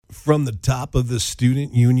From the top of the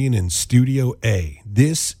Student Union in Studio A,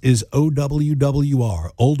 this is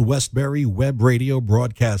OWWR, Old Westbury Web Radio,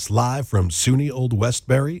 broadcast live from SUNY Old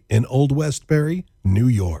Westbury in Old Westbury, New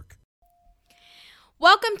York.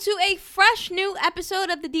 Welcome to a fresh new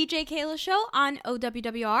episode of the DJ Keila Show on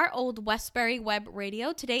OWWR, Old Westbury Web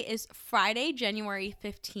Radio. Today is Friday, January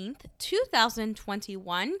 15th,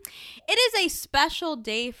 2021. It is a special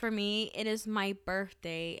day for me. It is my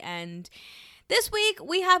birthday, and this week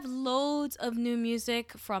we have loads of new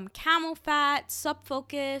music from Camel Phat,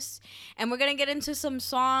 Subfocus, and we're going to get into some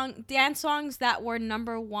dance songs that were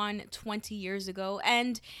number one 20 years ago,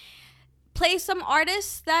 and play some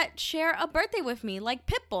artists that share a birthday with me, like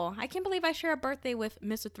Pitbull. I can't believe I share a birthday with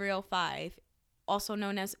Mr. 305, also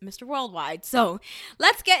known as Mr. Worldwide. So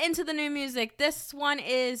let's get into the new music. This one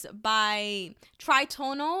is by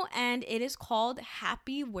Tritonal, and it is called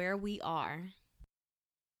Happy Where We Are.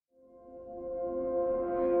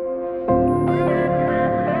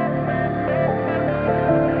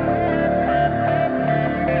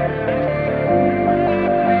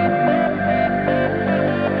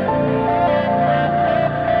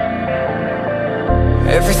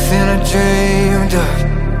 Everything I dreamed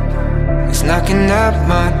of is knocking at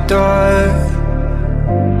my door.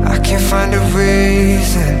 I can't find a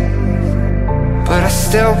reason, but I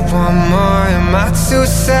still want more. Am I too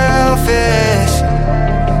selfish?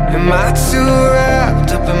 Am I too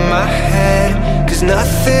wrapped up in my head? 'Cause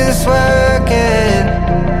nothing's working,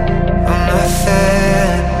 oh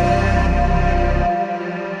nothing.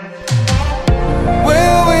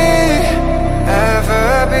 Will we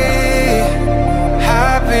ever be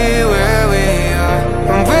happy where we are?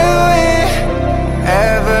 And will we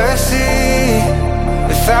ever see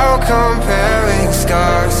without comparing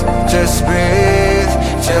scars? Just breathe,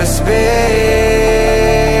 just be.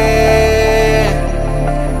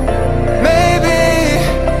 Maybe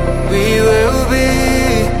we will be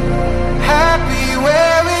happy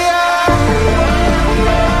where we are.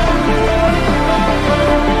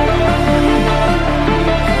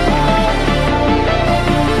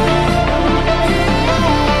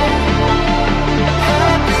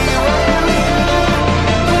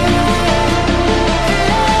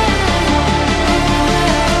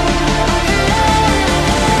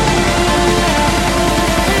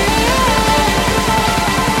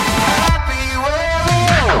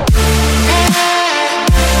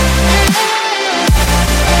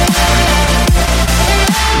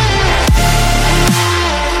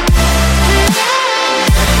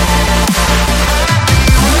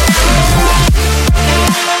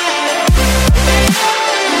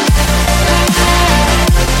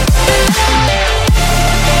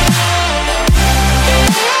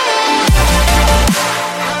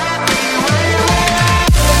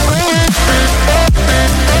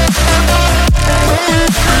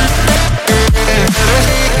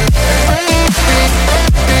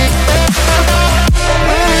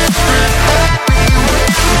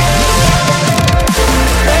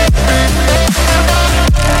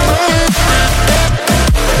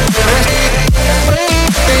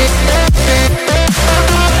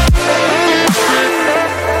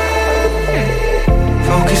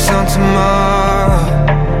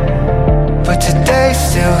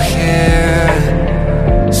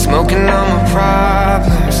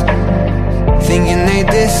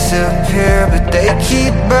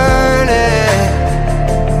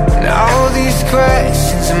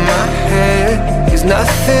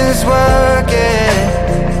 Nothing's working,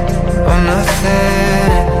 oh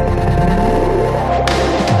nothing.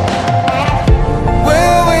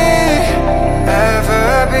 Will we ever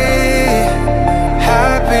be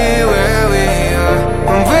happy where we are?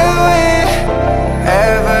 And will we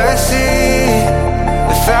ever see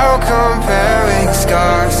without comparing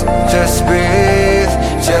scars? Just breathe,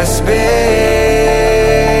 just be.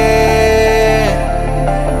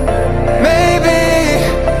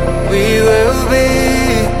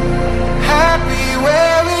 Happy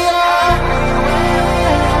where we are.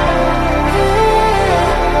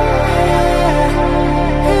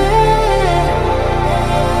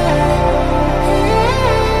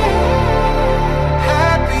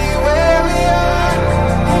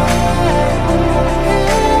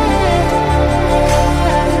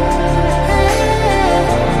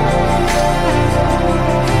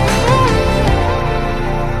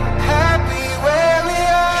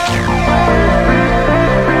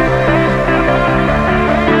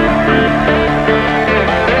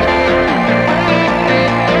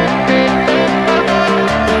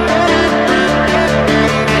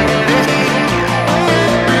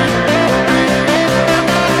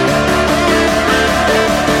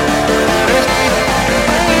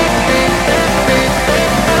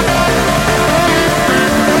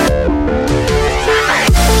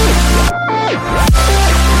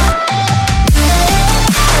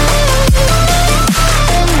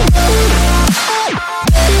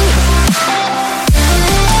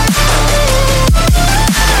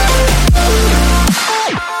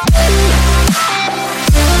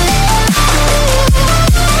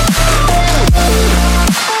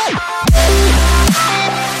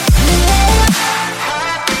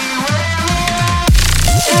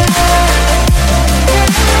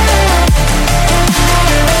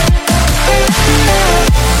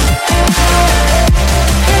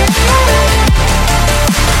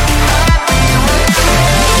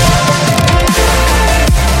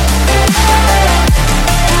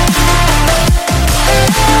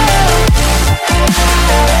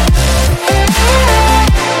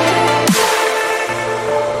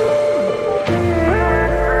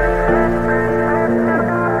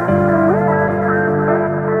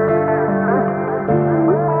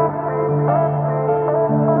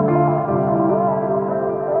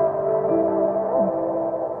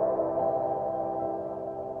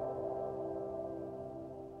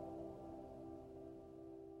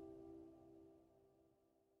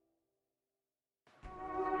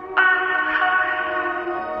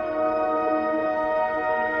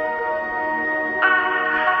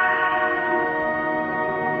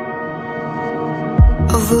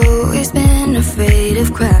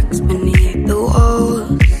 creative cracks beneath the walls.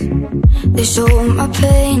 They show my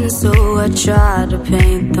pain, and so I try to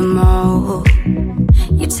paint them all.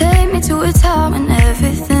 You take me to a time when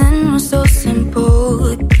everything was so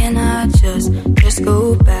simple. Can I just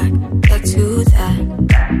go back to that?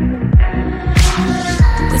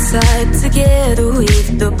 We're tied together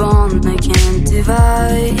with the bond I can't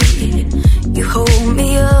divide. You hold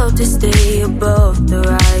me up to stay above the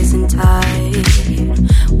rising tide.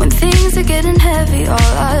 When things are getting heavy,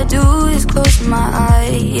 all I do is close my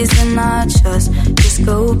eyes, and I just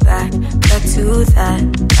go back to that.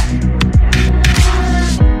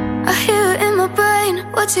 I hear it in my brain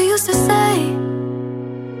what you used to say.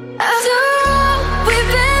 After all we've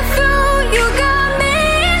been through, you got me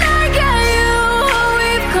and I got you.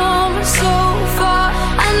 We've come so far,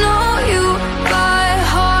 I know you by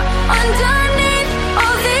heart. Underneath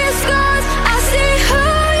all these scars, I see who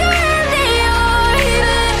you really are.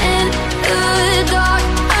 Even in the dark,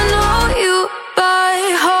 I know you by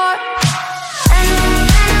heart.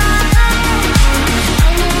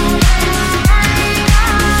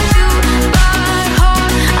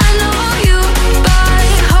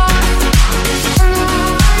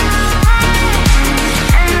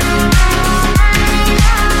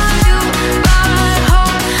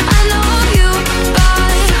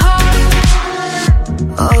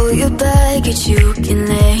 Your baggage, you can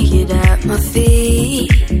lay it at my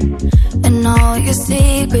feet, and all your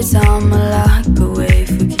secrets I'ma lock away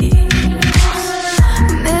for keeps.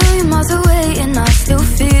 A million miles away and I still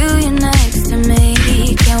feel you next to me.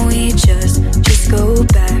 Can we just go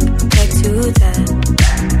back to that?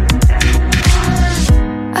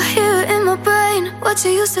 I hear it in my brain what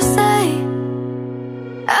you used to say.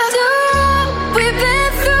 After all we've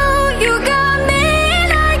been through, you got me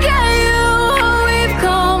and I got you. We've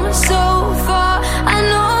come so far, I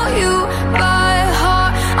know you by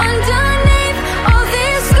heart. Underneath all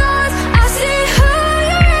these scars, I see who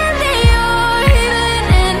you really are. Even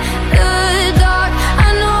in the dark, I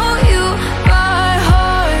know you by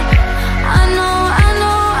heart. I know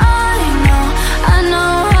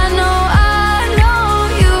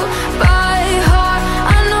you by heart.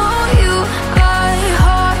 I know you by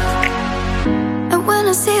heart. And when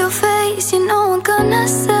I see your face, you know I'm gonna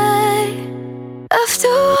say, after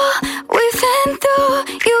all we've been through,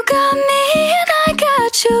 you got me and I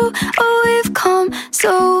got you. Oh, we've come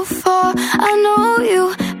so far, I know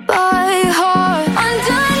you by heart.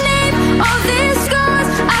 Underneath all these scars,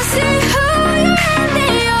 I see who you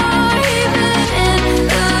really are. Even in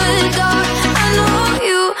the dark, I know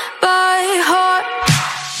you by heart.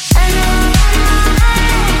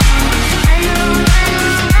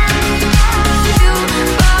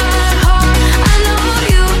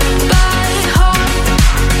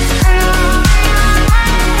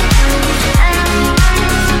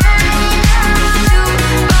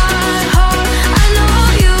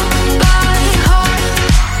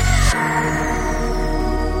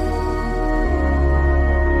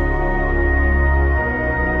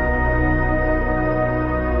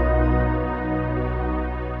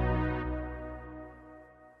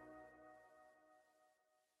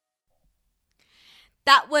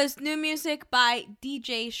 That was new music by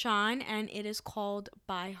DJ Shaan, and it is called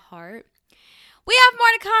By Heart. We have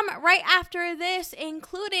more to come right after this,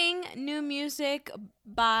 including new music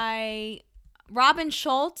by Robin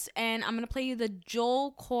Schultz, and I'm going to play you the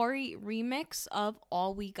Joel Corey remix of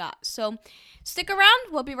All We Got. So stick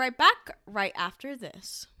around. We'll be right back right after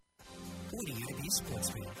this. Who do you be sports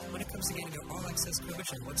fan? When it comes to getting your all-access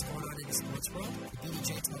coverage on what's going on in the sports world, the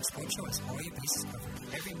DJ Talk Sports Show has all your bases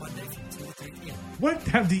covered every Monday from 2 to 3 p.m. What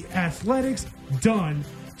have the Athletics done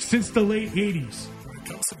since the late 80s? When it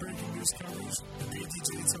comes to breaking news coverage, the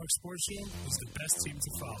DJ Talk Sports Show is the best team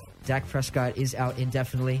to follow. Dak Prescott is out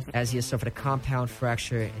indefinitely as he has suffered a compound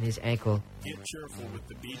fracture in his ankle. Get cheerful with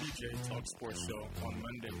the BDJ Talk Sports Show on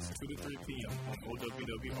Mondays, 2 to 3 p.m. on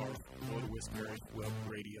OWWR, Old Westbury Web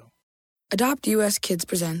Radio. Adopt US Kids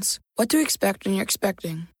presents What to Expect When You're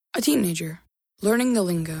Expecting a Teenager. Learning the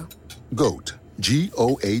lingo. GOAT,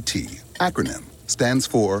 G-O-A-T, acronym, stands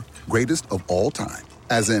for Greatest of All Time.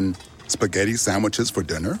 As in, spaghetti sandwiches for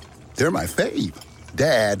dinner? They're my fave.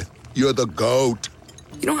 Dad, you're the GOAT.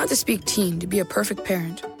 You don't have to speak teen to be a perfect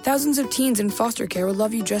parent. Thousands of teens in foster care will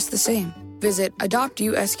love you just the same. Visit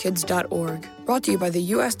adoptuskids.org. Brought to you by the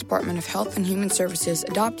U.S. Department of Health and Human Services,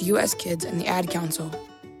 Adopt U.S. Kids, and the Ad Council.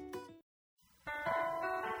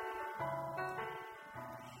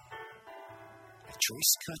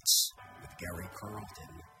 Choice Cuts with Gary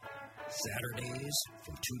Carlton. Saturdays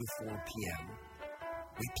from 2 to 4 p.m.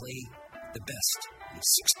 We play the best in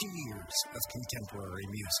 60 years of contemporary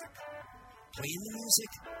music. Playing the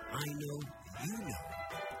music I know you know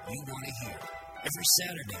you want to hear. Every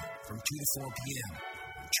Saturday from 2 to 4 p.m.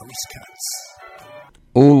 Choice Cuts.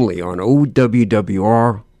 Only on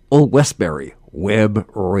OWWR, Old Westbury Web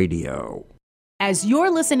Radio. As you're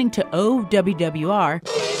listening to OWWR,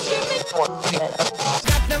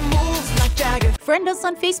 friend us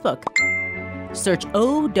on Facebook. Search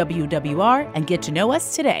OWWR and get to know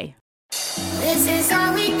us today. This is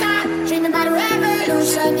all we got, dreaming about a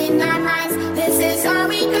revolution in our minds. This is all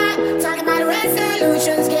we got, talking about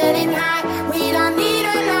resolutions, getting high. We don't need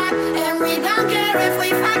a lot, and we don't care if we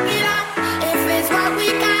fuck it up. If it's what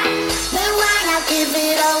we got, then why not give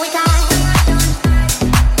it all we got?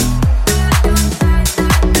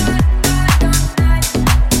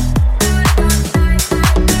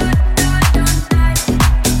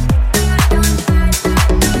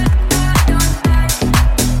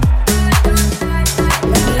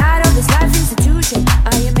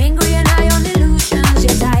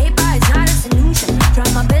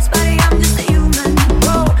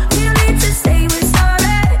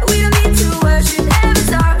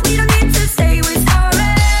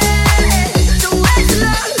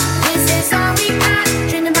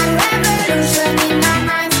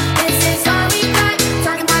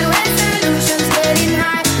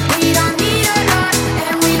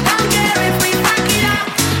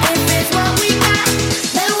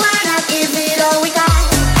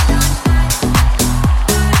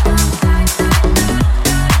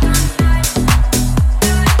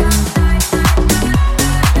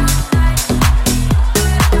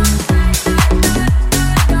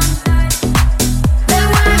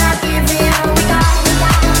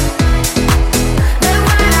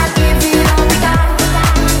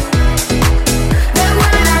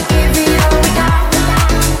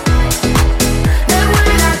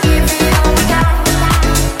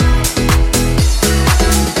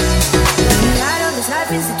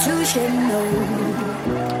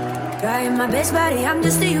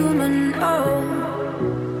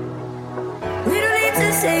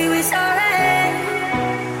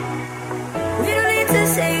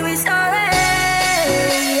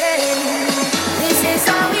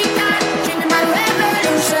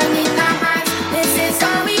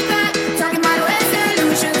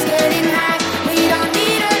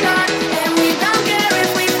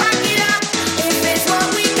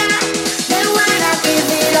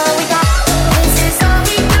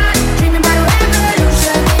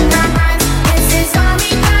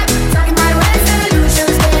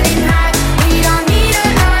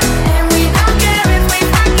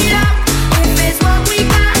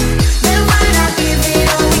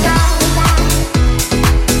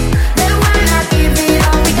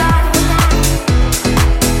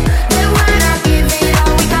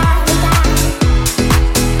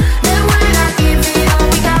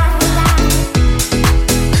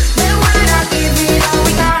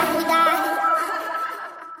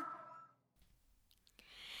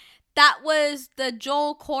 The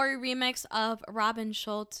Joel Corey remix of Robin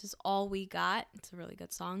Schultz's All We Got. It's a really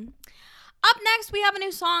good song. Up next, we have a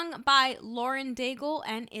new song by Lauren Daigle,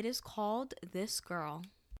 and it is called This Girl.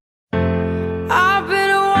 I've been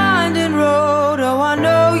a winding road, oh I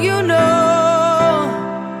know you know.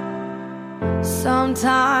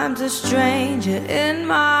 Sometimes a stranger in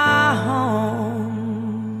my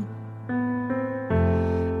home.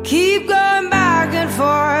 Keep going back and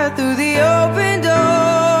forth through the open door.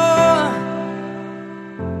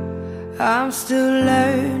 I'm still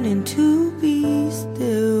learning to be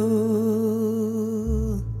still.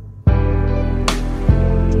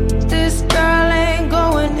 This girl ain't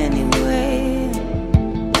going anywhere.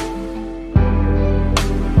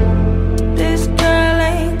 This girl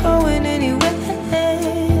ain't going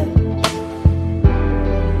anywhere.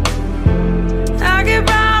 I can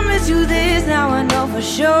promise you this, now I know for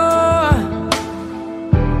sure.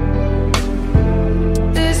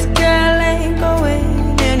 This girl ain't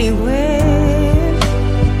going anywhere.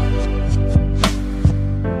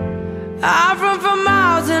 I've run for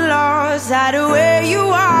miles and lost out of where you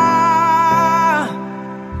are,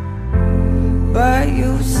 but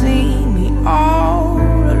you've seen me all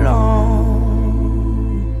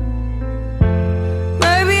along.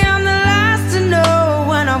 Maybe I'm the last to know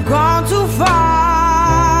when I've gone too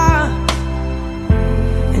far,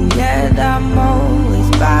 and yet I'm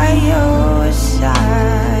always by your side.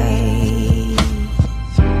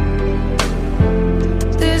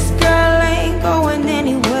 This girl ain't going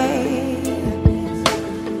anywhere.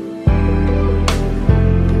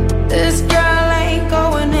 This girl ain't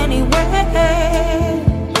going anywhere.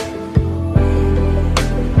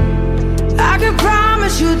 I can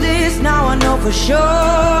promise you this, now I know for sure.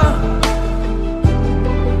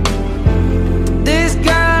 This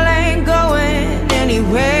girl ain't going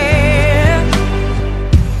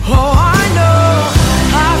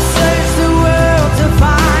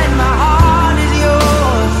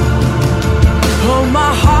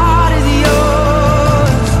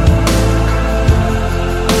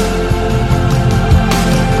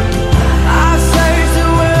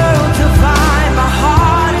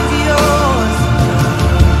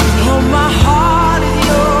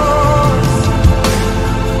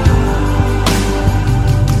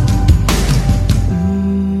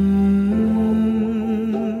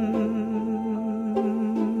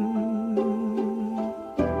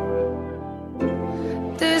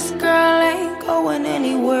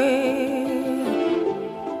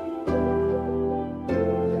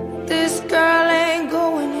This girl ain't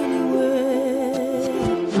going anywhere.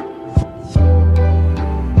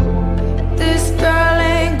 This girl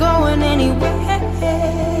ain't going anywhere.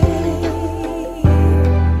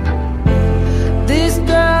 This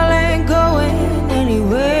girl ain't going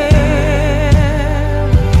anywhere.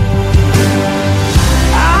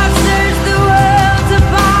 I've searched the world to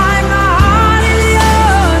find my heart is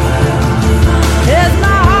yours. Yes,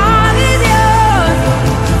 my heart is yours.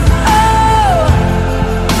 Oh,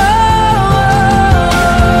 oh, oh.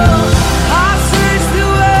 I've searched the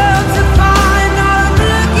world to find all I'm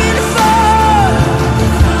looking for.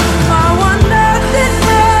 My one nothing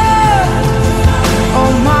more.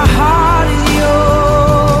 Oh, my heart is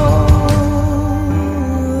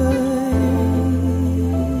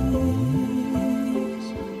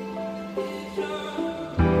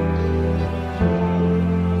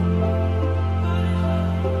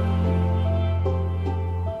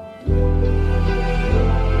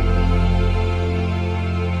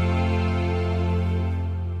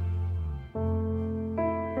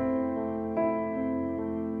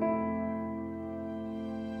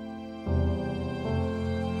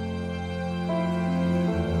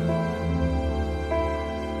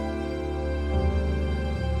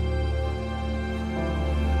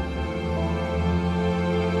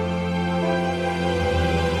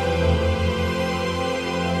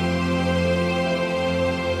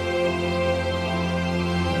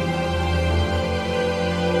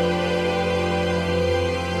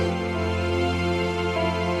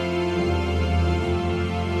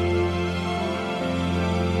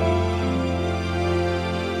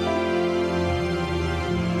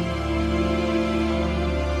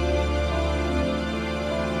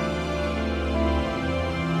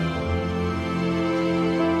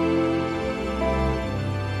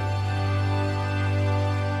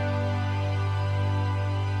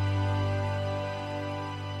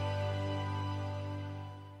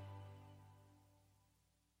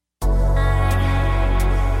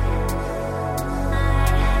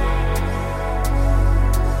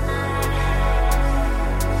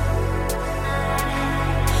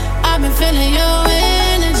I've been feeling your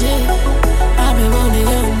energy. I've been wanting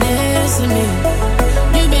your next to me.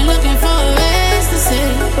 You've been looking for ecstasy.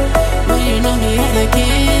 Well, you know me at the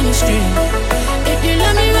chemistry. If you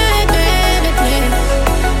love me right, baby, please.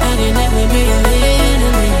 I can never be your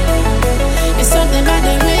enemy. It's something about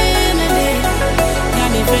the remedy. Got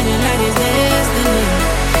me feeling like it's destiny.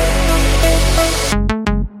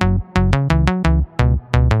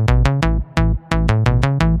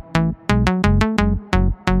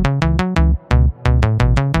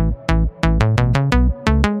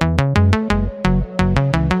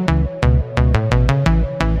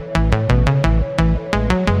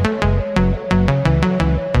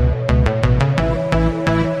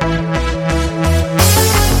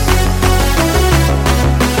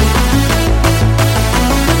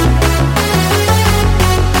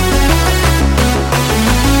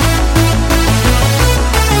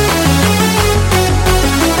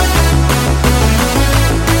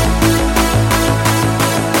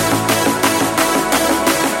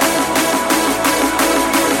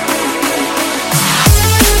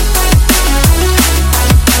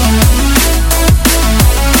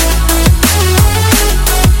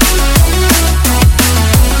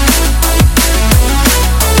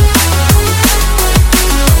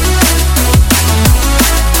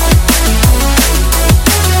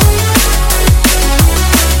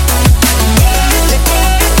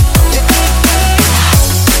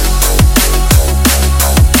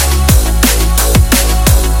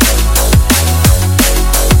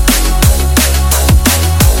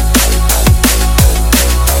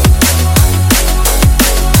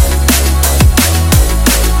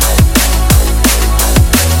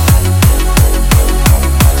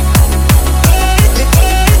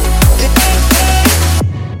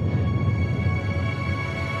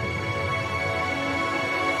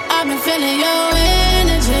 I've been feeling your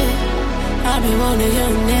energy. I've been wanting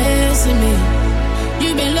your next to me.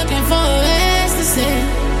 You've been looking for ecstasy.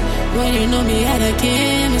 Well, you know me at the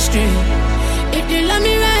chemistry. If you love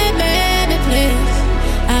me right, baby, please.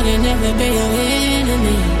 I can never be your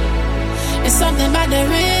enemy. It's something about the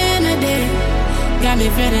remedy. Got me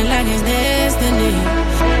feeling like it's destiny.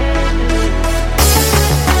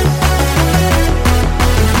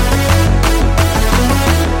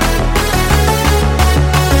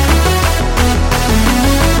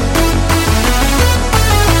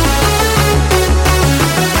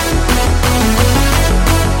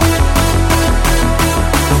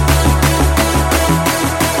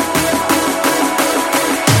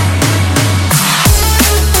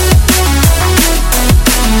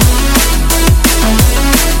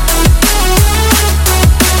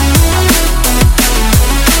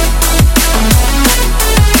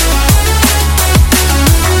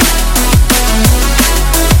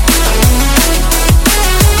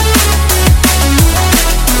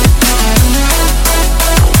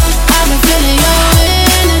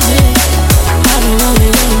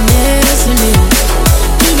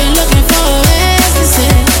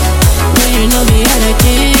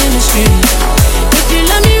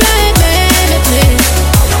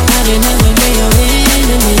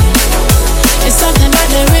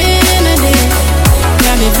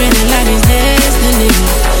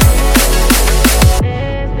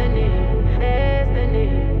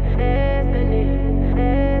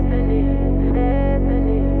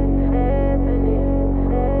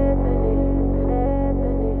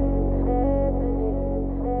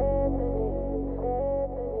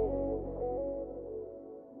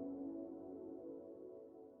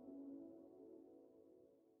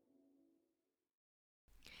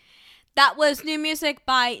 That was new music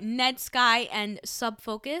by Ned, Sky and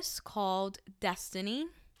Subfocus called Destiny.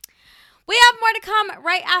 We have more to come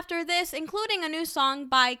right after this, including a new song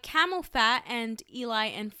by Camel Phat and Eli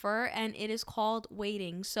and Fur, and it is called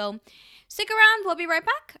Waiting. So stick around. We'll be right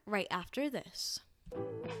back right after this.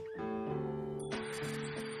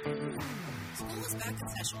 School is back in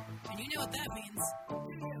session, and you know what that means.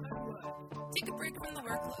 Take a break from the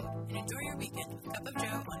workload and enjoy your weekend with Cup of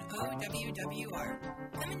Joe on OWWR.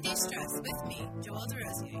 Come and de-stress with me, Joelle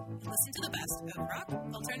DeRosier, and listen to the best of rock,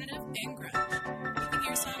 alternative, and grunge. You can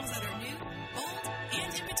hear songs that are new, old,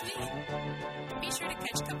 and in between. Be sure to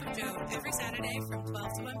catch Cup of Joe every Saturday from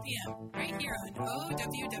 12 to 1 p.m. right here on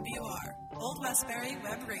OWWR, Old Westbury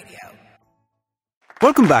Web Radio.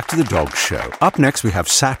 Welcome back to The Dog Show. Up next, we have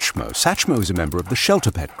Satchmo. Satchmo is a member of the Shelter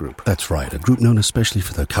Pet Group. That's right, a group known especially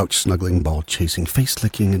for their couch-snuggling, ball-chasing,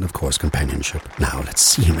 face-licking, and, of course, companionship. Now, let's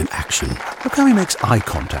see him in action. Look how he makes eye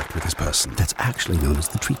contact with his person. That's actually known as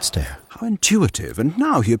the treat stare. How intuitive, and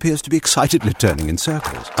now he appears to be excitedly turning in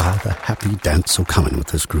circles. Ah, the happy dance so common with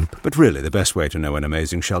this group. But really, the best way to know an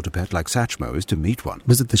amazing shelter pet like Satchmo is to meet one.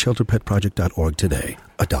 Visit theshelterpetproject.org today.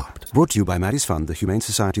 Adopt. Brought to you by Maddie's Fund, the Humane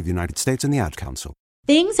Society of the United States, and the Ad Council.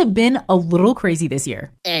 Things have been a little crazy this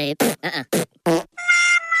year.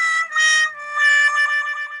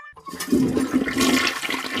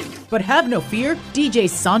 But have no fear, DJ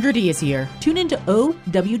Sandra D is here. Tune into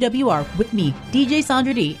OWWR with me, DJ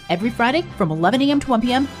Sandra D, every Friday from 11 a.m. to 1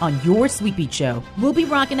 p.m. on your Sweet Beat Show. We'll be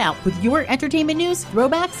rocking out with your entertainment news,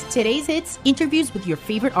 throwbacks, today's hits, interviews with your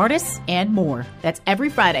favorite artists, and more. That's every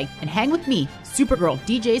Friday. And hang with me, Supergirl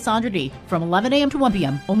DJ Sandra D, from 11 a.m. to 1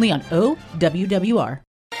 p.m. only on OWWR.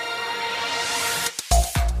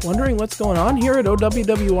 Wondering what's going on here at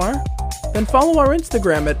OWWR? Then follow our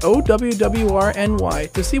Instagram at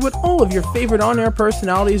OWWRNY to see what all of your favorite on-air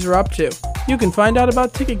personalities are up to. You can find out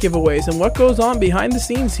about ticket giveaways and what goes on behind the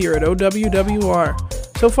scenes here at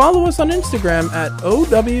OWWR. So follow us on Instagram at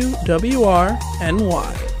OWWRNY.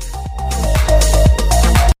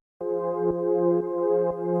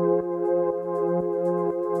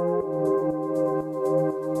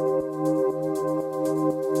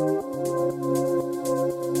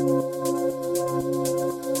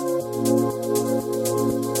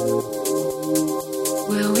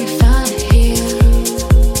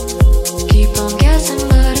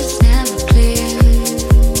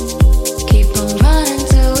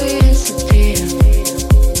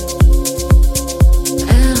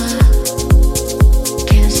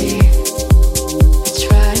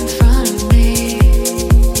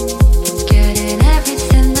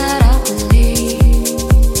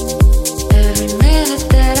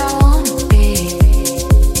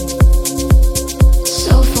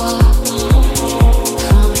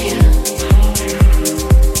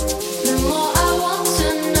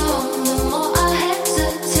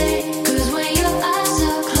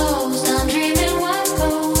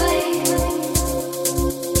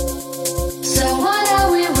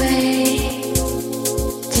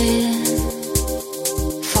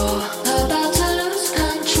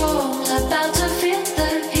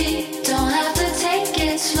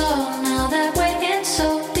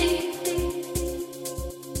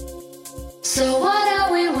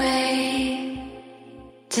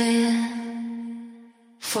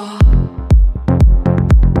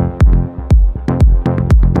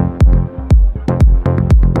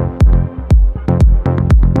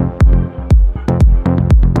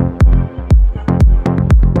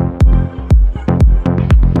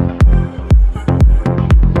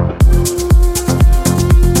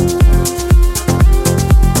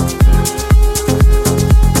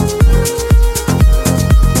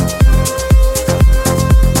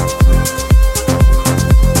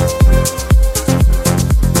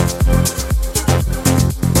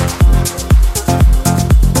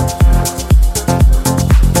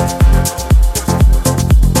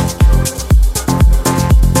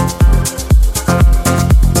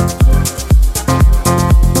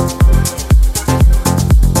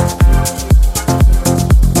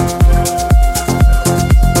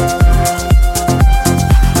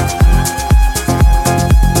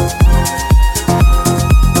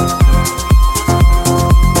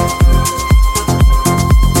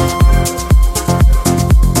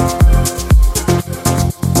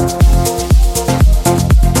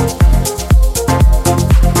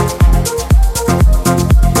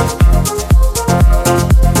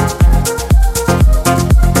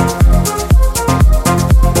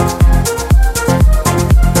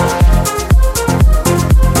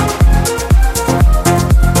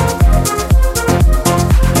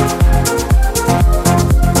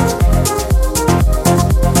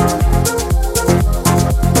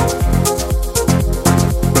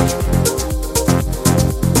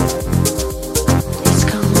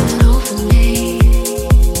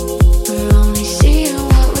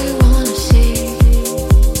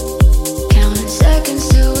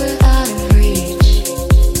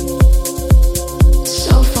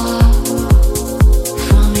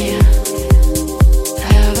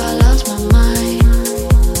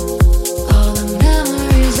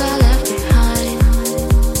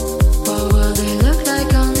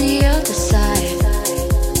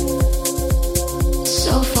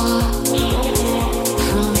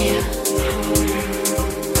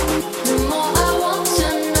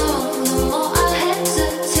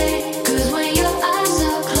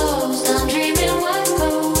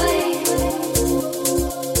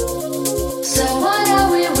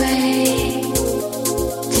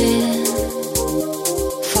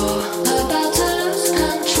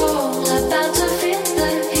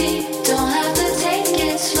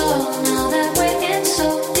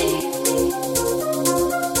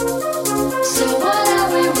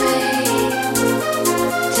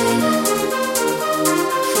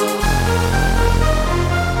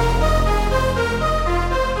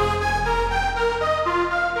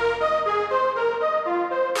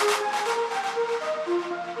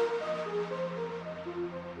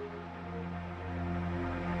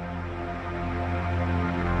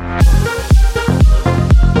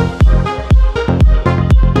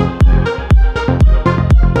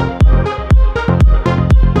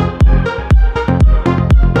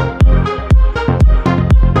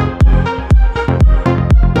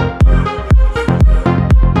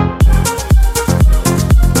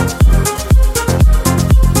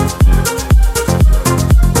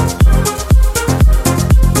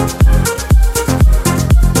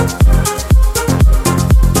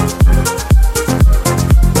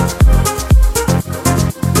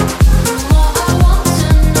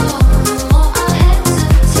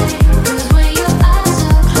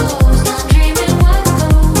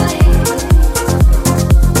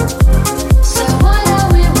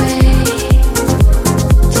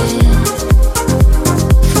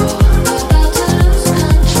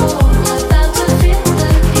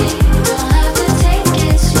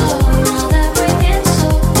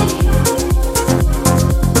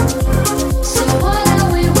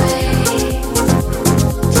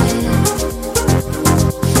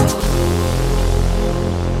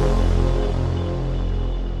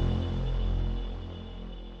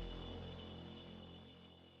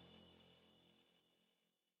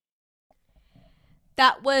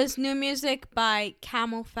 That was new music by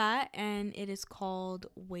Camel Phat, and it is called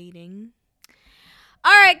Waiting.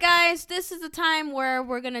 All right, guys, this is the time where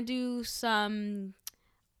we're gonna do some.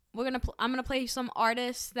 I'm gonna play some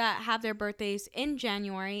artists that have their birthdays in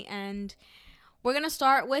January, and we're gonna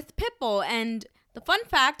start with Pitbull. And the fun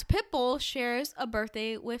fact, Pitbull shares a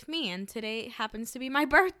birthday with me, and today happens to be my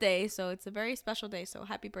birthday, so it's a very special day. So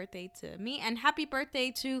happy birthday to me, and happy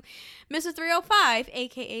birthday to Mr. 305,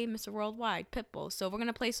 aka Mr. Worldwide, Pitbull. So we're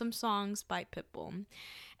gonna play some songs by Pitbull.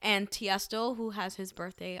 And Tiesto, who has his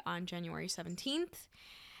birthday on January 17th.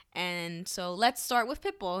 And so let's start with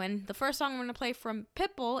Pitbull. And the first song we're going to play from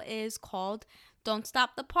Pitbull is called Don't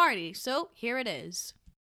Stop the Party. So here it is.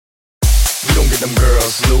 You don't get them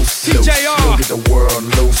girls loose, loose. You don't get the world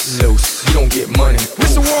loose, loose. You don't get money,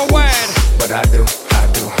 Mr. Worldwide. But I do.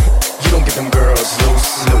 You don't get them girls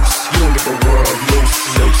loose, loose. You don't get the world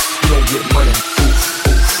loose, loose. You don't get money,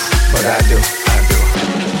 but I do.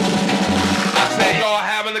 I say y'all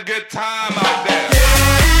having a good time out there.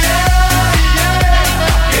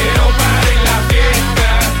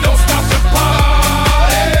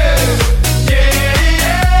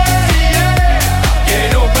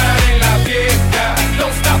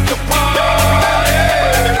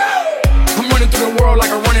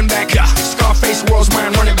 World's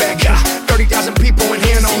mine running back, 30,000 people in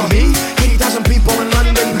here on me, 80,000 people in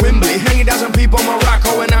London, Wembley, 90,000 people in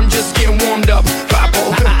Morocco, and I'm just getting warmed up.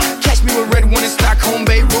 Bible. Catch me with red one in Stockholm,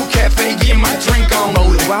 Beirut Cafe, getting my drink on.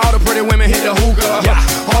 While all the pretty women hit the hookah,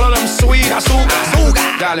 all of them sweet,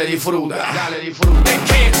 azúcar, dale di fruta. They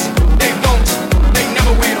can't, they won't, they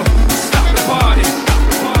never will stop the party.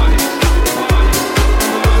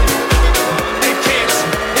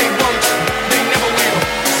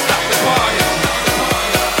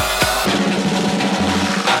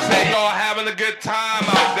 Good time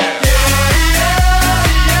out there.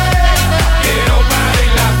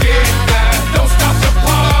 Don't stop the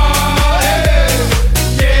party.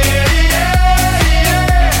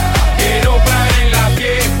 La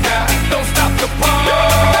fiesta. Don't stop the party.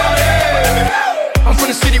 I'm from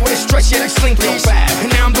the city where they stretch, yeah, like slinkies.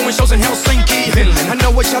 And now I'm doing shows in Helsinki. I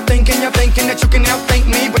know what y'all thinking that you can outthink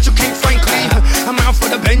me, but you can't, frankly. I'm out for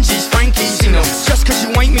the Benjis, Frankies. Just cause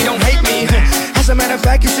you ain't me, don't hate me. As a matter of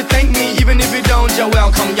fact, you should thank me, even if you don't, you're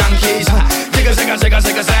welcome, Yankees. Zigga, zigga, zigga,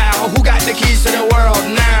 zigga, zow. Who got the keys to the world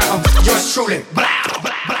now? Yours truly. Blah,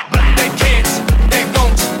 blah, blah, blah. They can't, they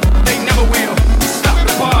won't, they never will stop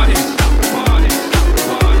the party.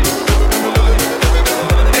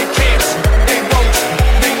 They can't, they won't,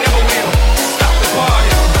 they never will stop the party.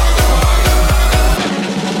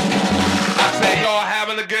 I say y'all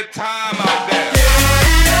having a good time out there.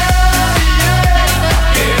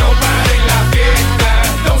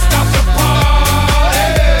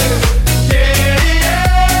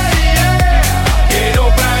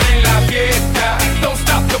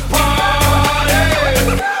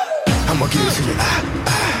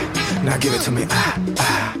 Now give it to me,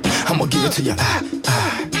 I'ma give it to you,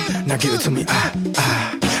 Now give it to me,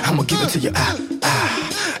 I'ma give it to you,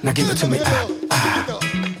 Now give it to me,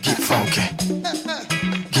 Get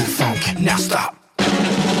funky, now stop. I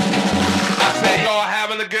say y'all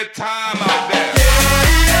having a good time out there.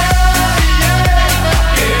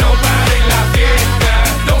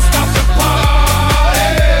 Don't stop the party.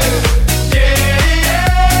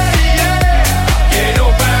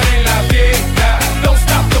 Don't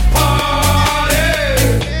stop the party.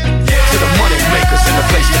 To the money makers in the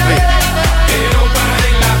place to be.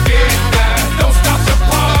 Don't stop the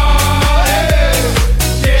party.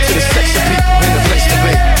 To the sexy people in the place to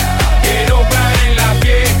be.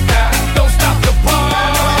 Don't stop the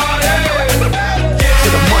party. To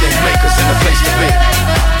the money makers in the place to be.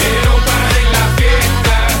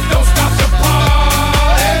 Don't stop the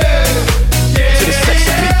party. To the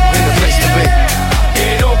sexy people in the place to be.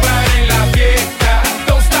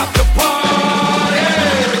 Don't stop the party.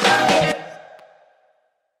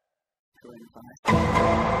 I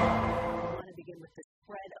want to begin with the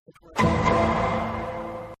spread of the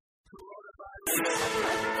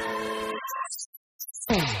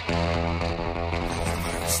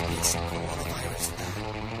Coronavirus is coronavirus.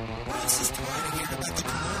 This is to learn again about the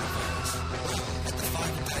coronavirus. Well, at the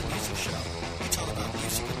 5 and Dime Music Show, we talk about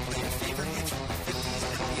music and play your favorite hits from the 50s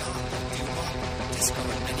and beyond, doo-wop, disco,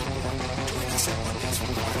 and many more. Join us on Mondays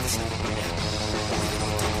from 5 to 7 p.m.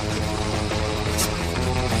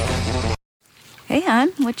 Hey, hon,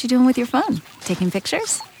 what you doing with your phone? Taking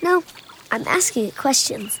pictures? No, I'm asking it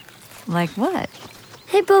questions. Like what?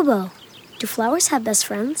 Hey, Bobo, do flowers have best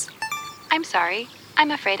friends? I'm sorry.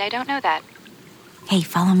 I'm afraid I don't know that. Hey,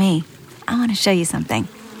 follow me. I want to show you something.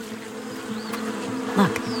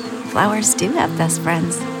 Look, flowers do have best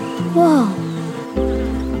friends. Whoa.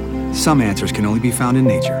 Some answers can only be found in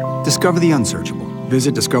nature. Discover the unsearchable.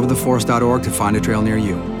 Visit discovertheforest.org to find a trail near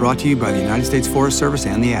you. Brought to you by the United States Forest Service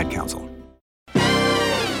and the Ad Council.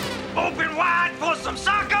 Open wide for some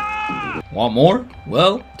soccer! Want more?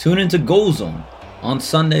 Well, tune into Goal Zone on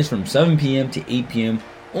Sundays from 7 p.m. to 8 p.m.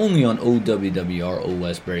 only on OWWR Old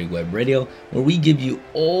Westbury Web Radio, where we give you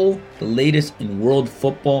all the latest in world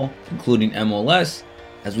football, including MLS,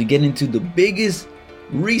 as we get into the biggest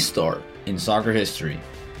restart in soccer history.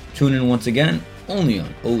 Tune in once again, only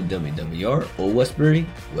on OWWR Old Westbury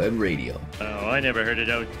Web Radio. Oh, I never heard of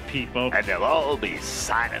those people. And they'll all be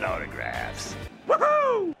signing autographs.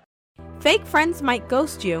 Woohoo! Fake friends might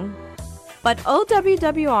ghost you, but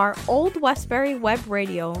OWWR Old Westbury Web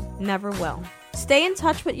Radio never will. Stay in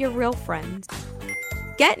touch with your real friends.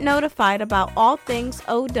 Get notified about all things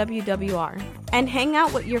OWWR and hang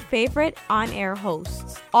out with your favorite on-air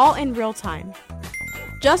hosts, all in real time.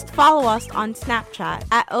 Just follow us on Snapchat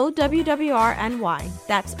at OWWRNY.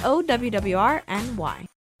 That's OWWRNY.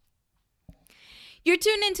 You're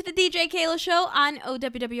tuned into the DJ Keila Show on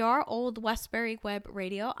OWWR Old Westbury Web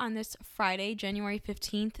Radio on this Friday, January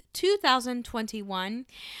 15th, 2021.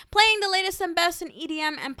 Playing the latest and best in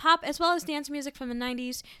EDM and pop, as well as dance music from the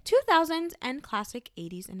 90s, 2000s, and classic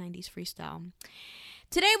 80s and 90s freestyle.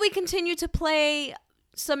 Today we continue to play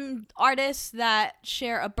some artists that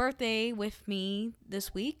share a birthday with me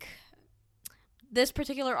this week. This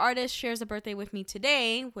particular artist shares a birthday with me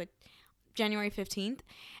today, with January 15th,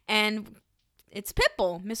 and it's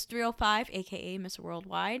Pitbull, Miss 305, aka Miss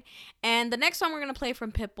Worldwide. And the next song we're going to play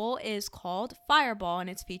from Pitbull is called Fireball, and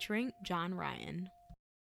it's featuring John Ryan.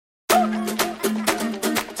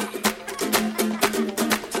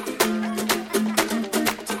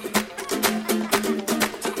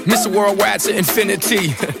 Mr. Worldwide to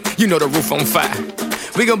infinity. You know the roof on fire.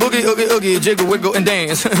 We gon' boogie, oogie, oogie, jiggle, wiggle, and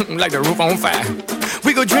dance like the roof on fire.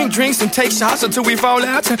 We go drink drinks and take shots until we fall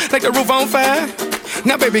out like the roof on fire.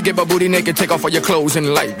 Now, baby, get my booty naked, take off all your clothes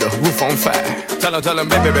and light the roof on fire. Tell her,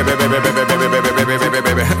 baby, baby, baby, baby, baby, baby, baby, baby,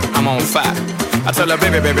 baby, I'm on fire. I tell her,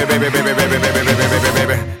 baby, baby, baby, baby, baby, baby, baby,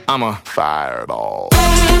 baby, baby, I'm a fireball.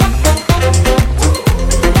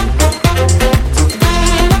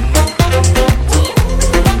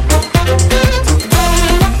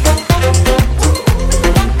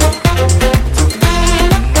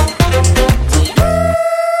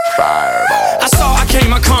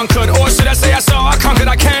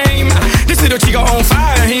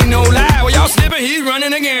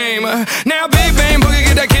 Running the game. Now big bang boogie,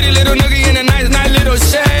 get that kitty little noogie in a nice little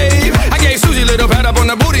shave. I gave Susie a little pat up on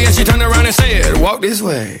the booty and she turned around and said, walk this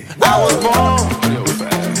way. I was born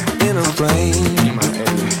in a plane.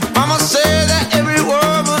 Mama said that every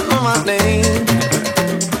word would know my name.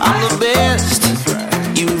 I'm the best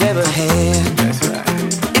you've ever had.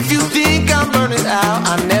 If you think I'm burning out,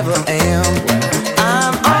 I never am.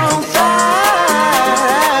 I'm on fire.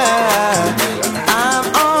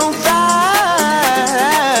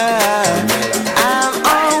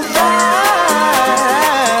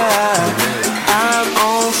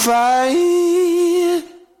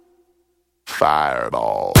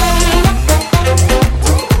 Fireball.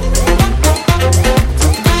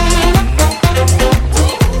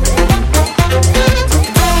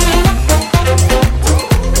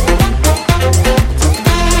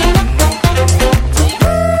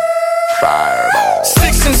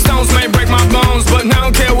 Sticks and stones may break my bones, but I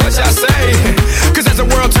don't care what y'all say. Cause as the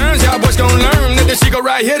world turns, y'all boys gon' learn that this shit go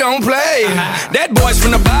right here don't play. That boy's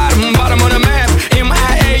from the bottom of the map,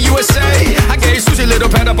 MIA, USA. I gave Susie a little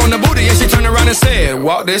pat up on the booty and she turned around and said,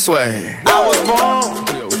 walk this way. I was born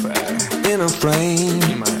in a plane.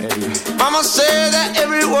 Mama said that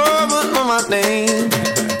every word would know my name.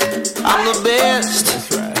 I'm the best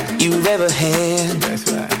you've ever had.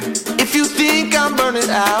 If you think I'm burning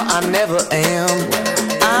out, I never am.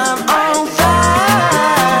 I'm on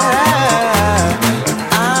fire.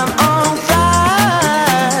 I'm on fire.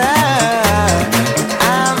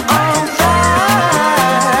 I'm on fire.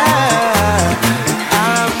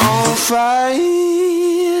 I'm on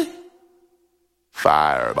fire.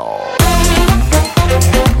 Fireball.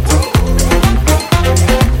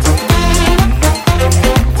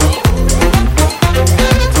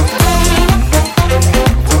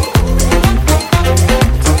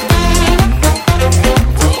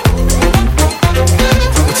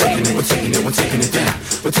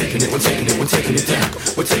 We're taking it down.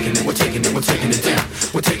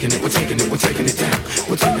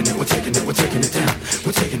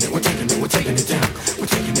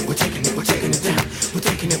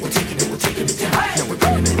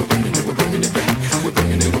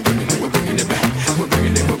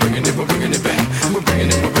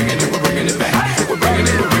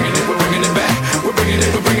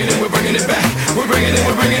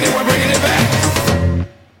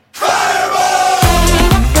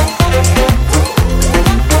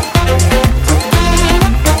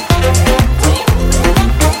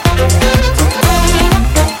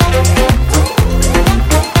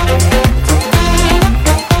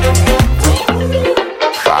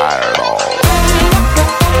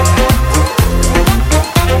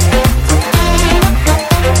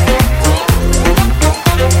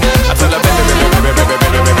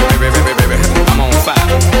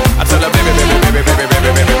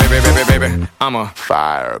 I'm a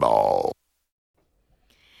fireball.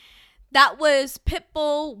 That was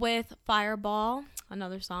Pitbull with Fireball,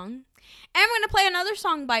 another song. And we're going to play another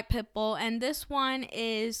song by Pitbull, and this one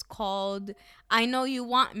is called I Know You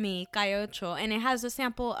Want Me, Caiocho, and it has a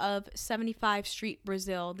sample of 75 Street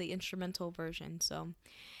Brazil, the instrumental version. So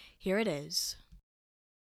here it is.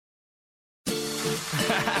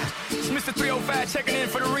 It's Mr. 305 checking in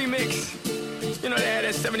for the remix. You know they had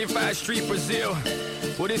that 75 Street Brazil.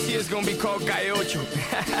 Well, this year's gonna be called Caiocho.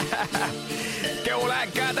 Que hola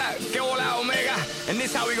gata, que hola omega. And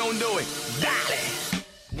this how we gonna do it. Dale!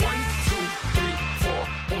 1, 2, 3,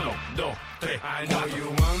 4, 1, 2, 3. I know you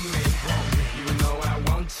want me. You know I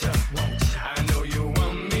want you. I know you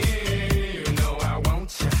want me. You know I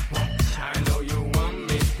want you. I know you want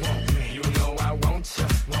me. You know I want you.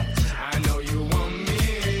 I know you want me.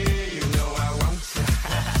 You know I want you.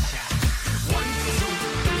 1, 2,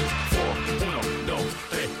 3, 4, 1, 2,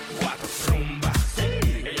 3, 4. Rumba, sí.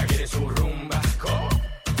 Ella quiere su rumba.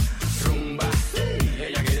 Rumba, sí.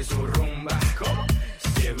 Ella quiere su rumba.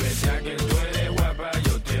 Si es verdad que tú eres guapa,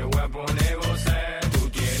 yo te voy a poner gozar. Tú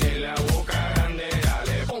tienes la boca grande,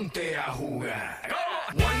 dale, ponte a jugar.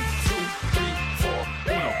 1, 2, 3, 4,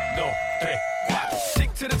 1, 2, 3, 4.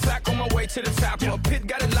 Stick to the top, on my way to the top. A pit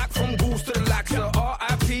got it locked from goose to the locks.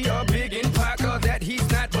 R.I.P. a big in Parker that he's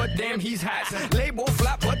not, but damn he's hot. Label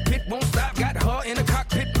flop, but Pit won't stop. Got her in the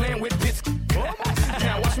cockpit playing with bits.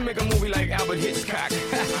 Now watch me make a movie like Albert Hitchcock.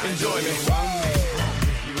 Enjoy me.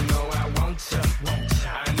 You know I want you.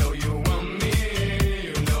 I know you want me.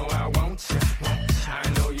 You know I want you. I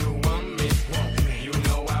know you want me. You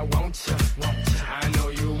know I want you. I know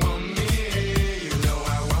you want me. You know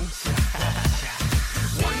I want you.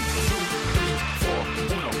 1, 2, 3, 4,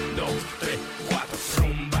 1, 2, 3, 4.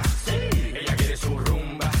 Rumba, sí. Ella quiere su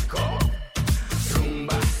rumba.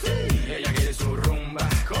 Rumba, sí. Ella quiere su rumba.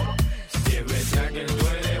 Si es verdad que tú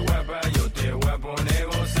eres guapa, yo te voy a poner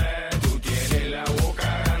gozar. Tú tienes la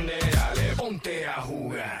boca grande, dale, ponte a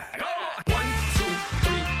jugar. 1, 2,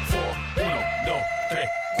 3, 4, 1, 2, 3,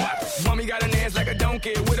 4. Mommy got an ass like a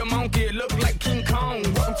donkey with a monkey, look like King Kong.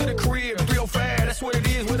 Welcome to the crib, 305, that's what it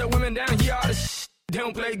is with the women down here. All the they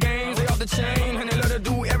don't play games, they off the chain, and they love to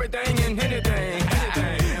do everything and anything.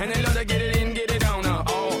 And they love to get it in, get it on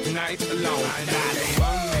all night long. I know you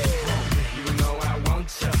want me, you know I want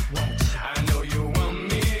you. I know you want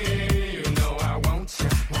me, you know I want you.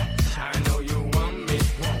 I know you want me,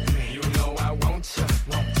 you know I want you.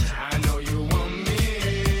 I know you want me,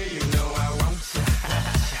 you know I want you.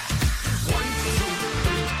 1, 2,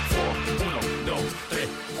 3, 4, 1, 2, 3,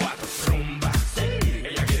 4. Rumba, sí,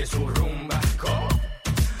 ella quiere su rumba.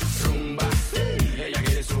 Rumba, sí, ella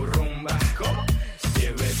quiere su rumba. Si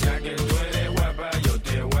es verdad que tú eres guapa, yo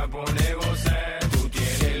te voy a poner gozar. Tú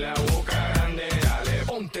tienes la boca grande, dale,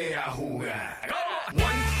 ponte a jugar. 1,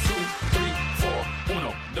 2, 3, 4,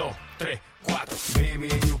 1, 2, 3, 4. Baby,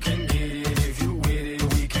 you can get it if you with it,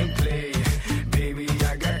 we can play. Baby,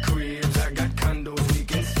 I got cribs, I got condos, we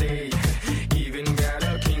can stay. Even got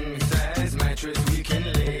a king size mattress we can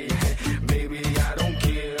lay. Baby, I don't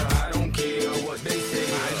care what they say.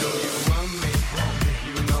 I know you want me,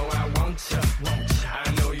 you know I want you.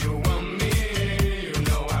 I know you want me, you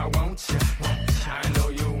know I want you. I know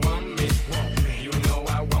you want me, you know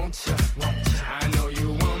I want you. I know you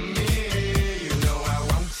want me, you know I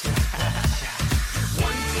want you.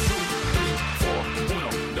 1, 2, 3, 4,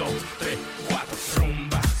 1, 2, 3, 4.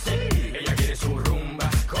 Rumba, sí, ella quiere su rumba.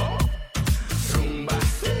 Rumba,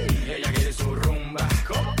 sí, ella quiere su rumba.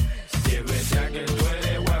 Si es verdad que tú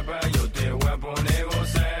eres guapa, yo te voy a poner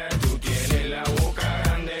gozar. Tú tienes la boca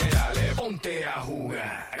grande, dale, ponte a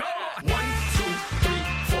jugar. 1, 2, 3,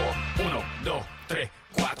 4, 1, 2, 3,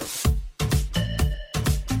 4.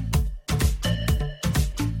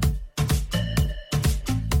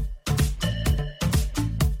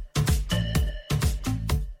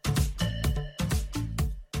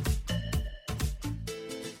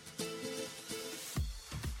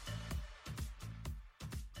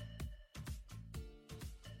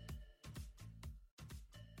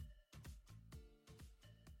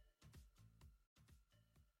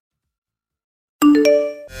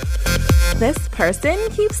 This person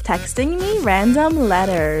keeps texting me random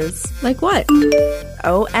letters. Like what?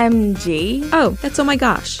 OMG. Oh, that's oh my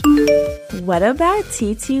gosh. What about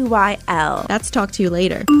TTYL? That's talk to you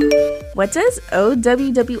later. What does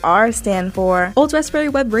OWWR stand for? Old Westbury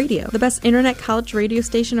Web Radio, the best internet college radio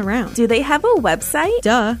station around. Do they have a website?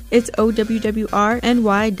 Duh. It's owwrny.org.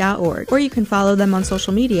 Or you can follow them on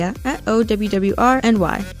social media at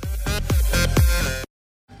OWWRNY.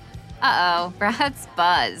 Uh-oh, Brad's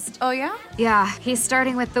buzzed. Oh, yeah? Yeah, he's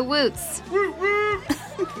starting with the woots.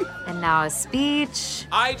 And now a speech.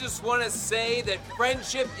 I just want to say that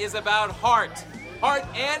friendship is about heart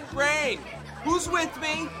and brain. Who's with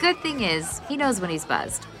me? Good thing is, he knows when he's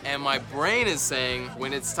buzzed. And my brain is saying,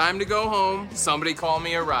 when it's time to go home, somebody call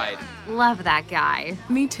me a ride. Love that guy.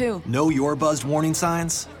 Me too. Know your buzzed warning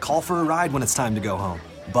signs? Call for a ride when it's time to go home.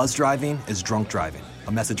 Buzz driving is drunk driving.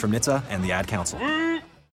 A message from NHTSA and the Ad Council.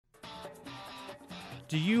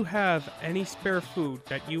 Do you have any spare food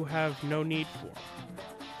that you have no need for?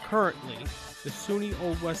 Currently, the SUNY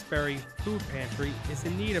Old Westbury Food Pantry is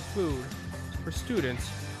in need of food for students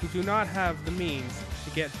who do not have the means to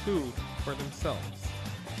get food for themselves.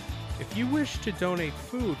 If you wish to donate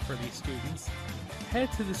food for these students,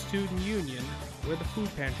 head to the Student Union where the food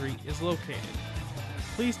pantry is located.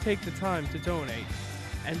 Please take the time to donate,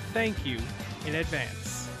 and thank you in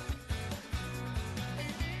advance.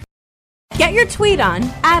 Get your tweet on,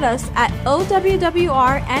 add us at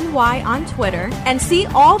OWWRNY on Twitter, and see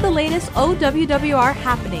all the latest OWWR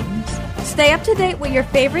happenings. Stay up to date with your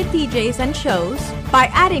favorite DJs and shows by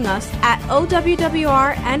adding us at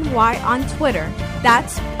OWWRNY on Twitter.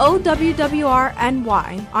 That's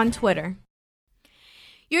OWWRNY on Twitter.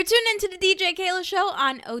 You're tuned into the DJ Keila Show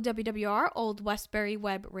on OWWR, Old Westbury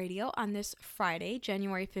Web Radio, on this Friday,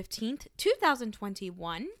 January 15th,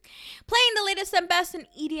 2021. Playing the latest and best in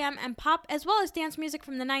EDM and pop, as well as dance music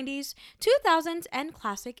from the 90s, 2000s, and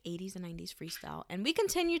classic 80s and 90s freestyle. And we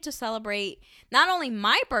continue to celebrate not only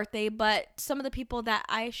my birthday, but some of the people that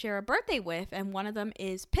I share a birthday with, and one of them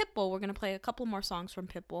is Pitbull. We're going to play a couple more songs from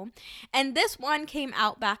Pitbull. And this one came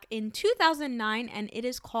out back in 2009, and it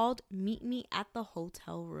is called Meet Me at the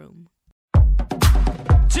Hotel Room.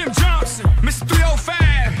 Jim Johnson, Mr. 305,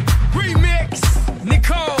 remix,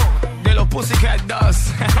 Nicole, de los Pussycat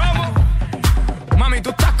Dolls. ¿Cómo? Mami,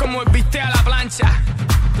 tú estás como el bistec a la plancha.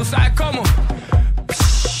 ¿Tú sabes cómo?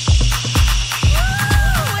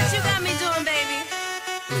 What you got me doing, baby?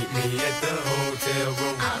 Meet me at the hotel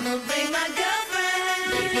room. I'ma bring my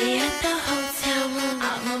girlfriend. Meet me at the hotel room.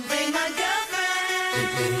 I'ma bring my girlfriend.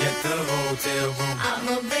 Meet me at the hotel room.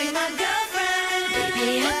 I'ma bring my girlfriend. Meet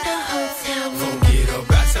me at the hotel room. Forget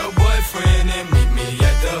about your boyfriend and meet me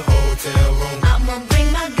at the hotel room. I'ma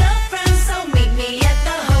bring my girlfriend, so meet me at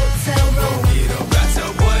the hotel room. Forget about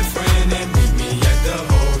your boyfriend and meet me at the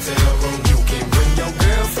hotel room. You can bring your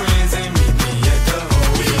girlfriends and meet me at the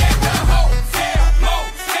hotel. We at the hotel,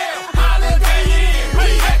 motel, Holiday Inn. We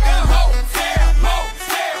at the hotel,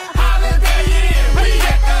 motel, Holiday Inn. We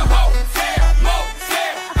at the hotel,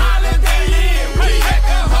 motel, Holiday Inn. We at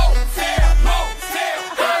the hotel, motel,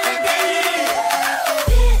 Holiday Inn.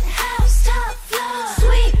 Penthouse, top floor,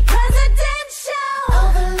 sweet residential.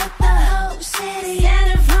 Overlook the whole city.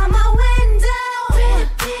 Standing from my window. Red,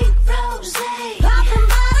 pink, rosé. Popping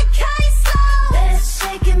by the queso. Best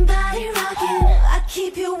shaking, body rocking. I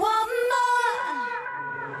keep you one more.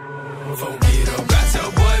 Forget about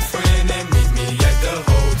your boyfriend and meet me at the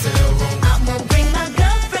hotel room. I'ma bring my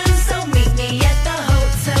girlfriend, so meet me at the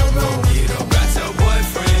hotel room. Forget about your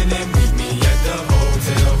boyfriend and meet me at the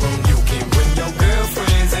hotel room. You can bring your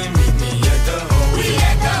girlfriends and meet me at the hotel. We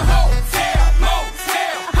at the hotel,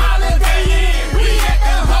 motel, Holiday Inn. We at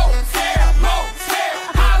the hotel, motel,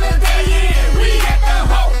 Holiday Inn. We at the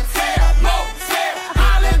hotel, motel,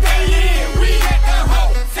 Holiday Inn. We at the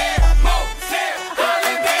hotel, motel,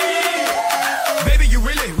 Holiday Inn. Baby, you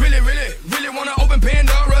really wanna open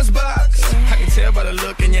Pandora's box? I can tell by the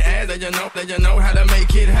look in your eyes that you know how to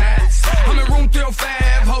make it hot. I'm in room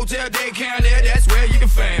 305, hotel day count there, that's where you can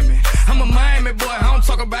find me. I'm a Miami boy, I don't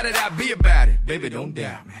talk about it, I be about it. Baby, don't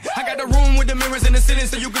doubt me. I got the room with the mirrors in the ceiling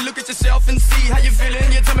so you can look at yourself and see how you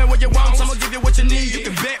feeling. You tell me what you want, so I'ma give you what you need. You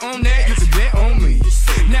can bet on that, you can bet on me.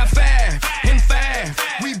 Now 5 and 5,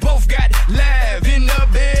 we both got live in the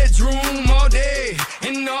bedroom all day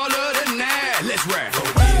and all of the night. Let's ride.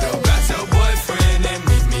 Forget about your boyfriend and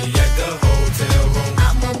meet me at the hotel room.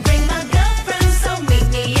 I'ma bring my girlfriend, so meet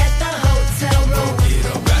me at the hotel room. Forget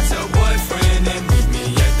about your boyfriend and meet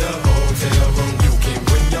me at the hotel room. You can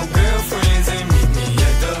bring your girlfriends and meet me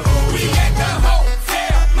at the hotel. We at the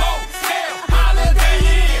hotel, motel, Holiday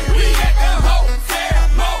Inn. We at the hotel,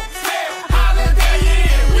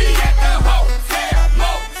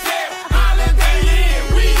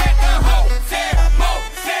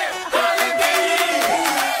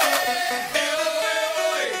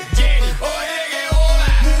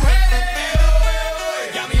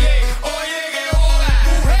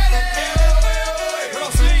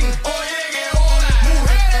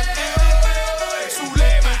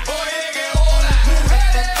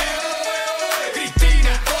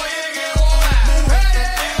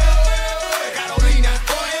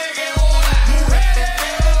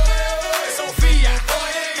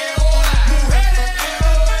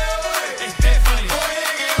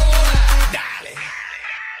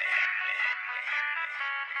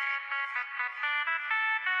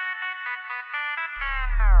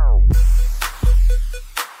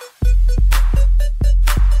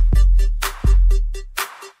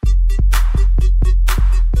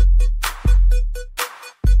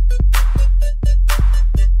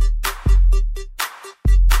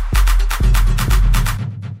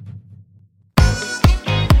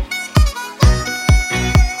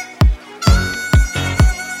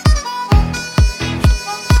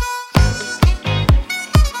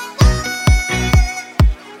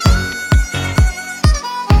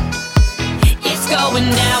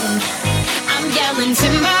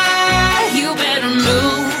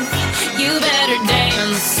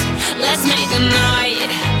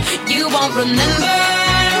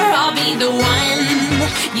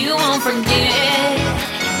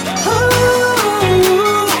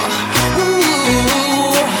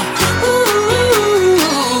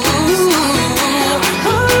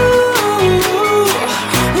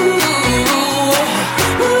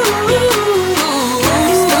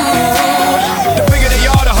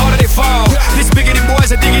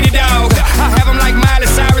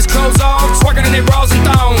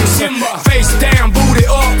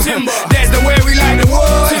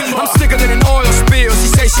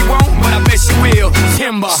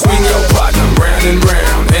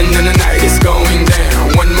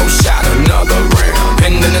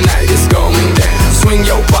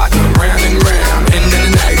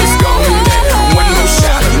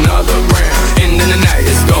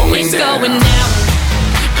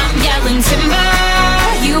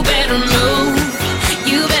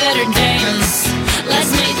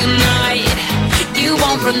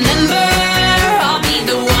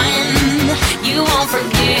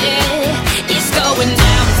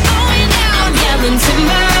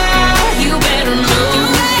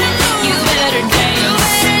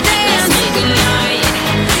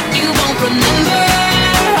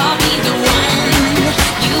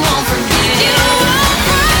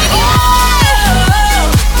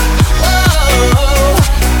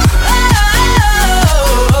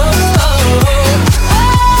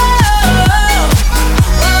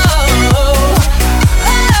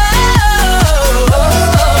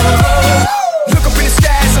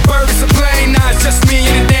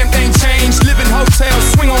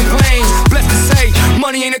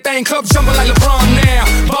 champagne cup jumping like LeBron now.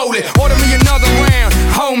 Bowl it, order me another round.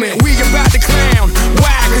 Homie, we about to clown.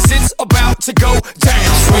 Why? Cause it's about to go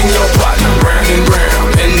down. Swing your partner round and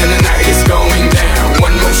round, and then the night is going down.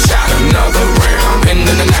 One more shot, another round, and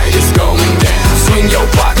then the night is going down. Swing your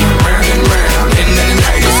partner round and round, and then the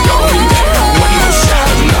night is going down. One more shot,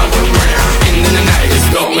 another round, and then the night is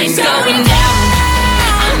going down. It's going down.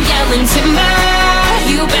 I'm yelling timber.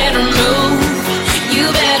 You better move. You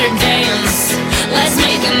better dance. Let's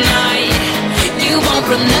make a night you won't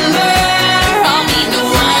remember. I'll be the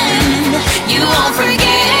one you won't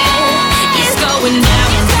forget. It's going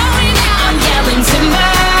down. I'm yelling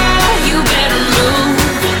timber. You better move.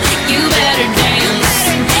 You better dance.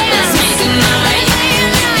 Let's make a night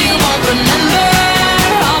you won't remember.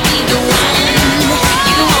 I'll be the one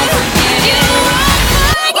you won't forget.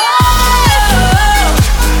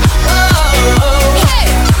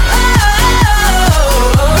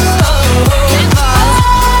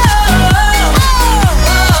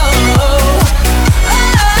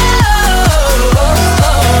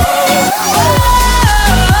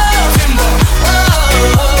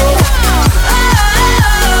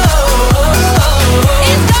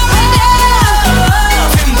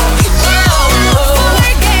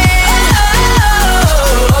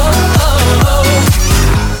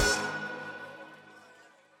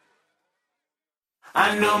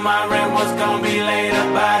 I knew my rent was gonna be late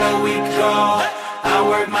about a week ago. I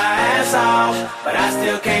worked my ass off, but I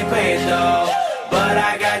still can't pay it though. But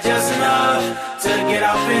I got just enough to get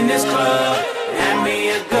off in this club and have me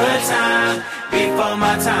a good time before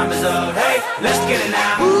my time is up. Hey, let's get it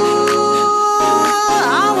now. Ooh,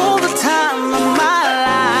 I want the time of my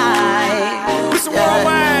life. Mr.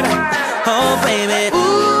 Worldwide. Oh, baby.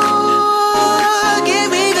 Ooh, give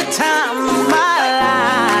me the time of my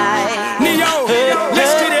life. Neo,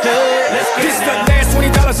 let's get it. This is the last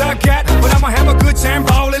 $20 I got, but I'ma have a good time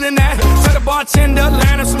ballin' in that. Tell the bartender,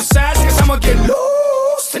 line up some sides, cause I'ma get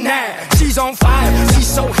loose tonight. She's on fire, she's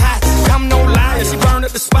so hot, I'm no liar, she burned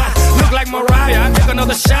up the spot. Look like Mariah, I take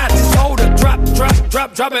another shot. Hold her, drop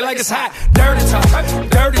it like it's hot. Dirty talk,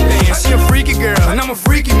 dirty dance. She a freaky girl, and I'm a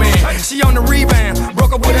freaky man. She on the rebound,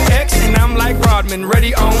 broke up with her ex, and I'm like Rodman,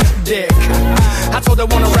 ready on deck. I told her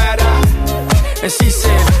wanna ride out, and she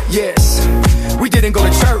said yes. We didn't go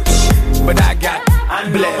to church, but I got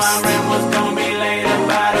blessed. My rent was gonna be late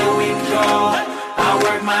about a week ago. I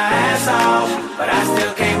worked my ass off, but I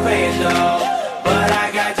still can't pay it though. But I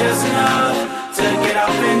got just enough to get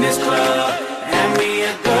off in this club and have me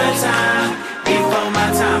a good time before my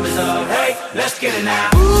time is up. Hey, let's get it now.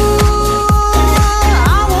 Ooh,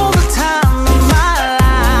 I want the time of my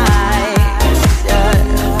life.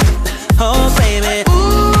 Yeah. Oh, baby.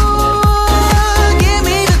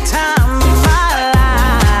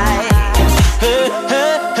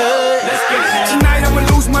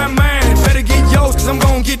 I'm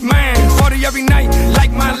gon' get mine. Party every night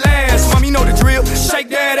like my last. Mom, you know the drill. Shake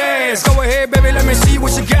that ass. Go ahead, baby, let me see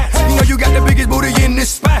what you got. You know you got the biggest booty in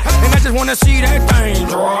this spot, and I just wanna see that thing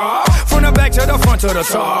drop from the back to the front to the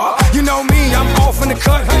top. You know me, I'm off in the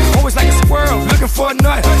cut. Always like a squirrel, looking for a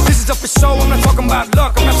nut. This is up for show. I'm not talking about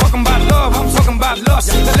luck. I'm not talking about love. I'm talking about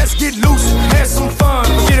lust. Now let's get loose, have some fun.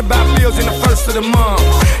 Forget about bills in the first of the month.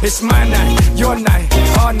 It's my night, your night,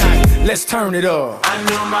 our night. Let's turn it up. I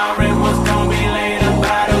knew my rent was gonna be late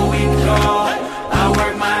about a week ago. I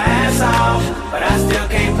worked my ass off, but I still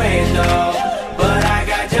can't pay it though. But I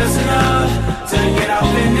got just enough to get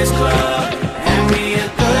off in this club and have me a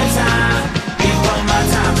good time before my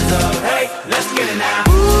time is up. Hey, let's get it now.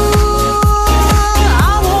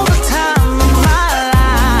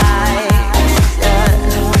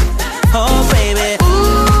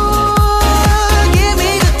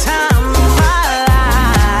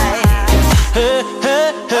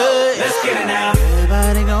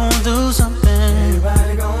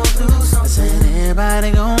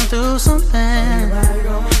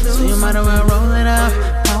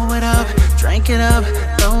 Drink it up,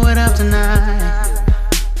 throw it up tonight.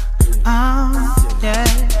 Oh, yeah.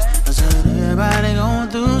 I said everybody gon'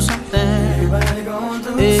 do something.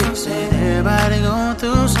 Yeah, said everybody gon'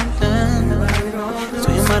 do something.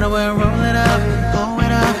 So you might as well roll it up, blow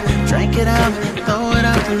it up, drink it up, throw it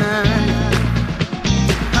up tonight.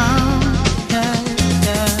 Oh, yeah,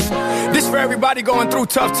 yeah. This for everybody going through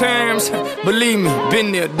tough times. Believe me,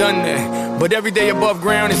 been there, done that. But every day above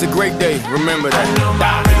ground is a great day. Remember that.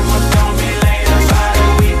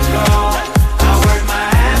 I worked my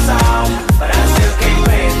ass off, but I still can't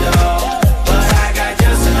pay it though. But I got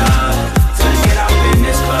just enough to get off in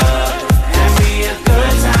this club and have me a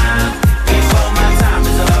good time before my time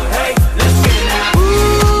is up. Hey, let's get it now.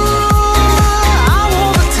 Ooh, I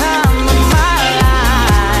want the time of my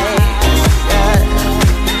life.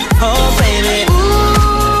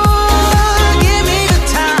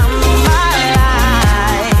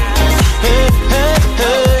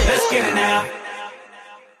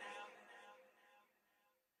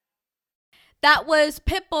 That was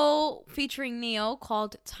Pitbull featuring Neo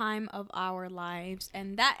called Time of Our Lives.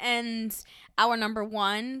 And that ends our number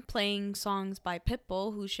 1, playing songs by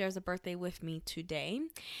Pitbull, who shares a birthday with me today.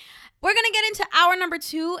 We're going to get into our number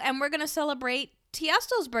 2, and we're going to celebrate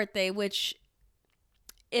Tiesto's birthday, which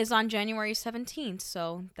is on January 17th.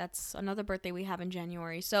 So that's another birthday we have in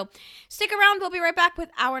January. So stick around. We'll be right back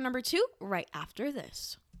with our number 2 right after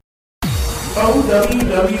this.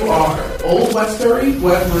 OWWR, Old Westbury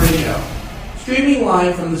Web Radio. Streaming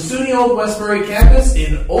live from the SUNY Old Westbury campus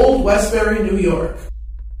in Old Westbury, New York.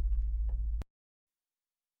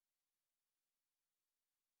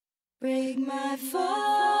 Break my fall.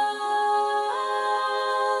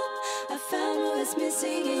 I found what was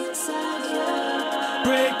missing inside you.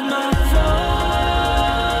 Break my fall.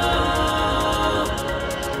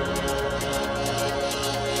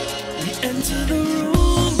 We enter the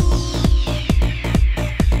room.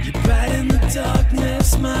 You're bright in the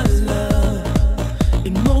darkness, my love.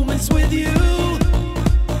 In moments with you,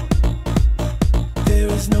 there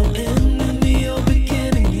is no enemy or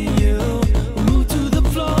beginning in you. We move to the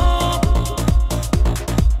floor.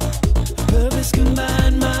 Purpose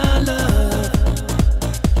combine, my love,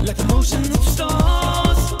 like the motion of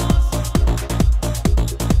stars.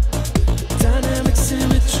 Dynamic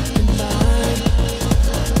symmetry combined.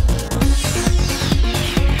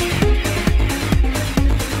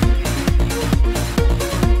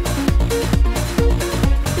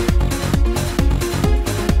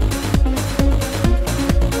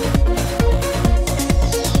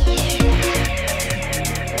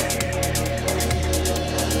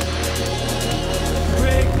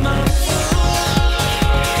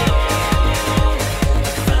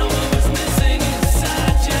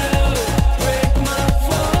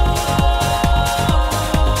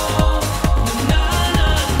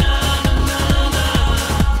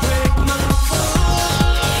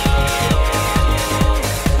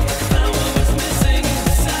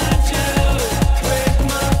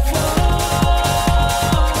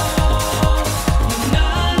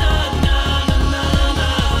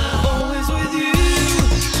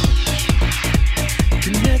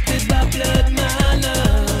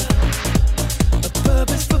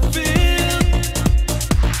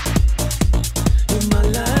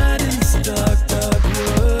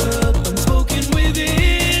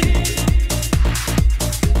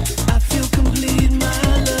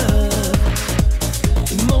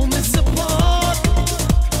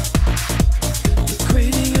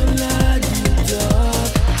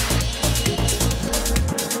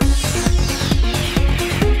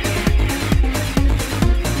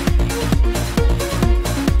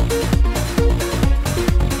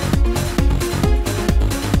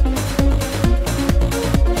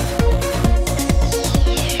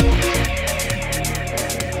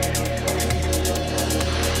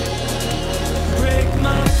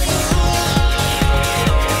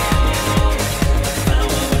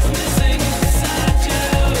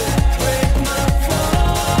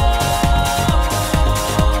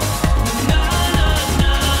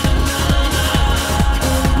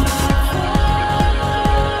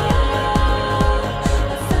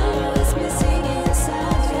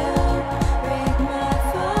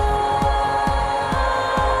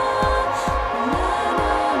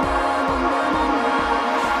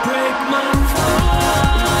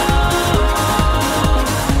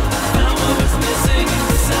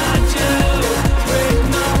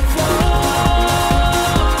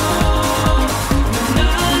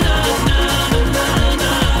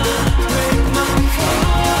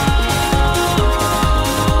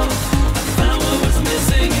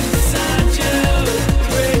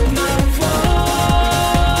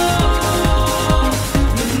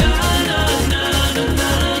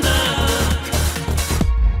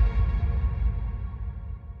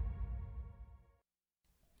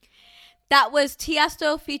 That was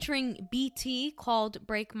Tiesto featuring BT called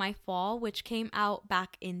Break My Fall, which came out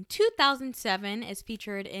back in 2007, is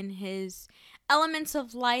featured in his Elements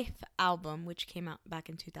of Life album, which came out back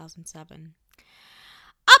in 2007.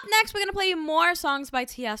 Up next, we're going to play more songs by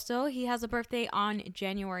Tiesto. He has a birthday on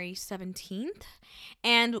January 17th.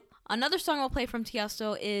 And another song we'll play from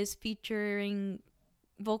Tiesto is featuring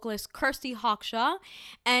vocalist Kirsty Hawkshaw,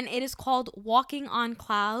 and it is called Walking on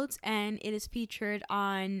Clouds, and it is featured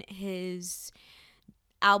on his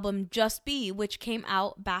album Just Be, which came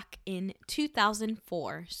out back in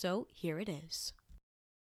 2004. So here it is.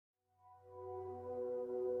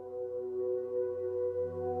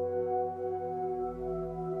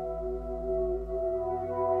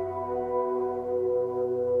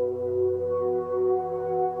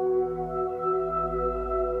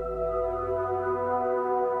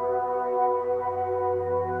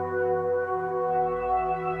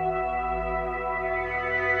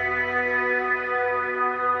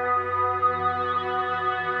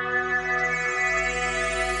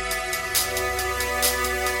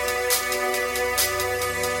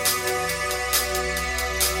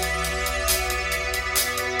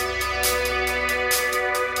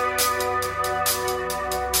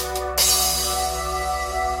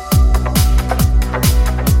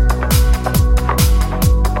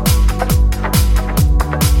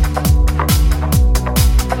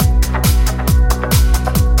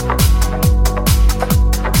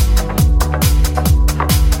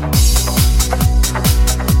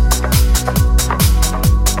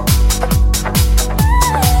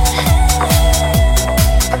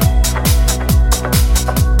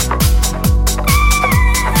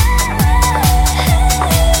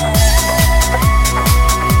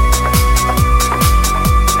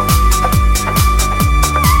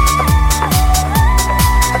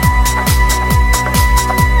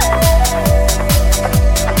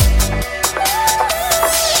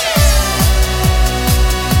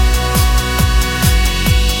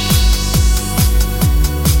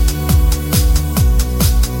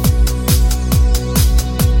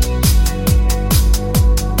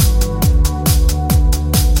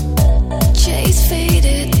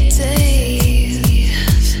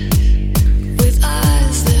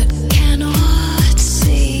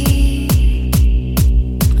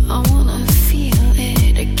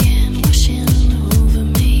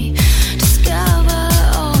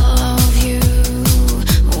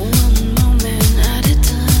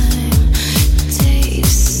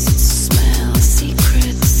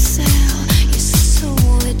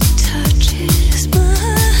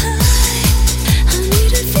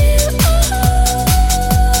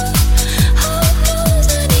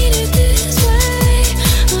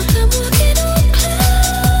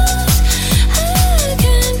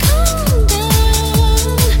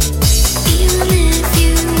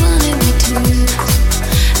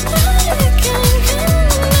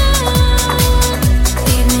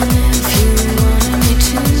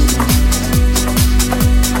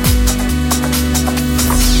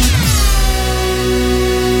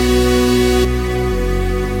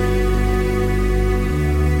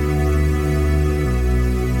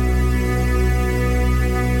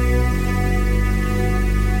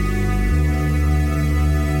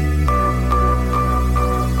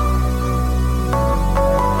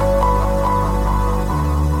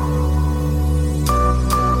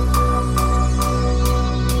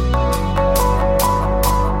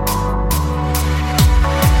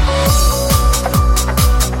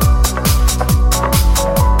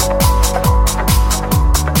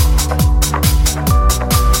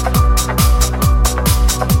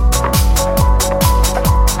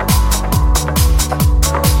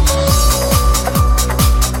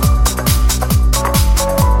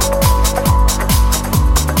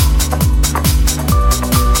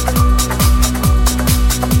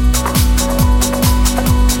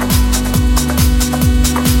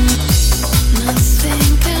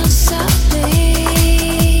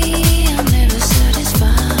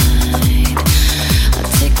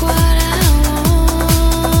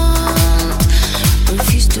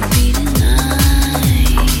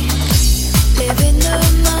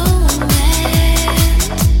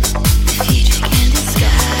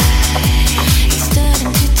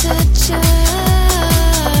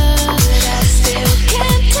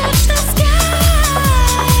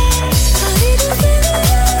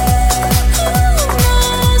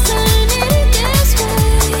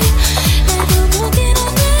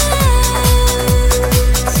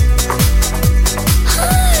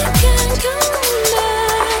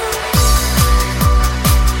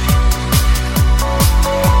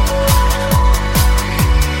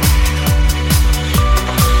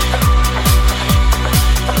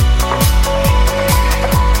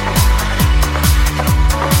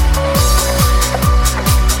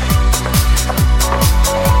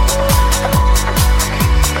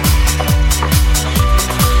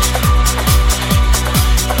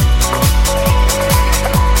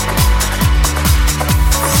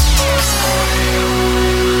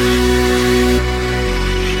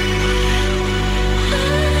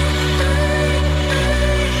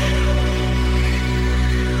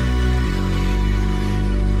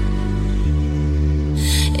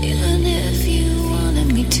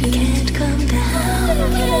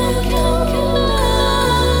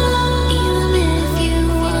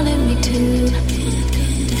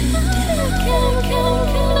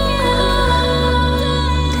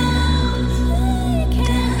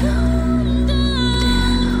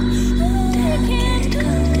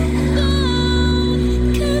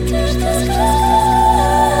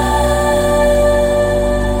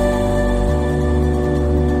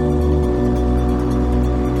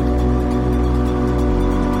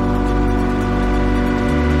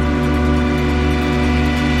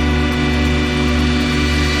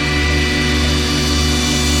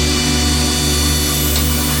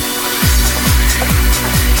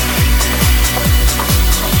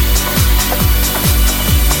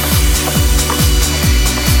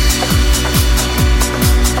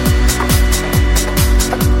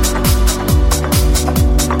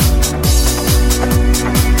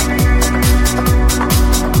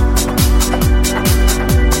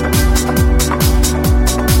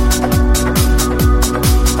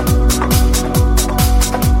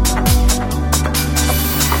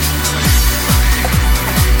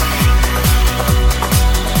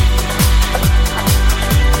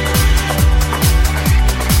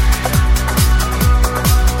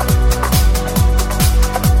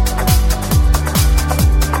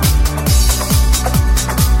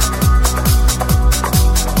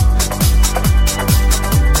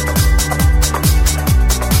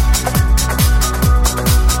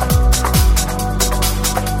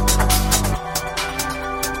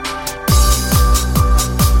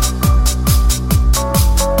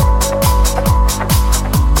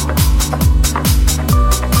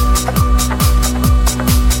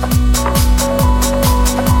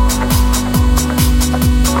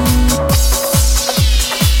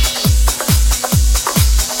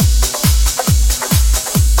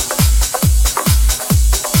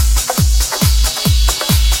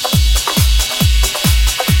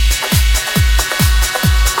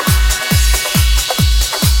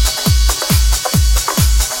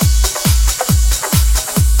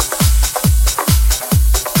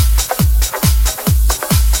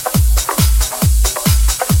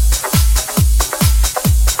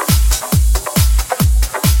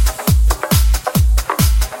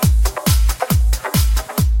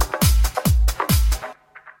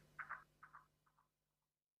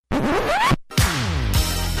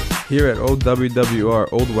 Here at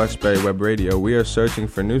OWWR Old Westbury Web Radio, we are searching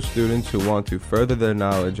for new students who want to further their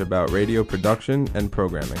knowledge about radio production and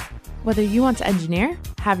programming. Whether you want to engineer,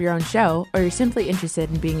 have your own show, or you're simply interested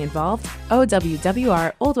in being involved,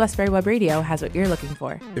 OWWR Old Westbury Web Radio has what you're looking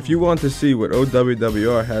for. If you want to see what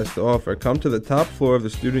OWWR has to offer, come to the top floor of the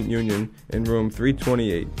Student Union in room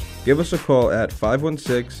 328. Give us a call at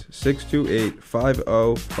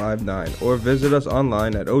 516-628-5059 or visit us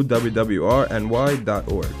online at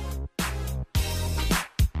owwrny.org.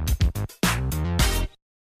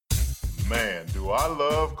 Man, do I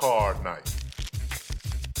love card night.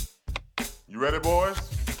 You ready, boys?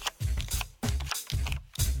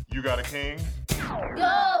 You got a king?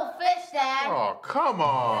 Go, fish dad! Oh, come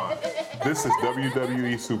on! This is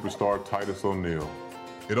WWE superstar Titus O'Neil.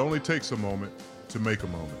 It only takes a moment to make a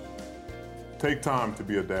moment. Take time to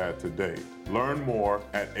be a dad today. Learn more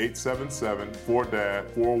at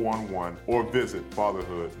 877-4DAD-411 or visit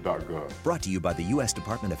fatherhood.gov. Brought to you by the U.S.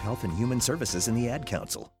 Department of Health and Human Services and the Ad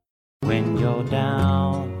Council. When you're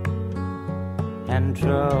down and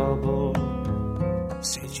troubled,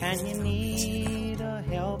 and you need a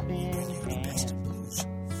helping hand,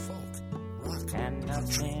 and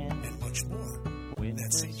nothing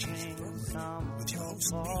witnessing some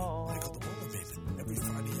support.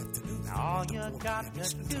 All you got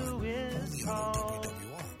to do is call.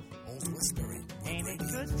 Ain't it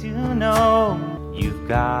good to know you've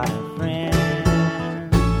got a friend?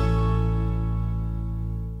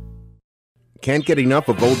 Can't get enough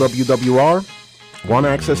of OWWR? Want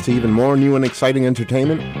access to even more new and exciting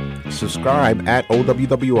entertainment? Subscribe at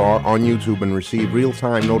OWWR on YouTube and receive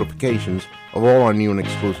real-time notifications of all our new and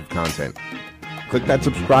exclusive content. Click that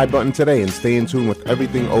subscribe button today and stay in tune with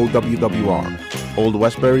everything OWWR, Old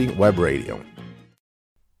Westbury Web Radio.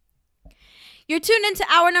 You're tuned into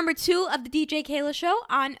hour number 2 of the DJ Keila Show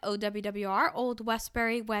on OWWR, Old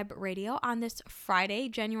Westbury Web Radio, on this Friday,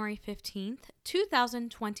 January 15th,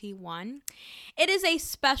 2021. It is a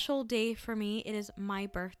special day for me. It is my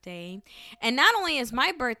birthday. And not only is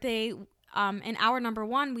my birthday, in hour number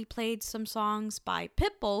 1, we played some songs by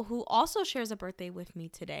Pitbull, who also shares a birthday with me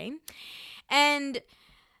today. And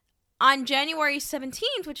on January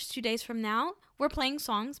 17th, which is 2 days from now, we're playing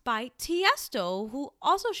songs by Tiesto, who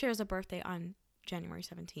also shares a birthday on January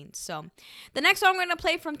 17th. So the next song we're going to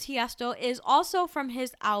play from Tiesto is also from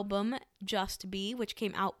his album Just Be, which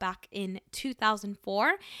came out back in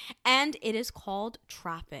 2004, and it is called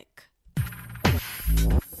Traffic.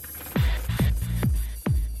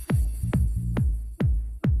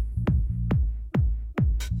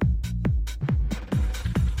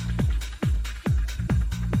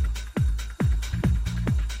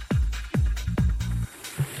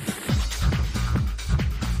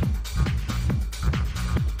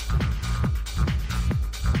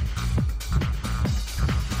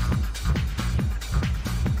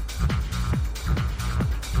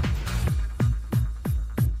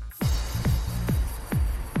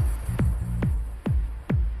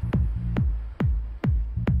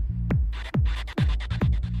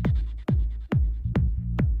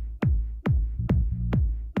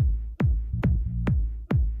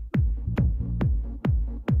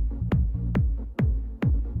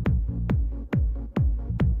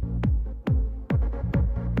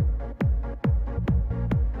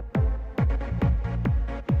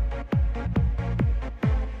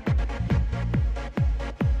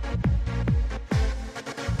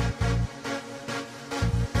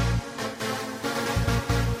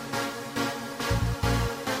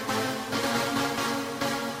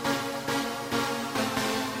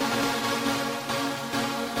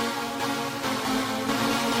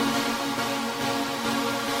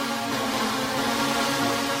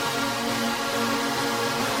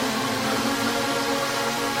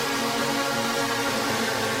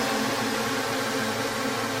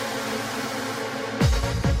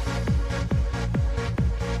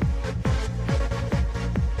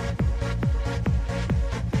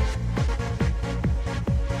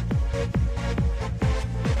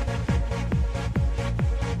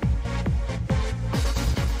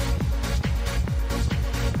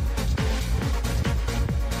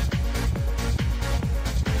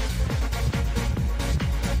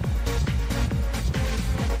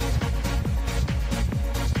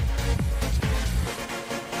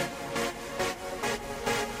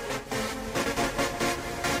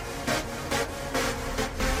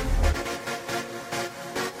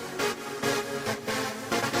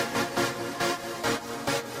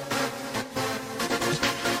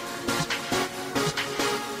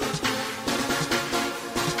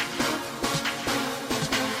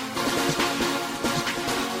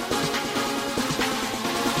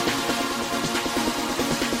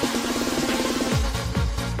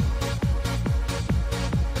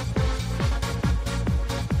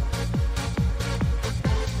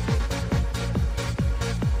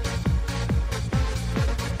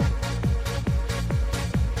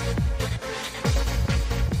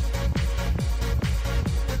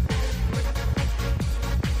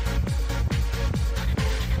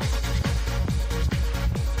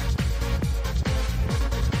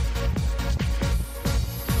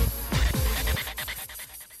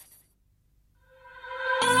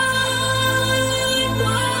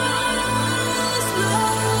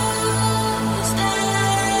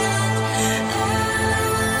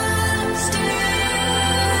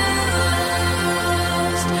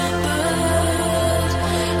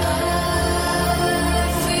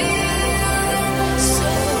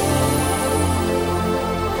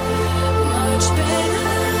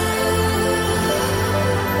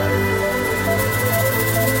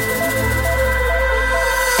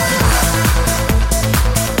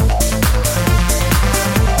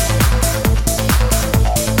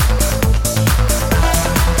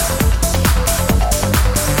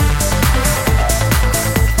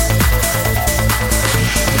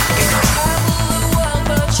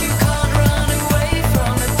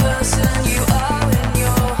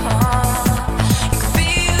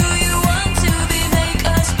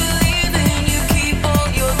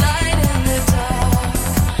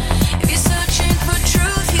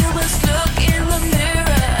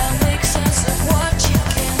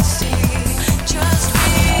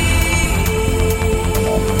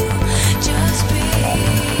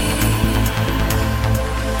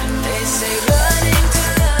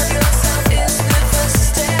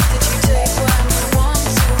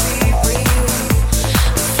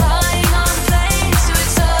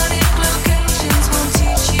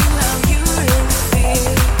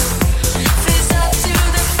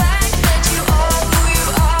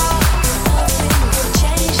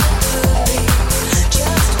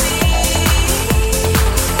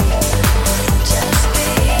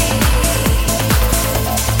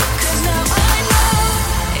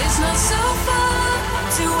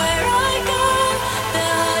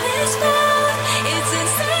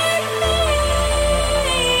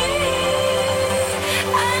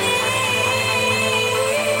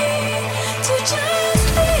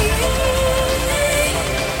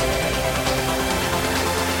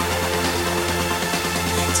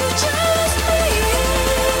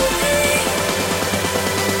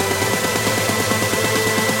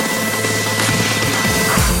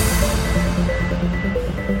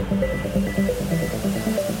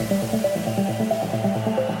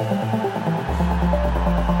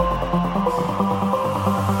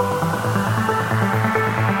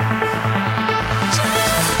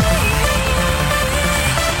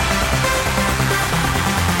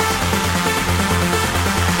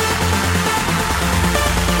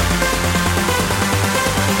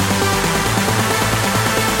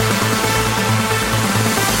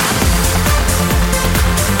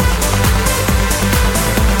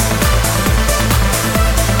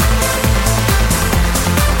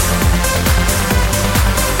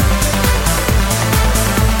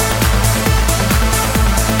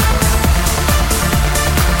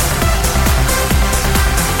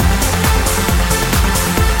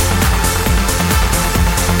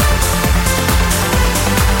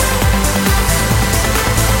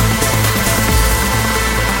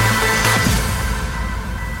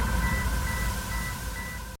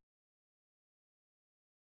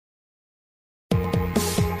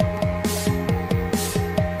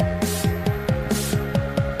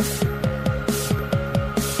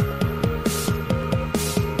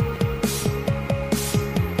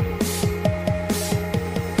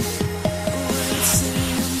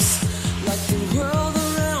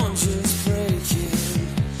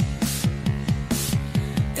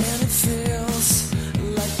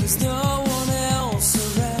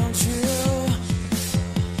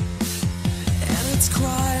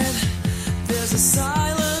 There's a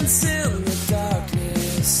silence in the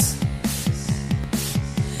darkness,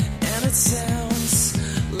 and it sounds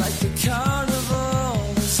like the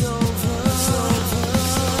carnival is over.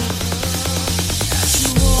 As you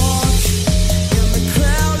walk in the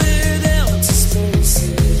crowded empty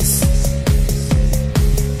spaces,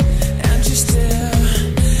 and you stare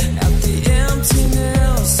at the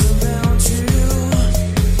emptiness around you,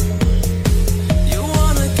 you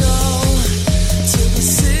wanna go to the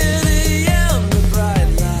city and the bright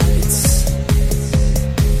lights,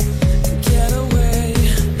 and get away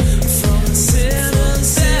from the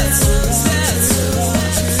sinners that's around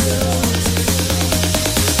you.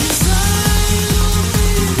 'Cause I will be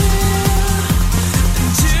there,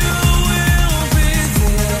 and you will be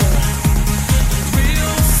there, and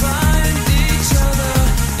we'll find each other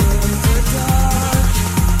in the dark.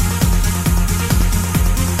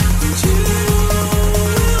 And you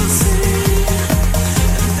will see,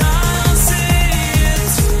 and I'll see it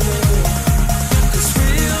too, 'cause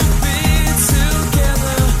we'll be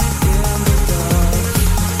together in the dark.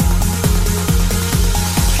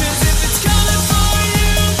 'Cause if it's coming for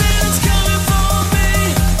you, then it's coming for me,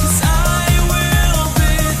 'cause I will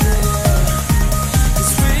be there,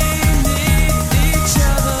 'cause we need each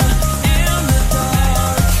other in the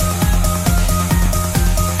dark.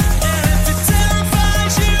 And if it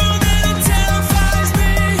terrifies you, then it terrifies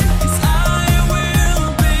me, 'cause I will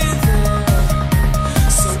be there.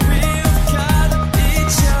 So we've got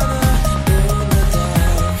each other in the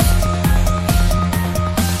dark.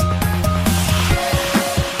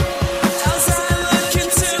 As I look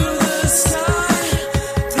into the sky,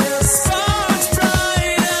 there's stars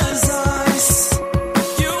bright as ice.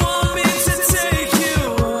 You want me to take you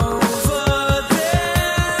over there?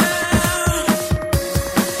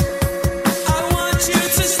 I want you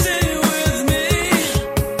to stay with me,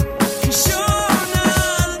 'cause you're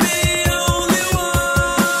not the only one,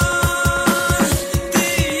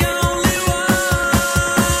 the only one.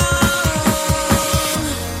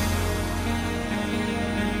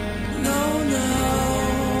 No,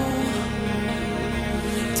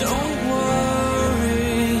 don't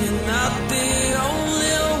worry, you're not the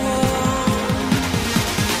only one.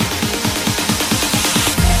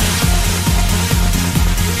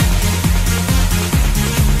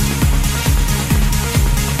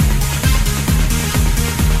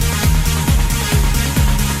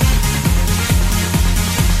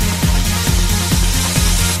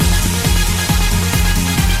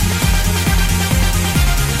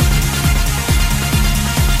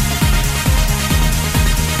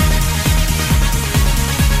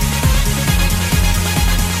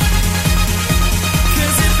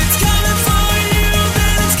 Cause if it's coming for you,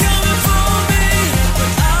 then it's coming for me,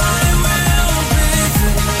 but I will be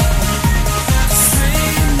there, 'cause we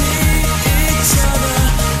need each other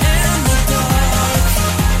in the dark.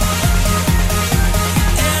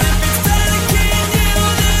 And if it's panicking you,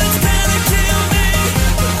 then it's panicking me,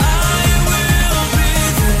 but I will be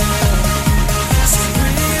there, so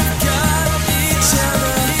we've got each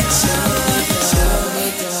other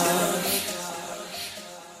in the dark.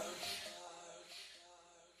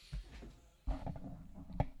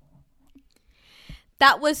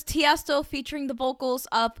 That was Tiesto featuring the vocals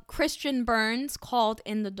of Christian Burns, called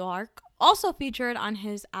In the Dark, also featured on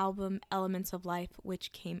his album Elements of Life,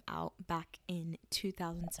 which came out back in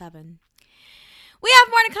 2007. We have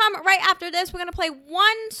more to come right after this. We're going to play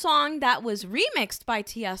one song that was remixed by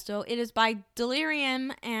Tiesto. It is by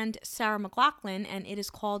Delirium and Sarah McLachlan, and it is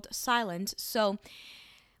called Silent,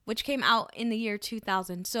 which came out in the year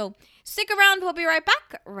 2000. So stick around. We'll be right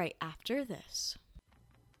back right after this.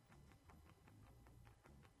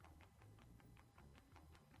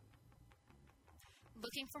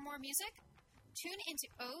 Looking for more music? Tune into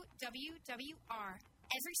OWWR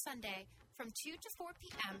every Sunday from 2 to 4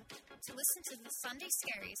 p.m. to listen to the Sunday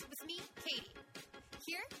Scaries with me, Katie.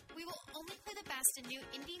 Here, we will only play the best in new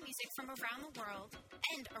indie music from around the world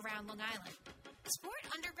and around Long Island. Support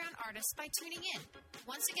underground artists by tuning in.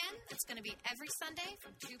 Once again, it's going to be every Sunday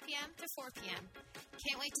from 2 p.m. to 4 p.m.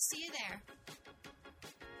 Can't wait to see you there.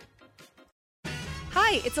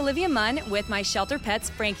 Hi, it's Olivia Munn with my shelter pets,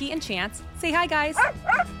 Frankie and Chance. Say hi, guys.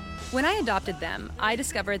 When I adopted them, I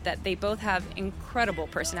discovered that they both have incredible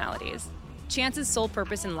personalities. Chance's sole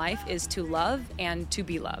purpose in life is to love and to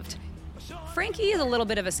be loved. Frankie is a little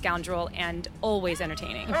bit of a scoundrel and always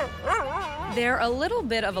entertaining. They're a little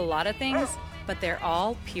bit of a lot of things, but they're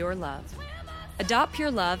all pure love. Adopt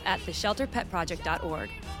pure love at theshelterpetproject.org.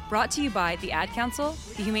 Brought to you by the Ad Council,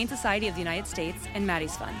 the Humane Society of the United States, and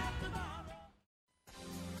Maddie's Fund.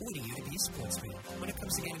 Who do you to be a sportsman? When it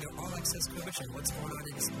comes to getting your all-access coverage on what's going on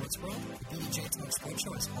in the sports world, the DJ Talk Sports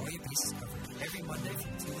Show has all your bases covered. every Monday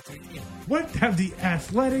from 2 to 3 p.m. What have the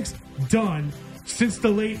Athletics done since the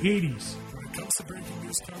late 80s? When it comes to breaking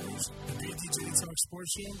news coverage, the DJ Talk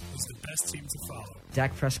Sports Show is the best team to follow.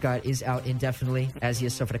 Dak Prescott is out indefinitely as he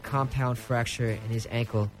has suffered a compound fracture in his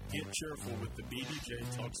ankle. Get cheerful with the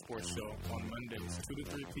BDJ Talk Sports Show on Mondays, 2 to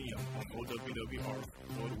 3 p.m. on OWWR,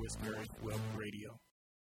 Old Westbury Web Radio.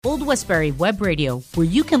 Old Westbury Web Radio, where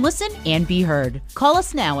you can listen and be heard. Call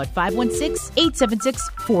us now at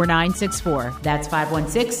 516-876-4964. That's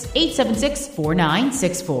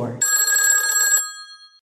 516-876-4964.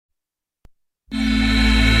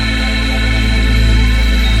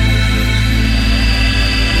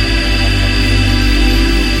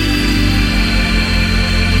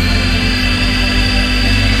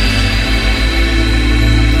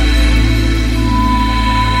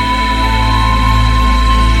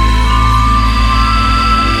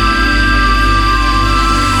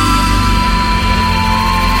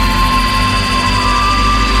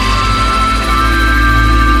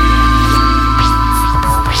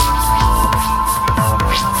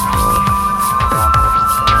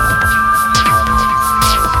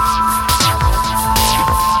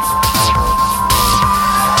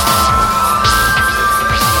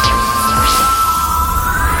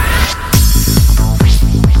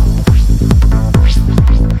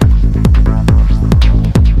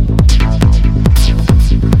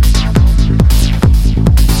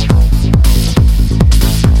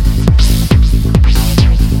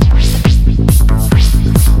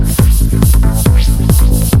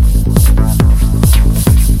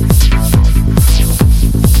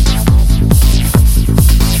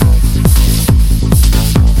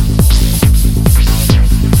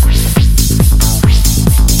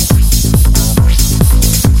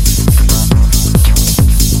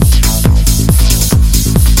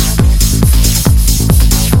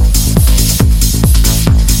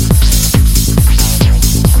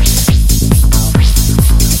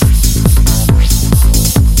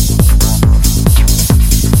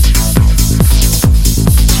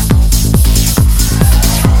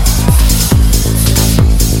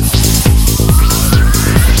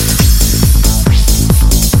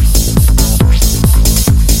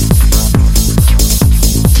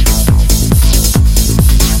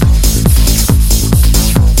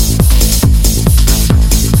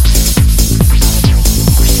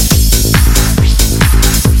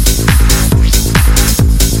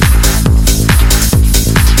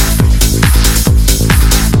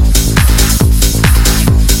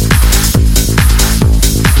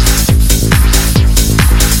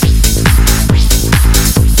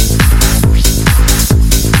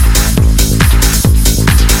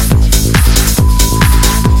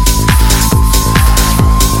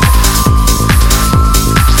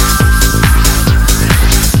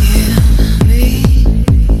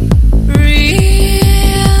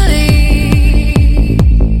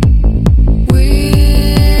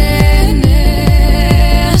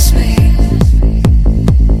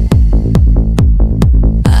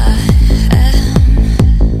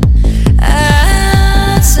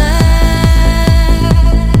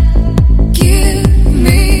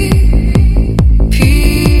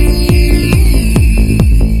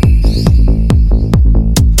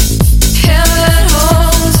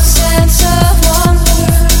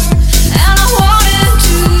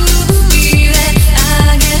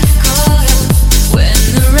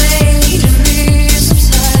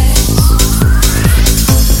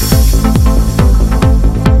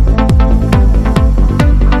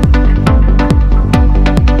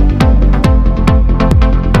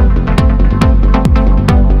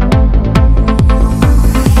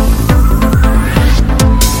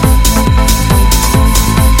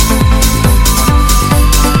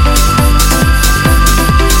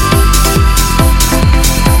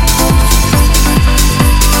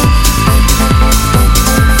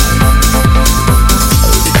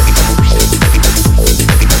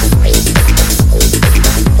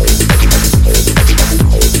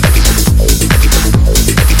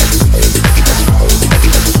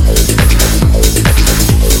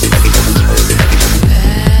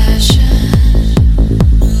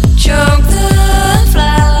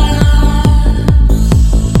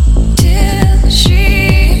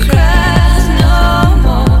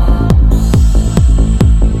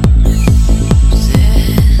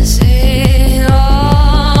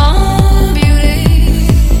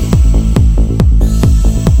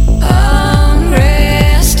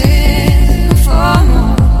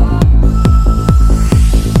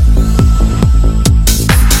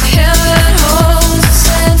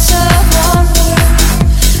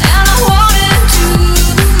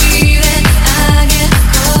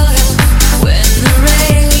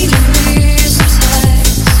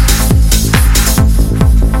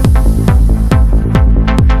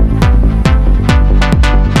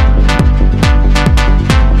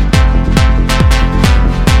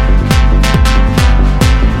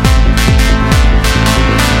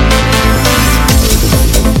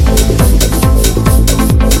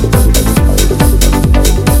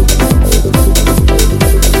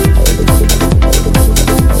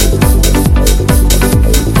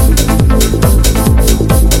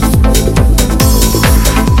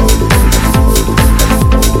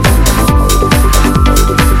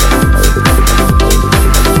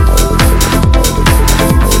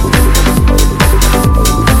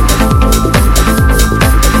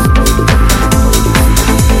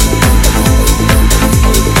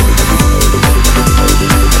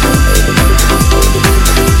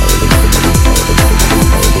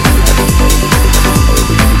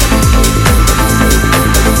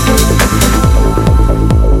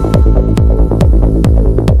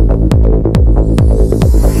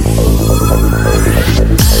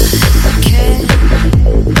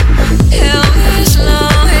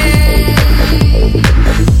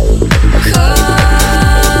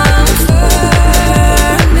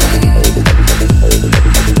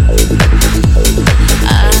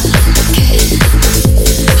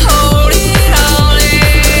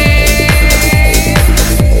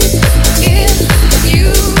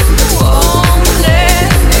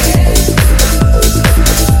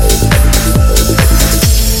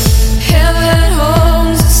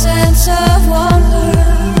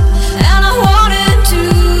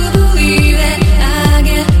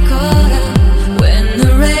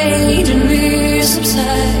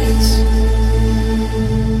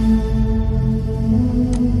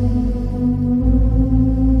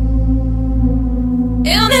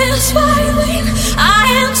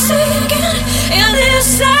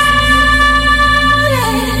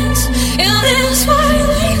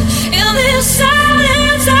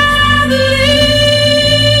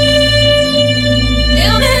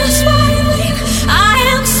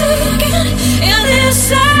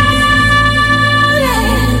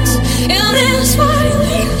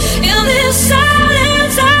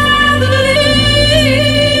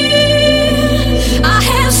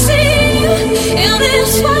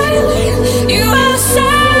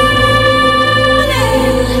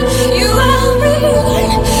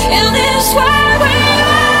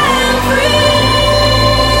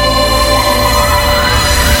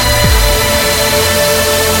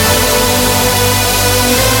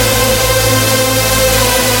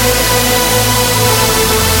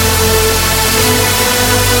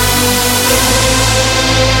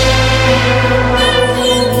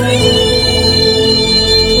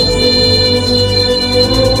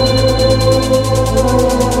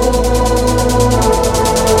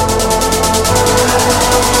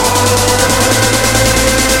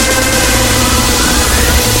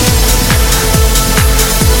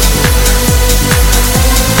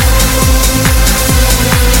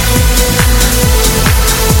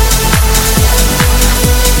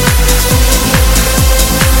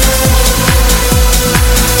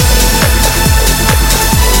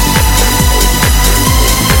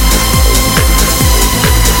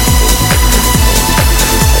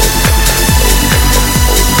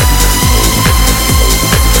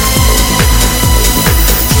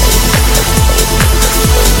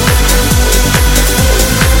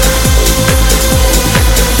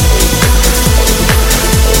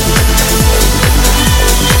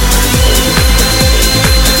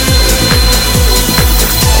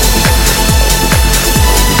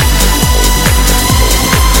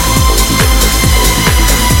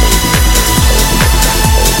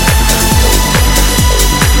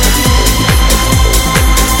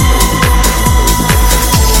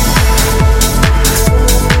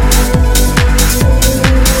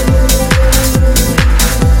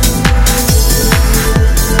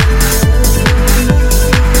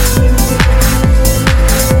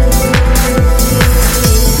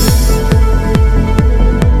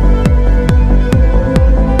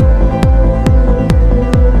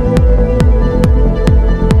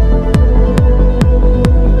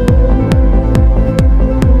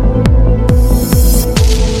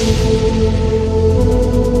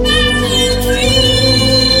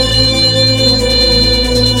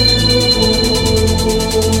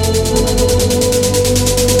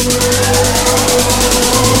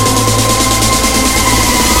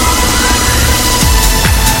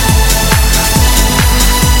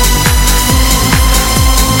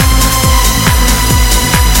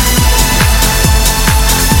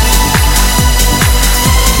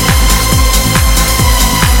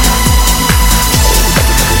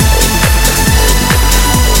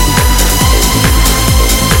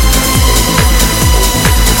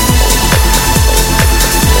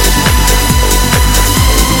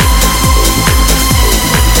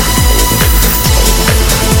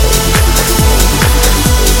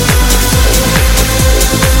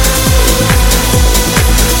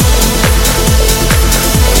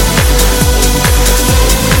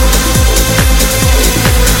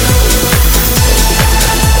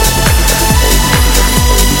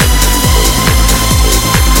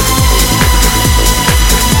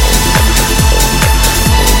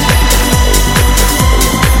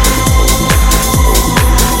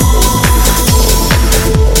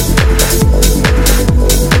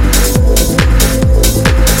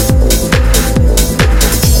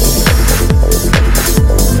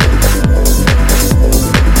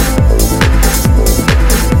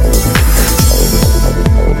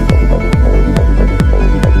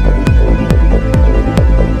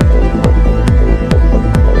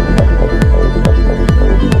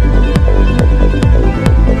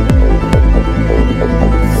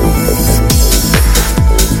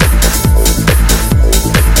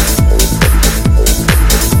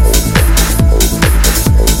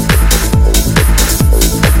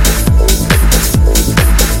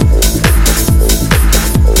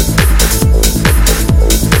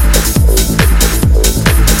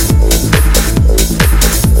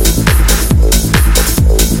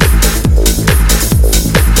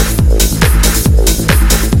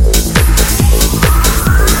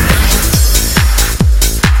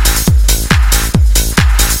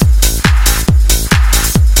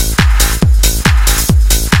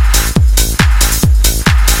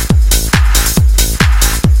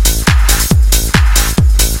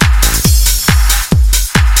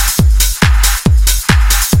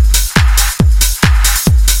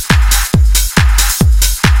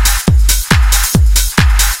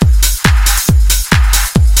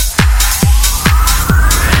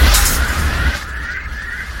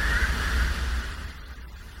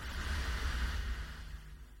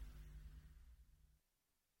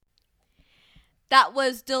 That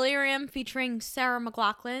was Delirium featuring Sarah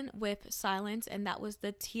McLachlan with Silence, and that was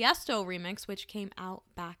the Tiesto remix, which came out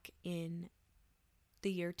back in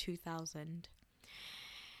the year 2000.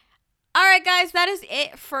 All right, guys, that is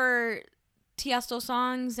it for Tiesto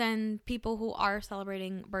songs and people who are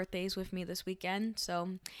celebrating birthdays with me this weekend.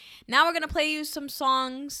 So now we're going to play you some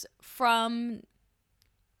songs from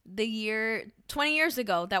the year 20 years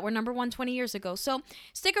ago that were number 1 20 years ago. So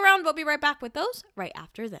stick around. We'll be right back with those right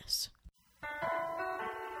after this.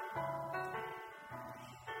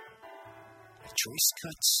 Choice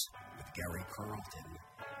Cuts with Gary Carlton.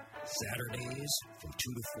 Saturdays from 2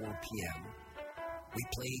 to 4 p.m. We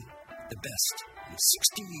play the best in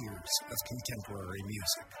 60 years of contemporary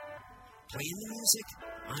music. Playing the music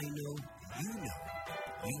I know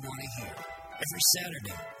you want to hear. Every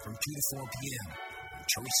Saturday from 2 to 4 p.m. on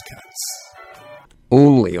Choice Cuts.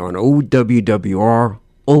 Only on OWWR,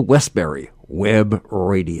 Old Westbury Web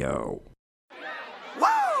Radio.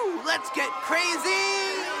 Whoa! Let's get crazy!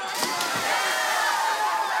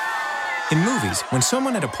 In movies, when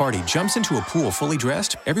someone at a party jumps into a pool fully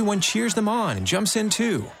dressed, everyone cheers them on and jumps in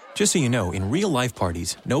too. Just so you know, in real-life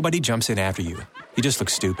parties, nobody jumps in after you. You just look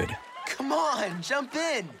stupid. Come on, jump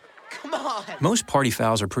in! Come on! Most party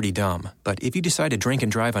fouls are pretty dumb, but if you decide to drink and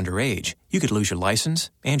drive underage, you could lose your license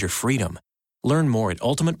and your freedom. Learn more at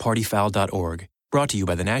ultimatepartyfoul.org. Brought to you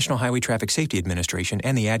by the National Highway Traffic Safety Administration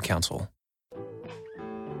and the Ad Council.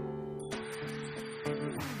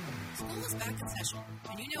 School is back in session,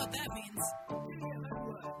 and you know what that means.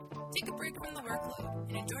 Take a break from the workload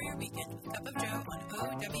and enjoy your weekend with Cup of Joe on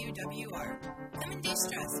OWWR. Come and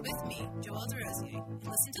de-stress with me, Joelle DeRosier, and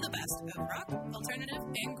listen to the best of rock, alternative,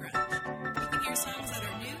 and grunge. You can hear songs that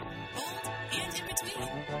are new, old, and in between.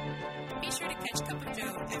 Be sure to catch Cup of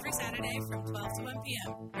Joe every Saturday from 12 to 1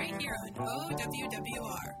 p.m. right here on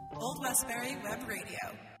OWWR, Old Westbury Web Radio.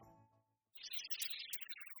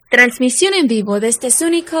 Transmisión en vivo desde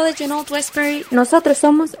SUNY College en Old Westbury. Nosotros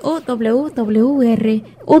somos OWWR,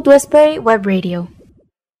 Old Westbury Web Radio.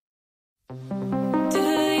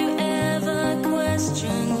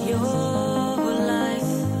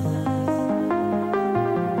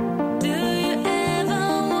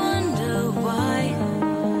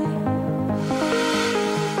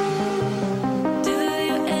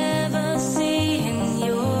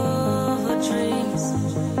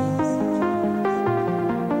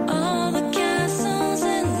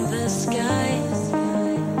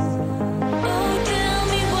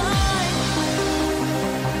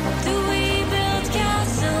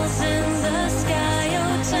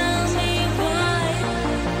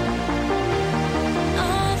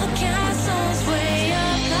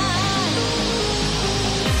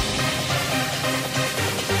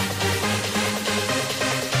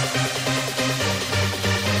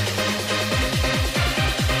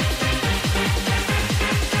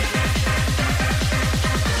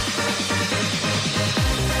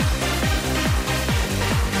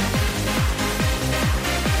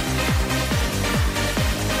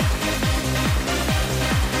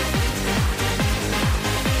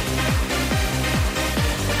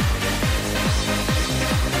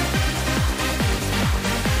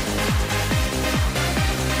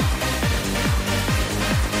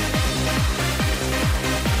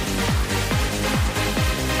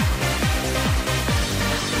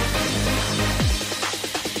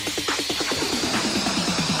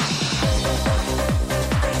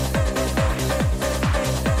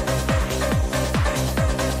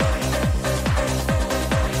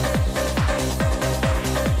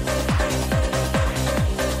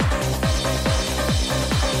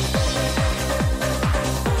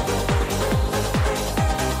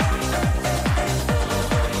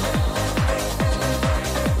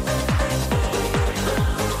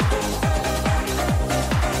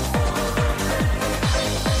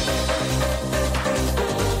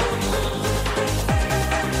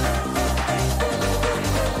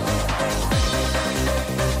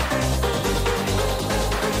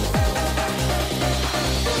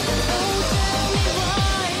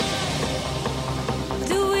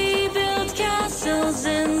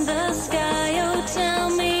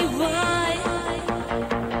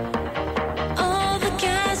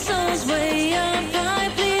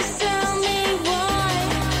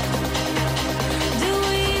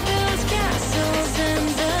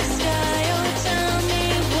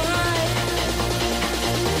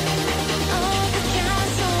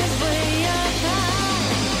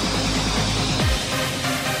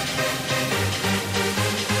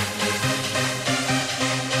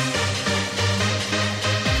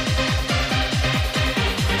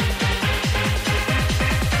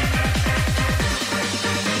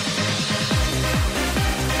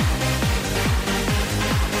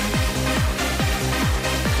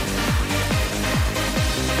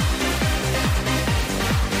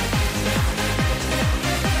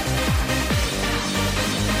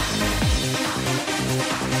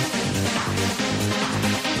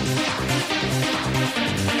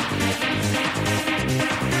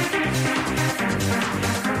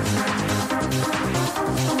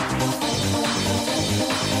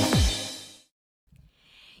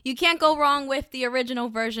 You can't go wrong with the original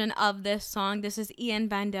version of this song. This is Ian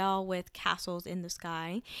Bandel with Castles in the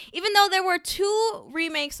Sky. Even though there were 2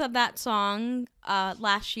 remakes of that song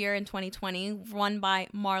last year in 2020, one by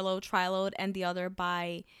Marlo Trilode and the other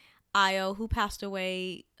by Io, who passed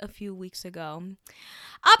away a few weeks ago.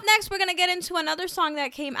 Up next, we're going to get into another song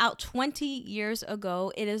that came out 20 years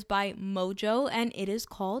ago. It is by Mojo, and it is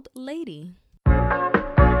called Lady.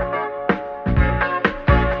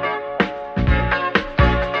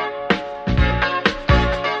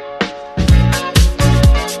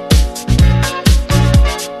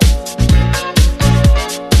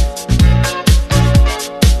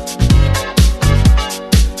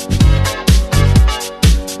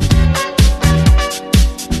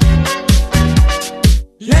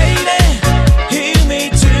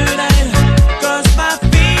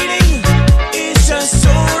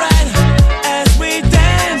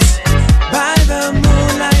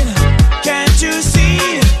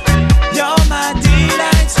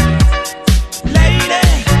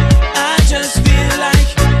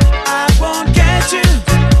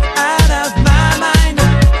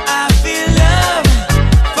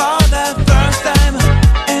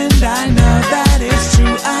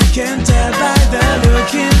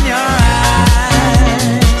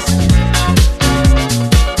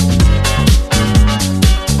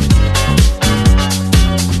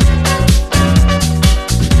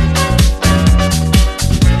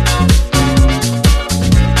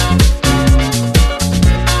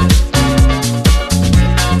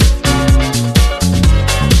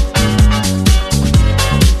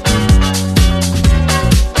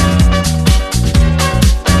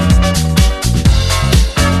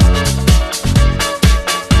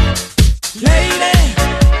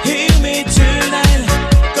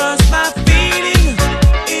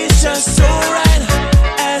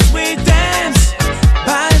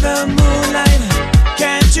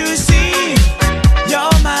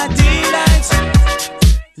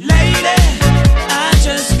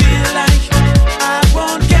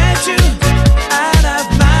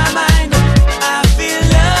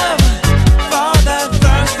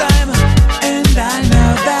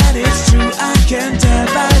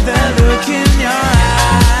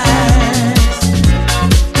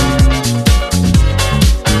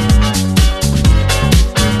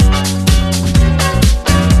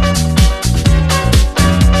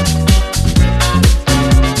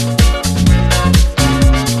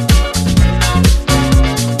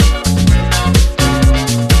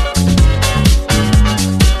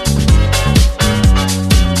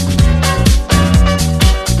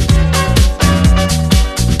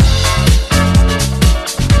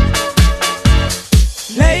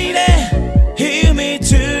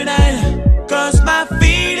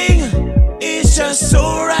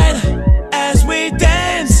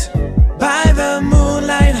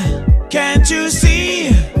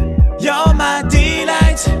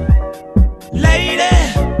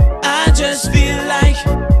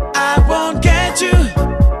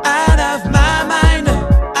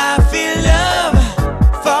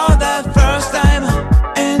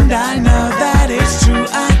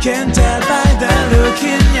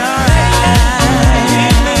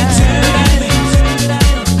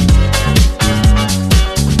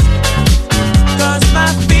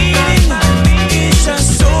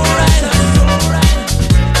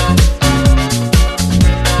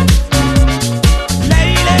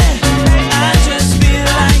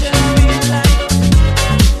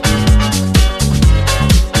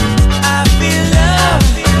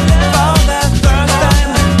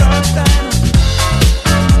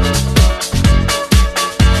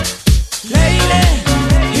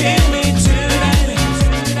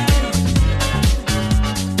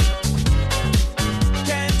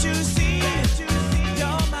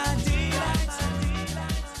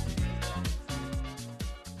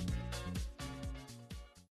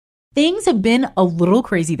 Things have been a little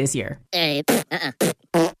crazy this year.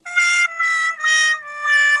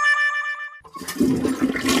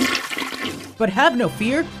 But have no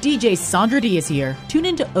fear, DJ Sandra D is here. Tune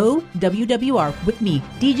into OWWR with me,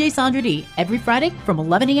 DJ Sandra D, every Friday from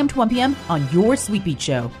 11 a.m. to 1 p.m. on your Sweet Beat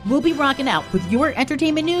Show. We'll be rocking out with your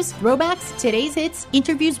entertainment news, throwbacks, today's hits,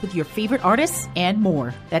 interviews with your favorite artists, and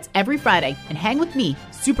more. That's every Friday. And hang with me,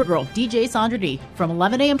 Supergirl DJ Sandra D, from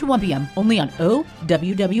 11 a.m. to 1 p.m. only on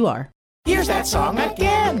OWWR. Here's that song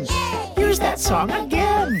again. Here's that song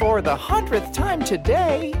again. For the 100th time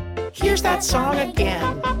today. Here's that song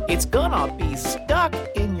again. It's gonna be stuck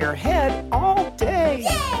in your head all day.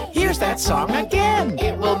 Here's that that song again.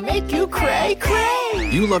 It will make you cray cray.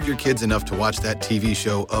 You love your kids enough to watch that TV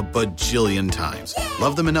show a bajillion times.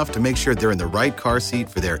 Love them enough to make sure they're in the right car seat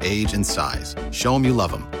for their age and size. Show them you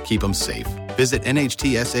love them. Keep them safe. Visit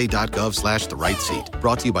nhtsa.gov/the right seat.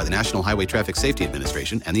 Brought to you by the National Highway Traffic Safety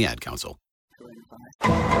Administration and the Ad Council.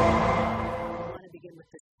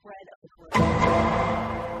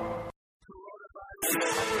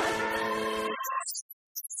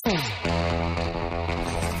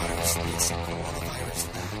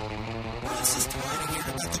 This is time to hear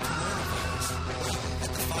about the coronavirus. At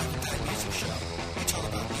the 5 and Dime Music Show, we talk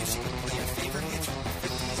about music and play your favorite hits from the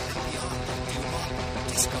 50s and beyond, like doo-wop,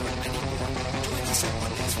 disco, and many more. Join us on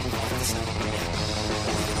Mondays from 5 to 7 p.m.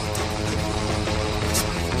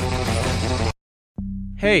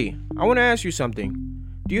 Hey, I want to ask you something.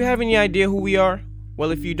 Do you have any idea who we are? Well,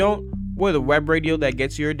 if you don't, we're the web radio that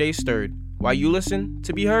gets your day stirred while you listen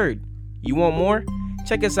to be heard. You want more?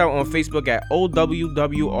 Check us out on Facebook at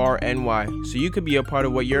OWWRNY so you could be a part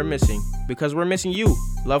of what you're missing, because we're missing you.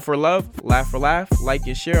 Love for love, laugh for laugh, like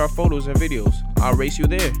and share our photos and videos. I'll race you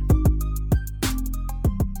there.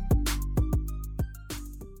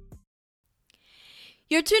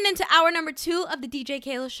 You're tuned into hour number 2 of the DJ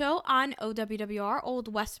Keila Show on OWWR,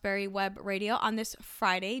 Old Westbury Web Radio, on this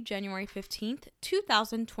Friday, January 15th,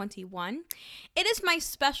 2021. It is my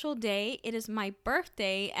special day. It is my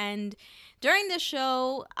birthday, and during this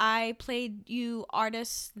show, I played you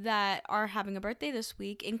artists that are having a birthday this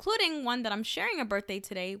week, including one that I'm sharing a birthday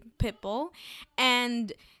today, Pitbull,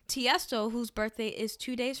 and Tiesto, whose birthday is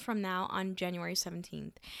 2 days from now on January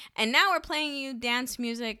 17th. And now we're playing you dance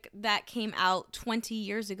music that came out 20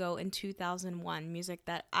 years ago in 2001, music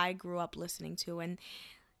that I grew up listening to. And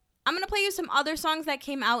I'm going to play you some other songs that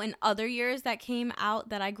came out in other years that came out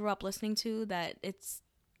that I grew up listening to, that it's,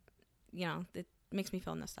 you know, it makes me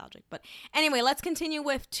feel nostalgic. But anyway, let's continue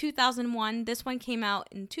with 2001. This one came out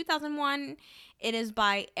in 2001. It is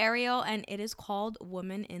by Ariel, and it is called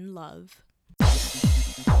Woman in Love.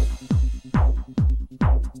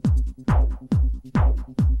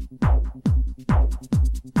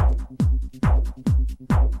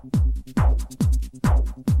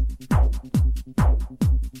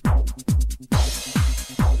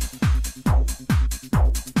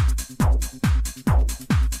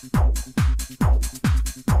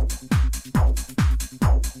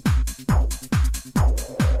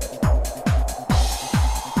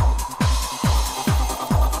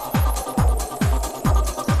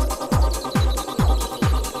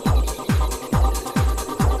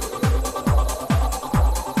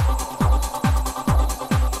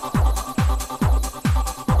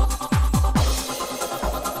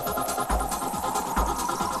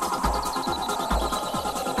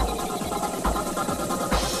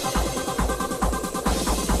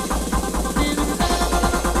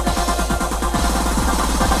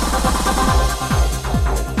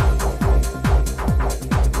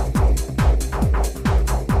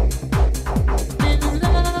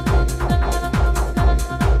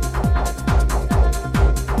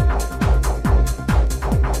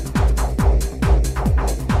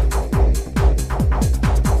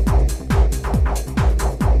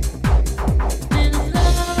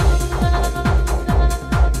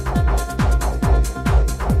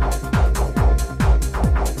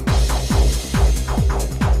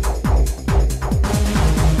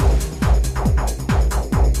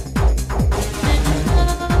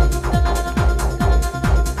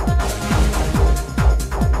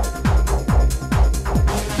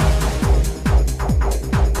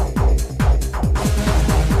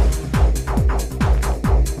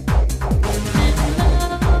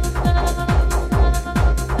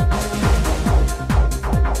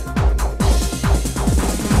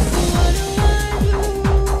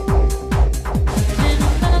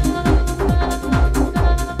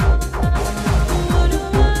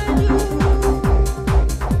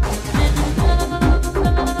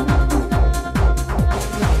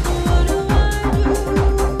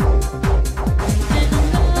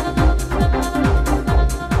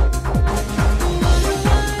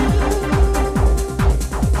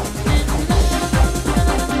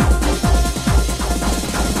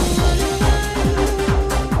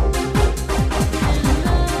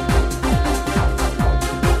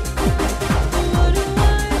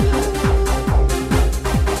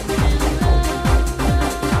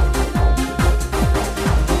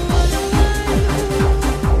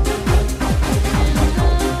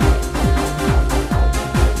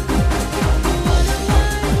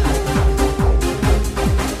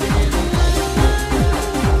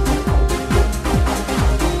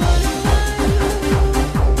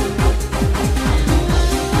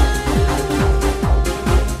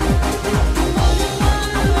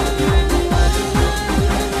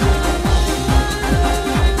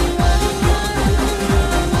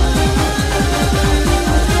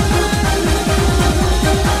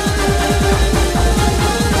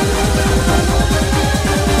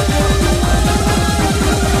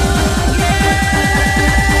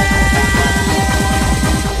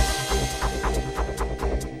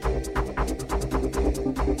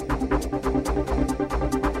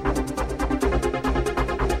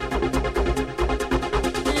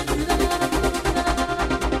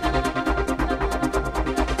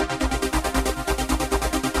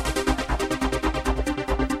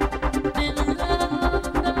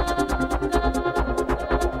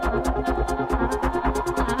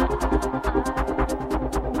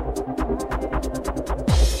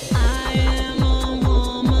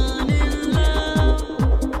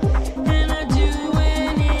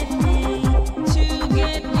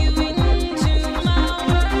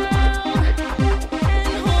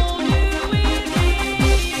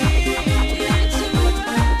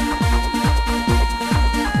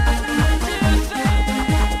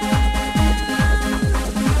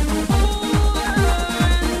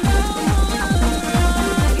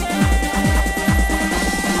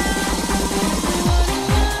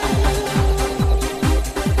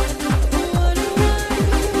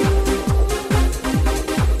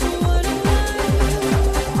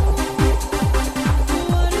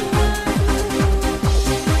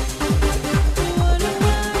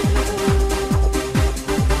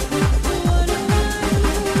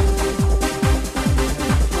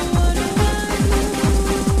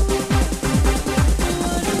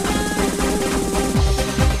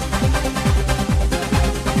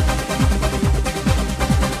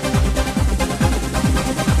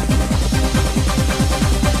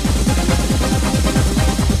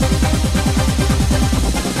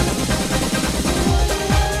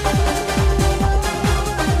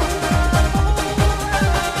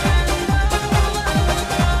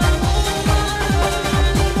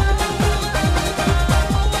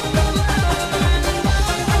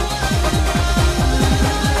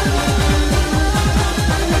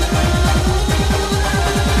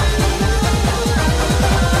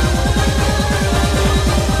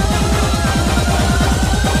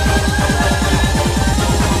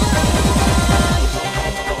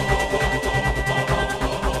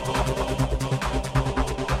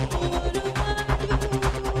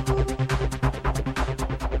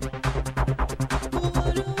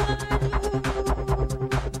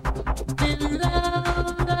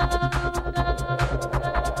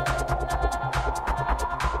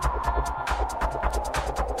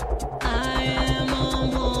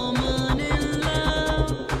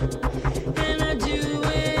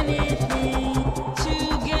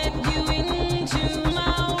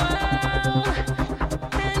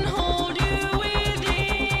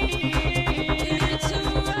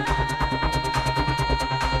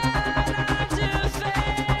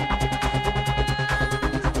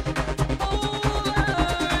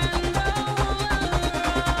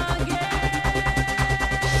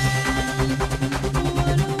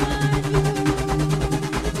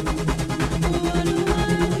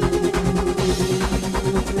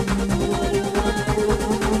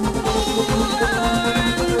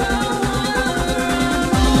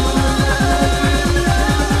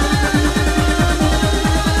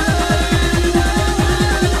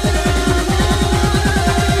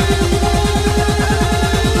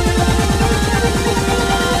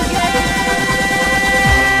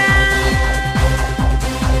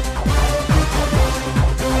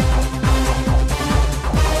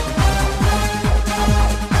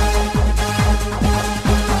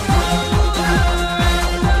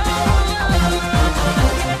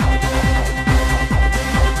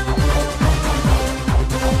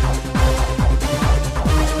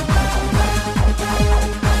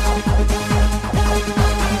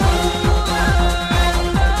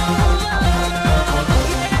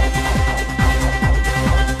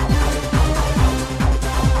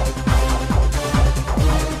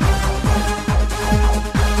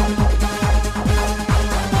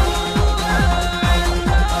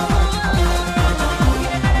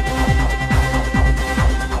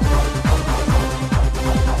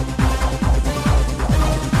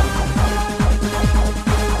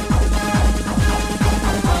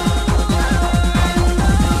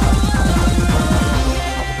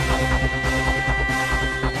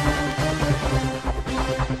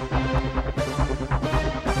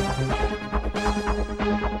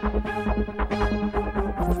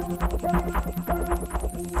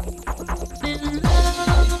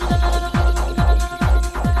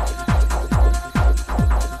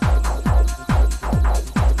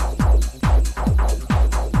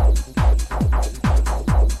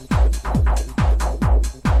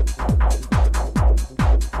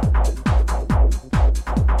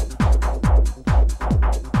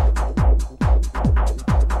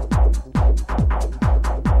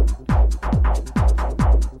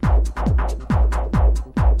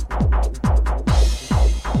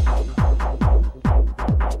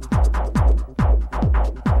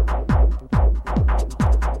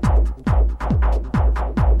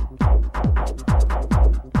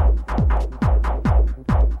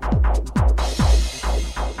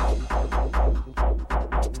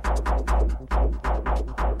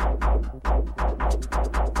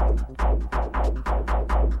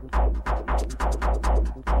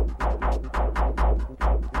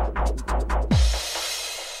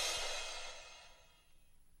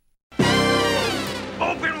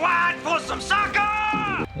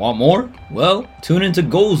 Want more? Well, tune into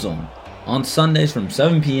Goal Zone on Sundays from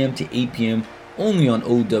 7 p.m. to 8 p.m. only on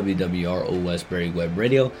OWWR Old Westbury Web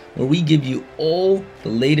Radio, where we give you all the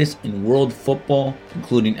latest in world football,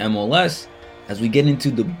 including MLS, as we get into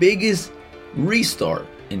the biggest restart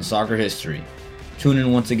in soccer history. Tune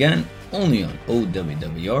in once again only on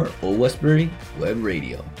OWWR Old Westbury Web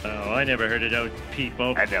Radio. Oh, I never heard of those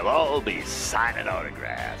people. And they'll all be signing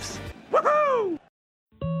autographs. Woohoo!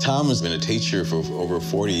 Tom has been a teacher for over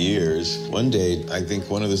 40 years. One day, I think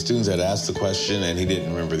one of the students had asked the question and he didn't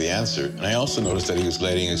remember the answer. And I also noticed that he was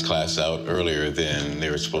letting his class out earlier than they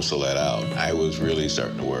were supposed to let out. I was really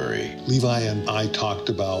starting to worry. Levi and I talked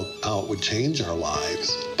about how it would change our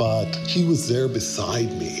lives, but he was there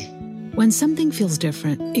beside me. When something feels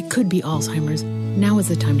different, it could be Alzheimer's. Now is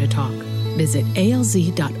the time to talk. Visit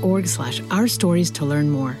alz.org/our stories to learn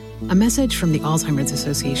more. A message from the Alzheimer's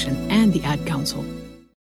Association and the Ad Council.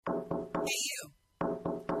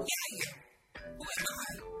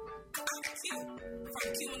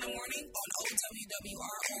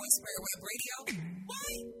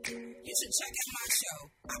 You should check out my show.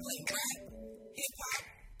 I play rap, hip-hop,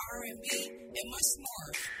 R&B, and much more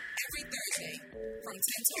every Thursday from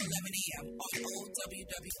 10 to 11 a.m. on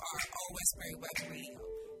OWWR Old Westbury Web Radio.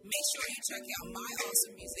 Make sure you check out my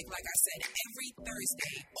awesome music, like I said, every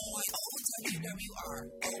Thursday on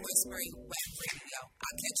OWWR Old Westbury Web Radio.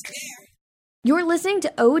 I'll catch you there. You're listening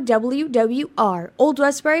to OWWR, Old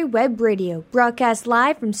Westbury Web Radio, broadcast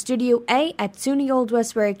live from Studio A at SUNY Old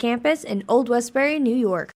Westbury campus in Old Westbury, New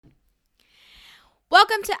York.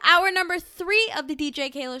 Welcome to hour number 3 of the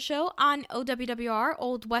DJ Keila Show on OWWR,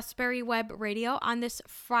 Old Westbury Web Radio, on this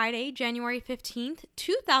Friday, January 15th,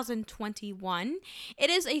 2021.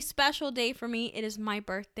 It is a special day for me. It is my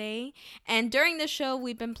birthday, and during the show,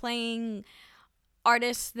 we've been playing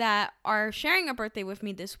artists that are sharing a birthday with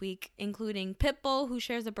me this week, including Pitbull, who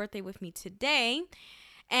shares a birthday with me today,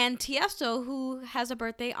 and Tiesto, who has a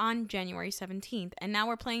birthday on January 17th. And now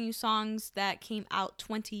we're playing you songs that came out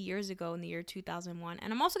 20 years ago in the year 2001.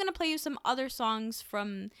 And I'm also going to play you some other songs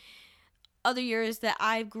from other years that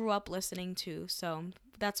I grew up listening to. So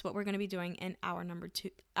that's what we're going to be doing in hour number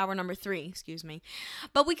 3, excuse me.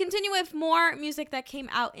 But we continue with more music that came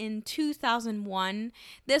out in 2001.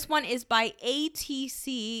 This one is by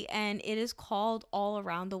ATC, and it is called All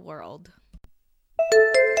Around the World.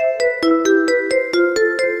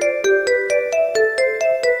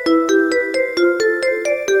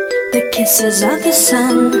 The kisses of the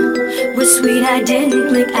sun were sweet, I didn't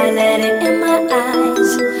blink, I let it in my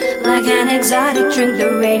eyes. Like an exotic drink,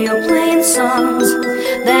 the radio playing songs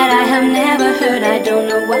that I have never heard, I don't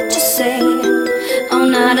know what to say. Oh,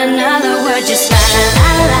 not another word, just la la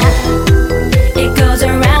la la. It goes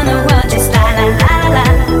around the world, just la la la la.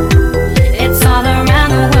 It's all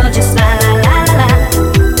around the world, just la la la la.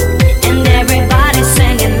 And everybody's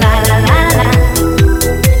singing la la la la.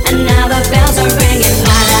 And now the bells are ringing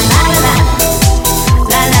la la la la.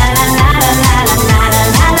 La la la la la la la la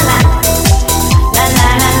la la la. La la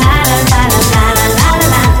la la la la la la la la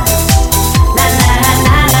la. La la la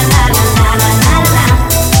la la la la la la la la.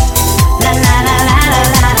 La la la la la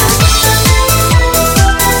la la.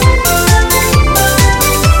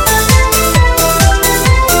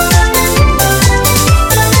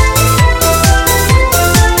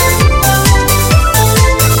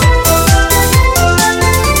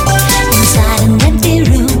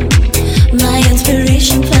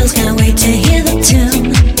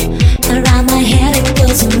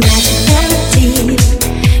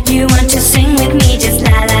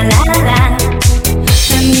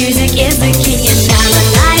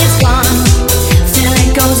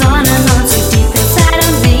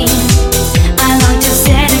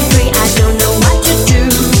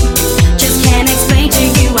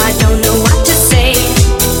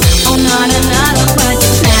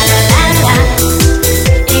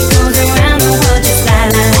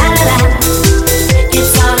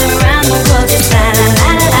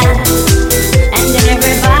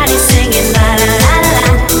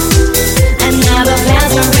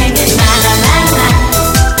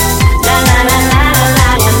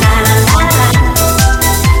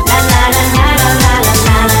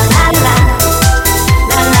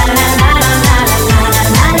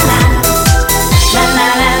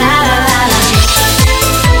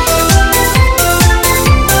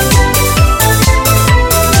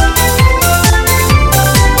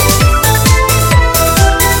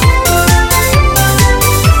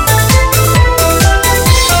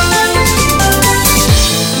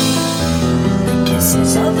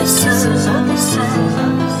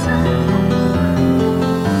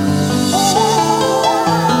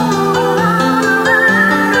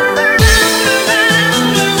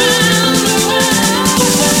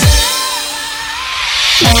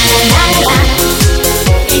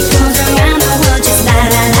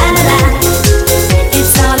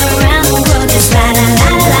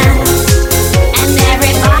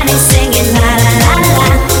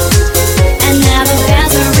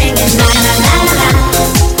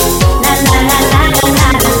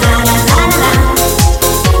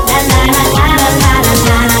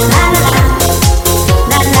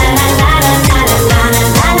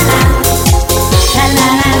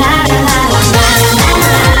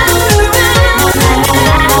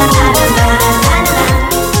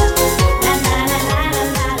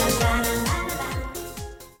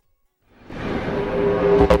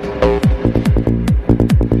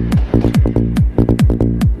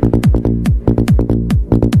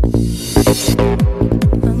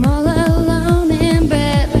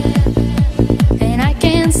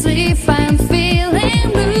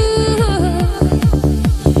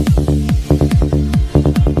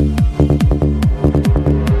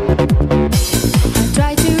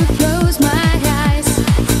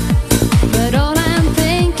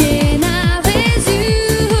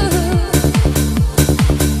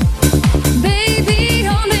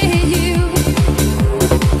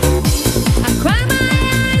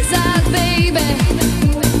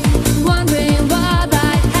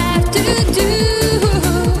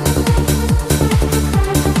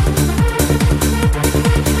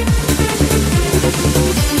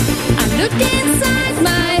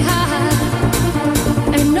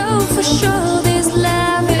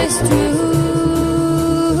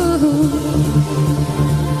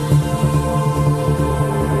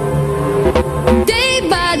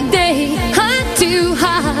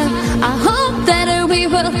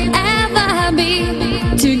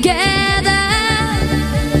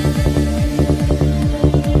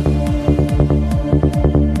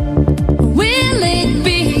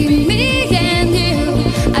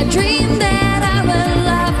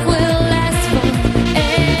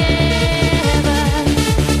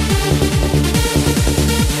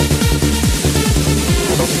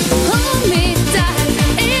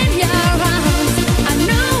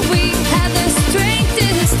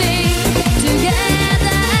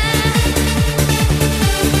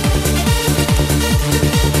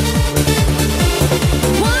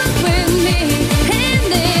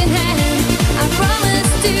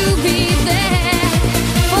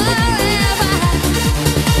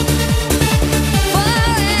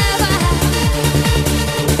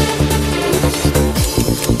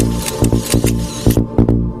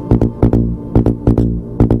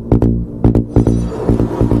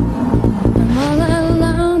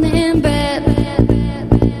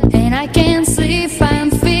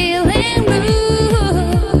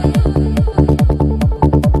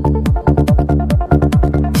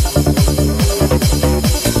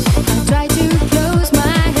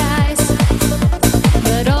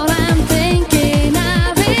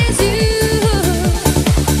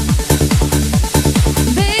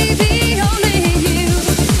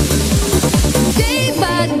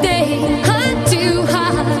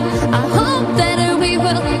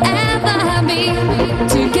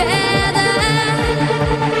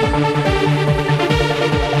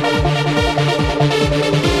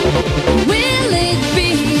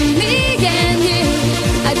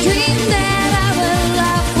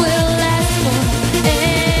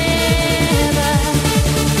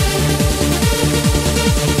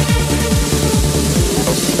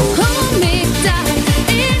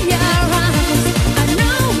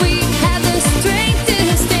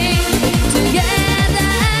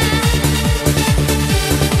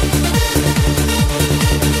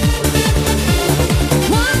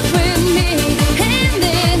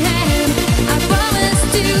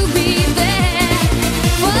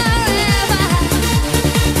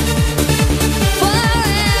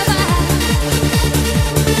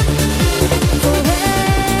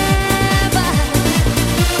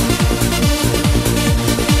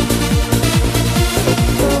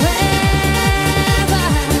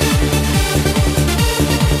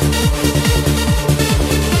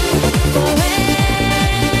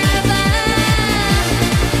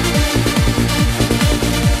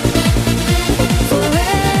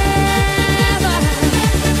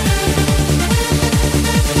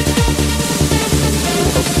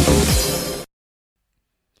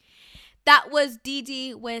 Dee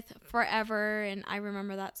Dee with Forever, and I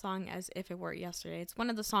remember that song as if it were yesterday. It's one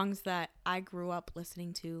of the songs that I grew up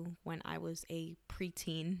listening to when I was a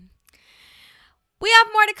preteen. We have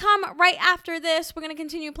more to come right after this. We're going to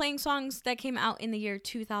continue playing songs that came out in the year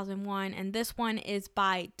 2001, and this one is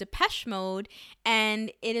by Depeche Mode,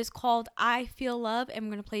 and it is called I Feel Love, and I'm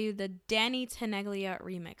going to play you the Danny Tenaglia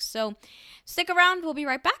remix. So stick around. We'll be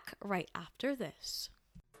right back right after this.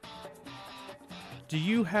 Do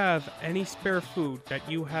you have any spare food that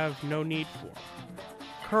you have no need for?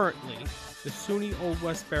 Currently, the SUNY Old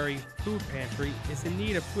Westbury Food Pantry is in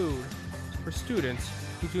need of food for students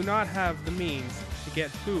who do not have the means to get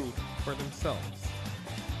food for themselves.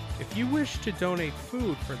 If you wish to donate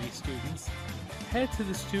food for these students, head to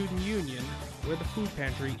the Student Union where the food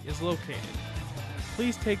pantry is located.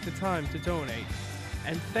 Please take the time to donate,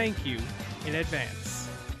 and thank you in advance.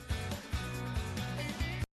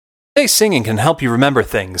 Hey, singing can help you remember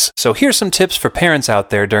things, so here's some tips for parents out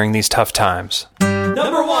there during these tough times.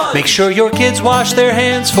 Number 1. Make sure your kids wash their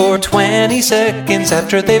hands for 20 seconds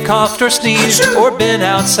after they've coughed or sneezed or been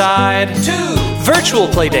outside. 2. Virtual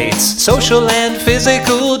playdates, social and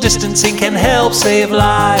physical distancing can help save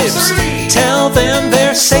lives. 3. Tell them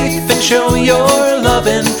they're safe and show your love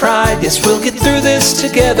and pride. Yes, we'll get through this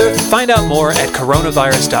together. Find out more at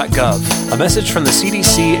coronavirus.gov. A message from the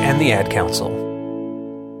CDC and the Ad Council.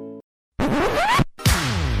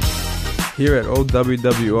 Here at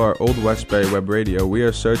OWWR Old Westbury Web Radio, we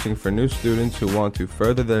are searching for new students who want to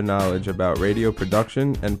further their knowledge about radio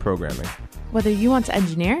production and programming. Whether you want to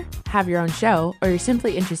engineer, have your own show, or you're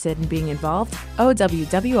simply interested in being involved,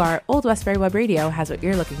 OWWR Old Westbury Web Radio has what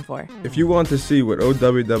you're looking for. If you want to see what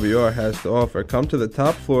OWWR has to offer, come to the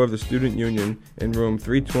top floor of the Student Union in room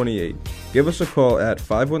 328. Give us a call at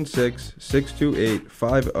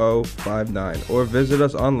 516-628-5059 or visit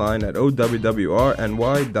us online at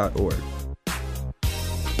owwrny.org.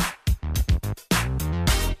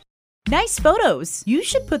 Nice photos. You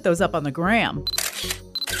should put those up on the gram.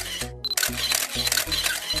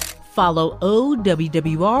 Follow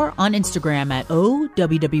OWWR on Instagram at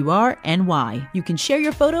OWWRNY. You can share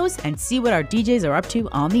your photos and see what our DJs are up to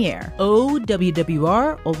on the air.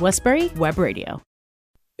 OWWR Old Westbury Web Radio.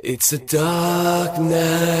 It's a dark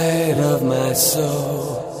night of my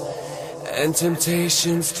soul, and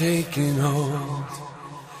temptation's taking hold.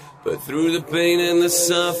 But through the pain and the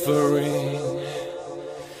suffering,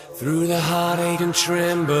 through the heartache and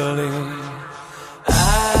trembling,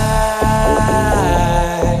 I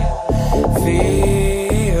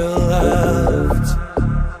feel loved.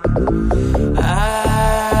 I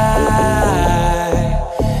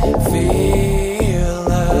feel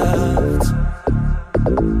loved.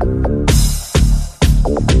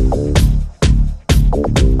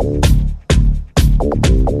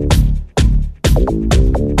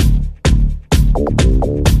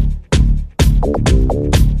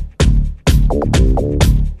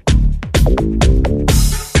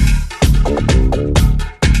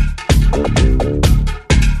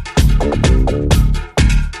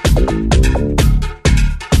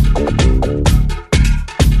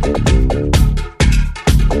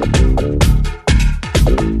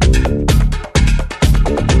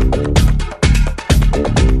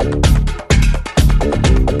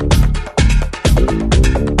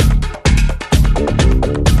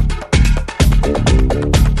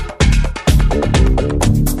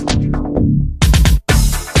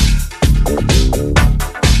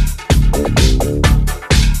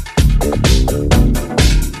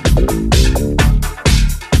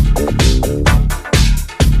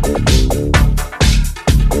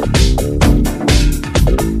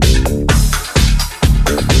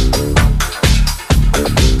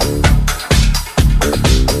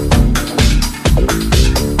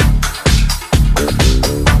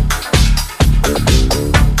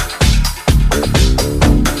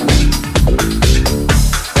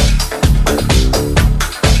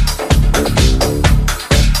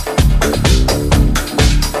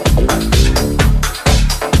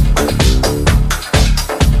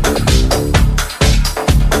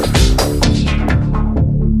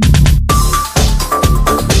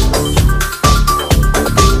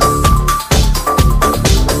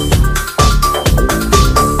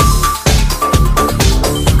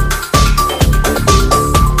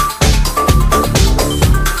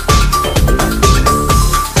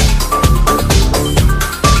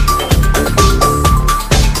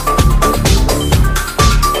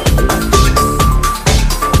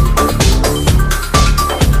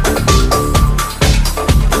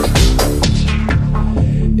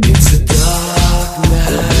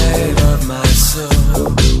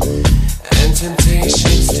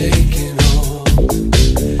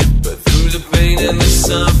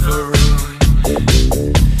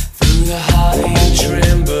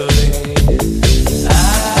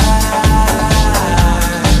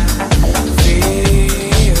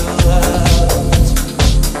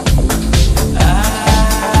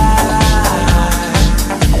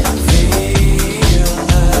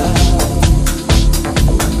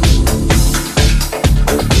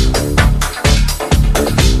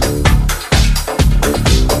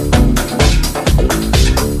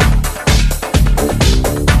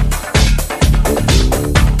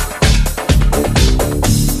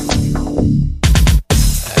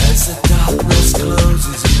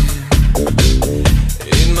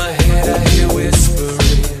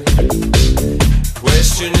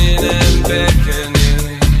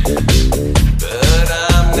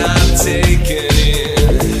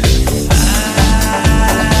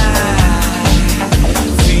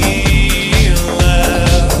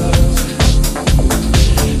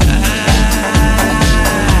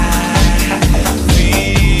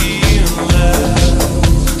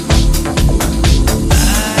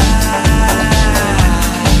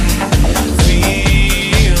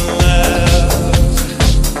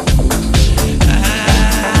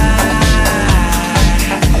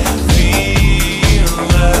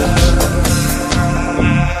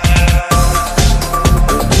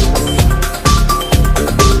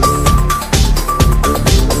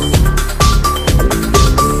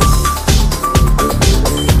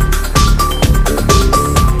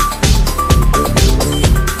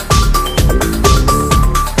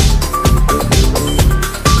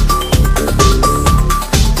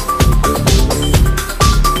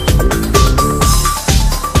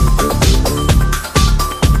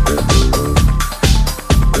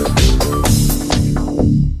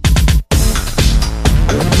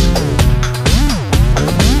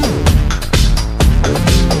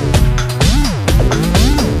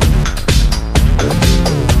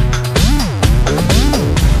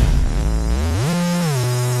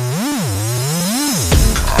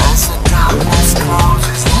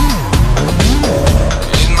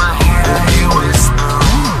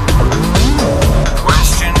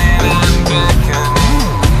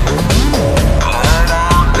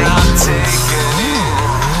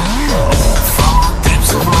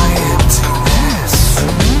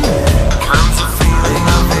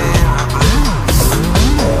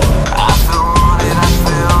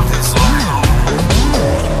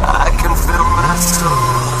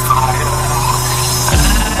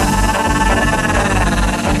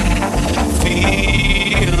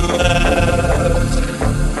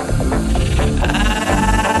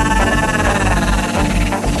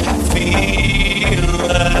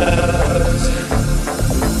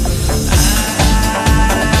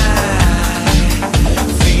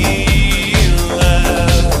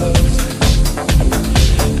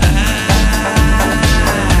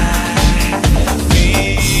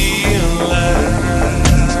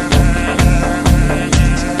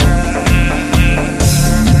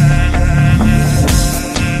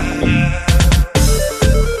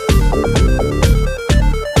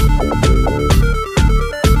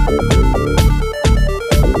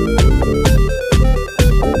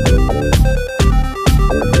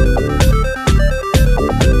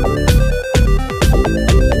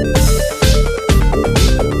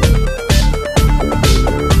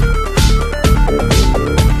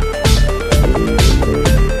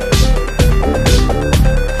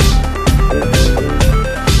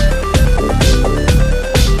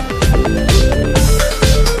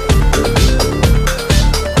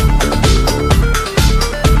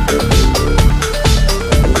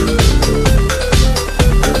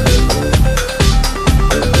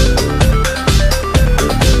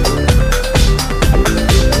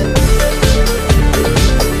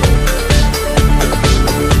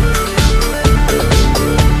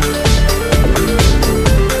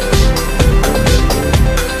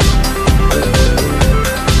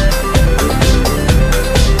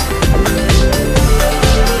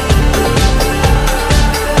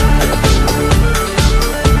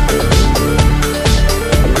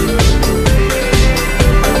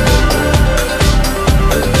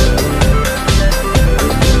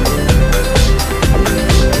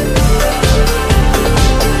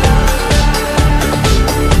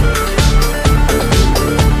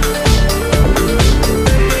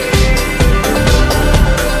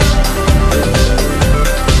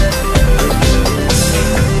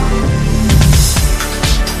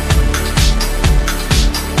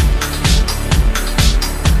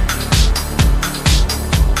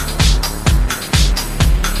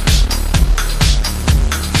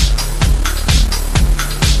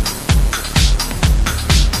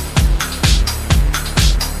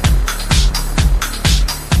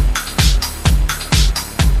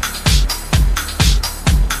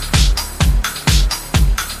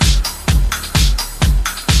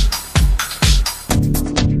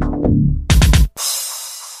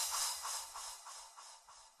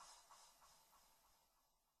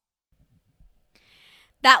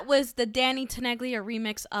 That was the Danny Tenaglia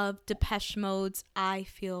remix of Depeche Mode's I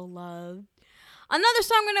Feel Loved. Another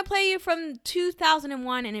song I'm going to play you from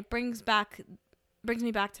 2001, and it brings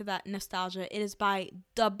me back to that nostalgia. It is by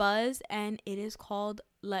Da Buzz, and it is called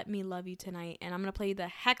Let Me Love You Tonight. And I'm going to play you the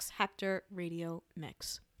Hex Hector radio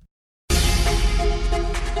mix.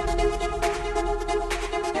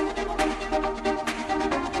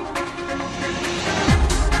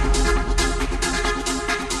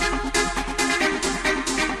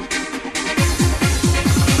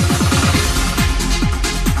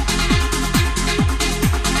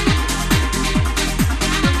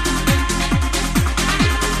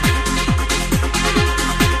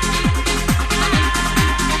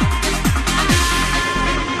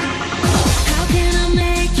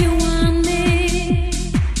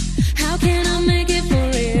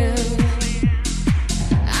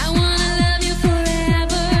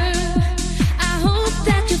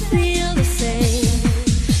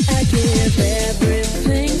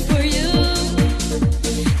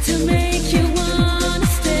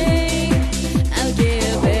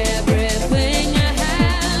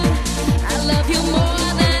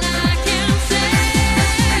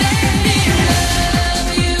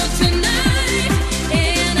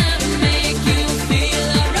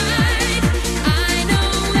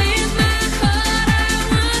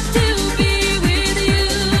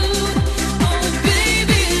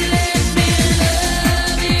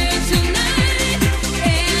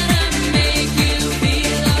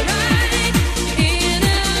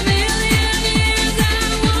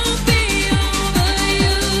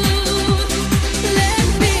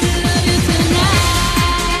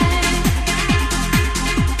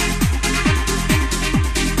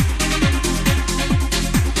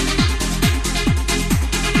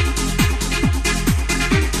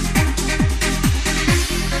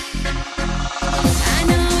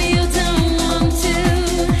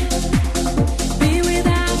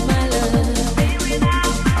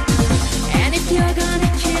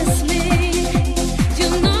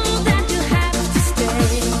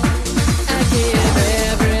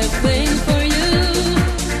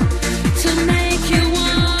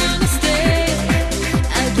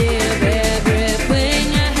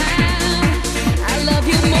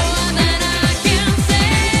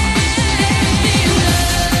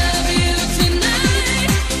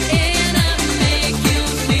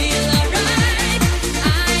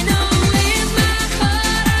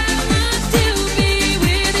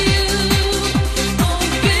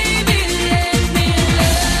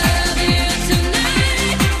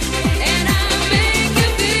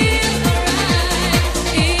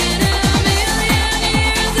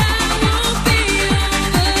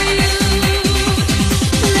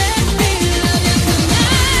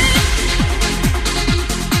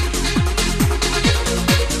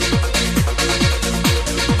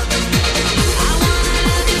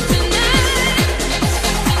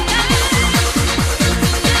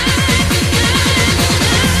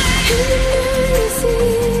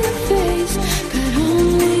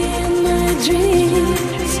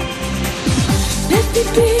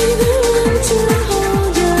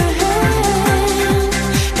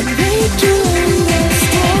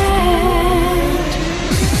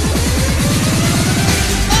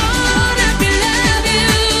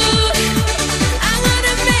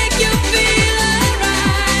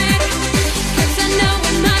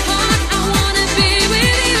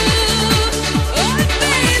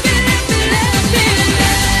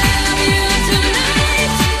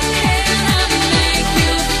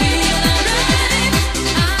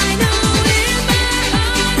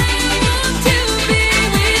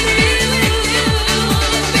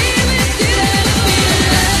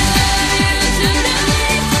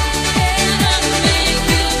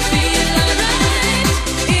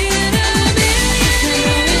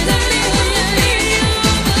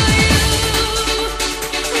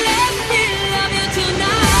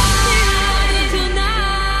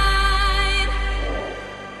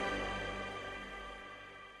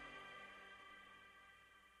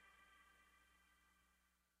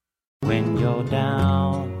 When you're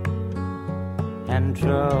down and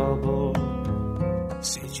troubled,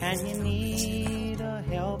 and you need a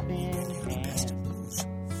helping hand,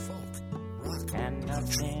 and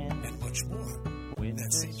nothing with the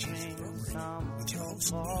strings comes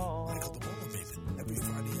fall.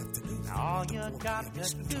 All you got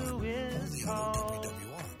to do is call.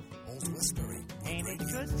 Ain't it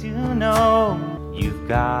good to know you've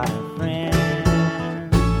got a friend?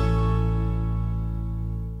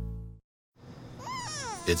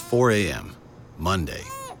 It's 4 a.m., Monday,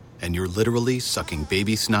 and you're literally sucking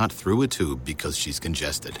baby snot through a tube because she's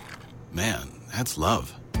congested. Man, that's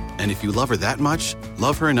love. And if you love her that much,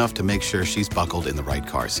 love her enough to make sure she's buckled in the right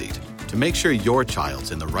car seat. To make sure your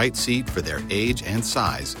child's in the right seat for their age and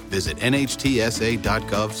size, visit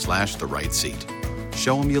nhtsa.gov/the right seat.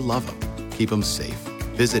 Show them you love them. Keep them safe.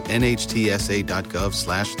 Visit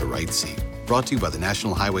nhtsa.gov/the right seat. Brought to you by the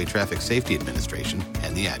National Highway Traffic Safety Administration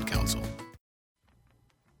and the Ad Council.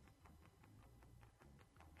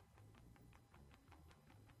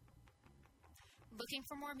 Looking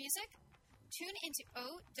for more music? Tune into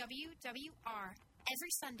OWWR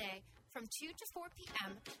every Sunday from 2 to 4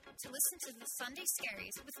 p.m. to listen to the Sunday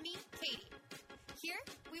Scaries with me, Katie. Here,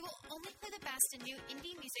 we will only play the best in new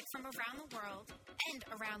indie music from around the world and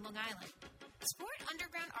around Long Island. Support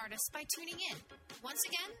underground artists by tuning in. Once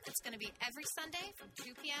again, it's going to be every Sunday from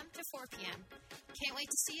 2 p.m. to 4 p.m. Can't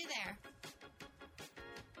wait to see you there.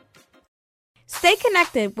 Stay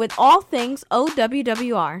connected with all things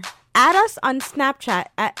OWWR. Add us on Snapchat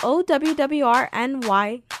at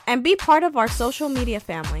OWWRNY and be part of our social media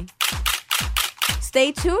family.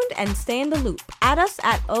 Stay tuned and stay in the loop. Add us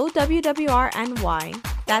at OWWRNY.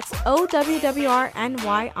 That's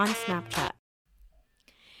OWWRNY on Snapchat.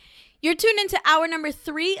 You're tuned into hour number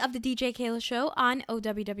 3 of the DJ Keila Show on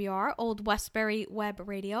OWWR, Old Westbury Web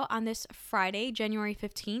Radio, on this Friday, January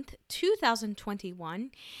 15th, 2021.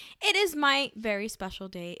 It is my very special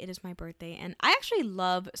day. It is my birthday, and I actually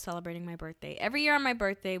love celebrating my birthday. Every year on my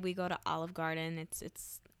birthday, we go to Olive Garden.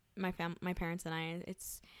 It's my parents and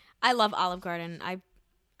I love Olive Garden.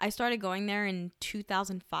 I started going there in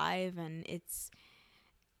 2005, and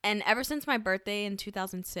ever since my birthday in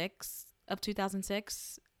 2006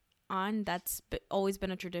 on, that's always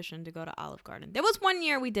been a tradition to go to Olive Garden. There was one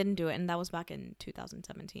year we didn't do it, and that was back in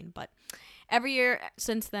 2017. But every year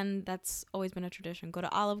since then, that's always been a tradition. Go to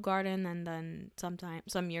Olive Garden, and then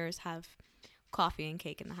some years have coffee and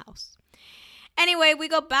cake in the house. Anyway, we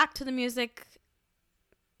go back to the music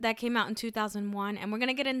that came out in 2001, and we're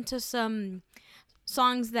gonna get into some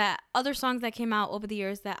other songs that came out over the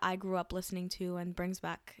years that I grew up listening to, and brings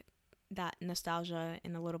back that nostalgia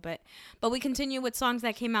in a little bit. But we continue with songs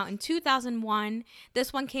that came out in 2001.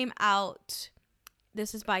 This one came out,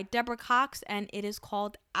 this is by Deborah Cox, and it is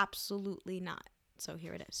called Absolutely Not. So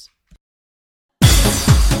here it is.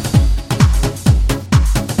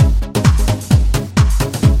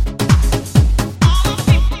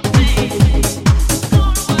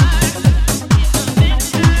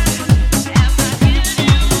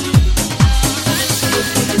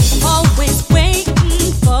 Always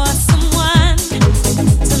waiting for someone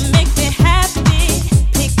to make me happy,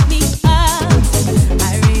 pick me up.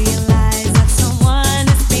 I realize that someone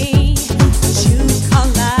is me. What you call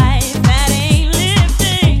life, that ain't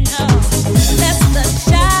living. No, that's the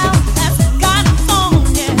child that's got a phone.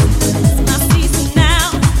 Yeah, it's my season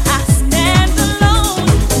now. I stand alone.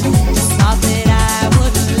 Just saw this.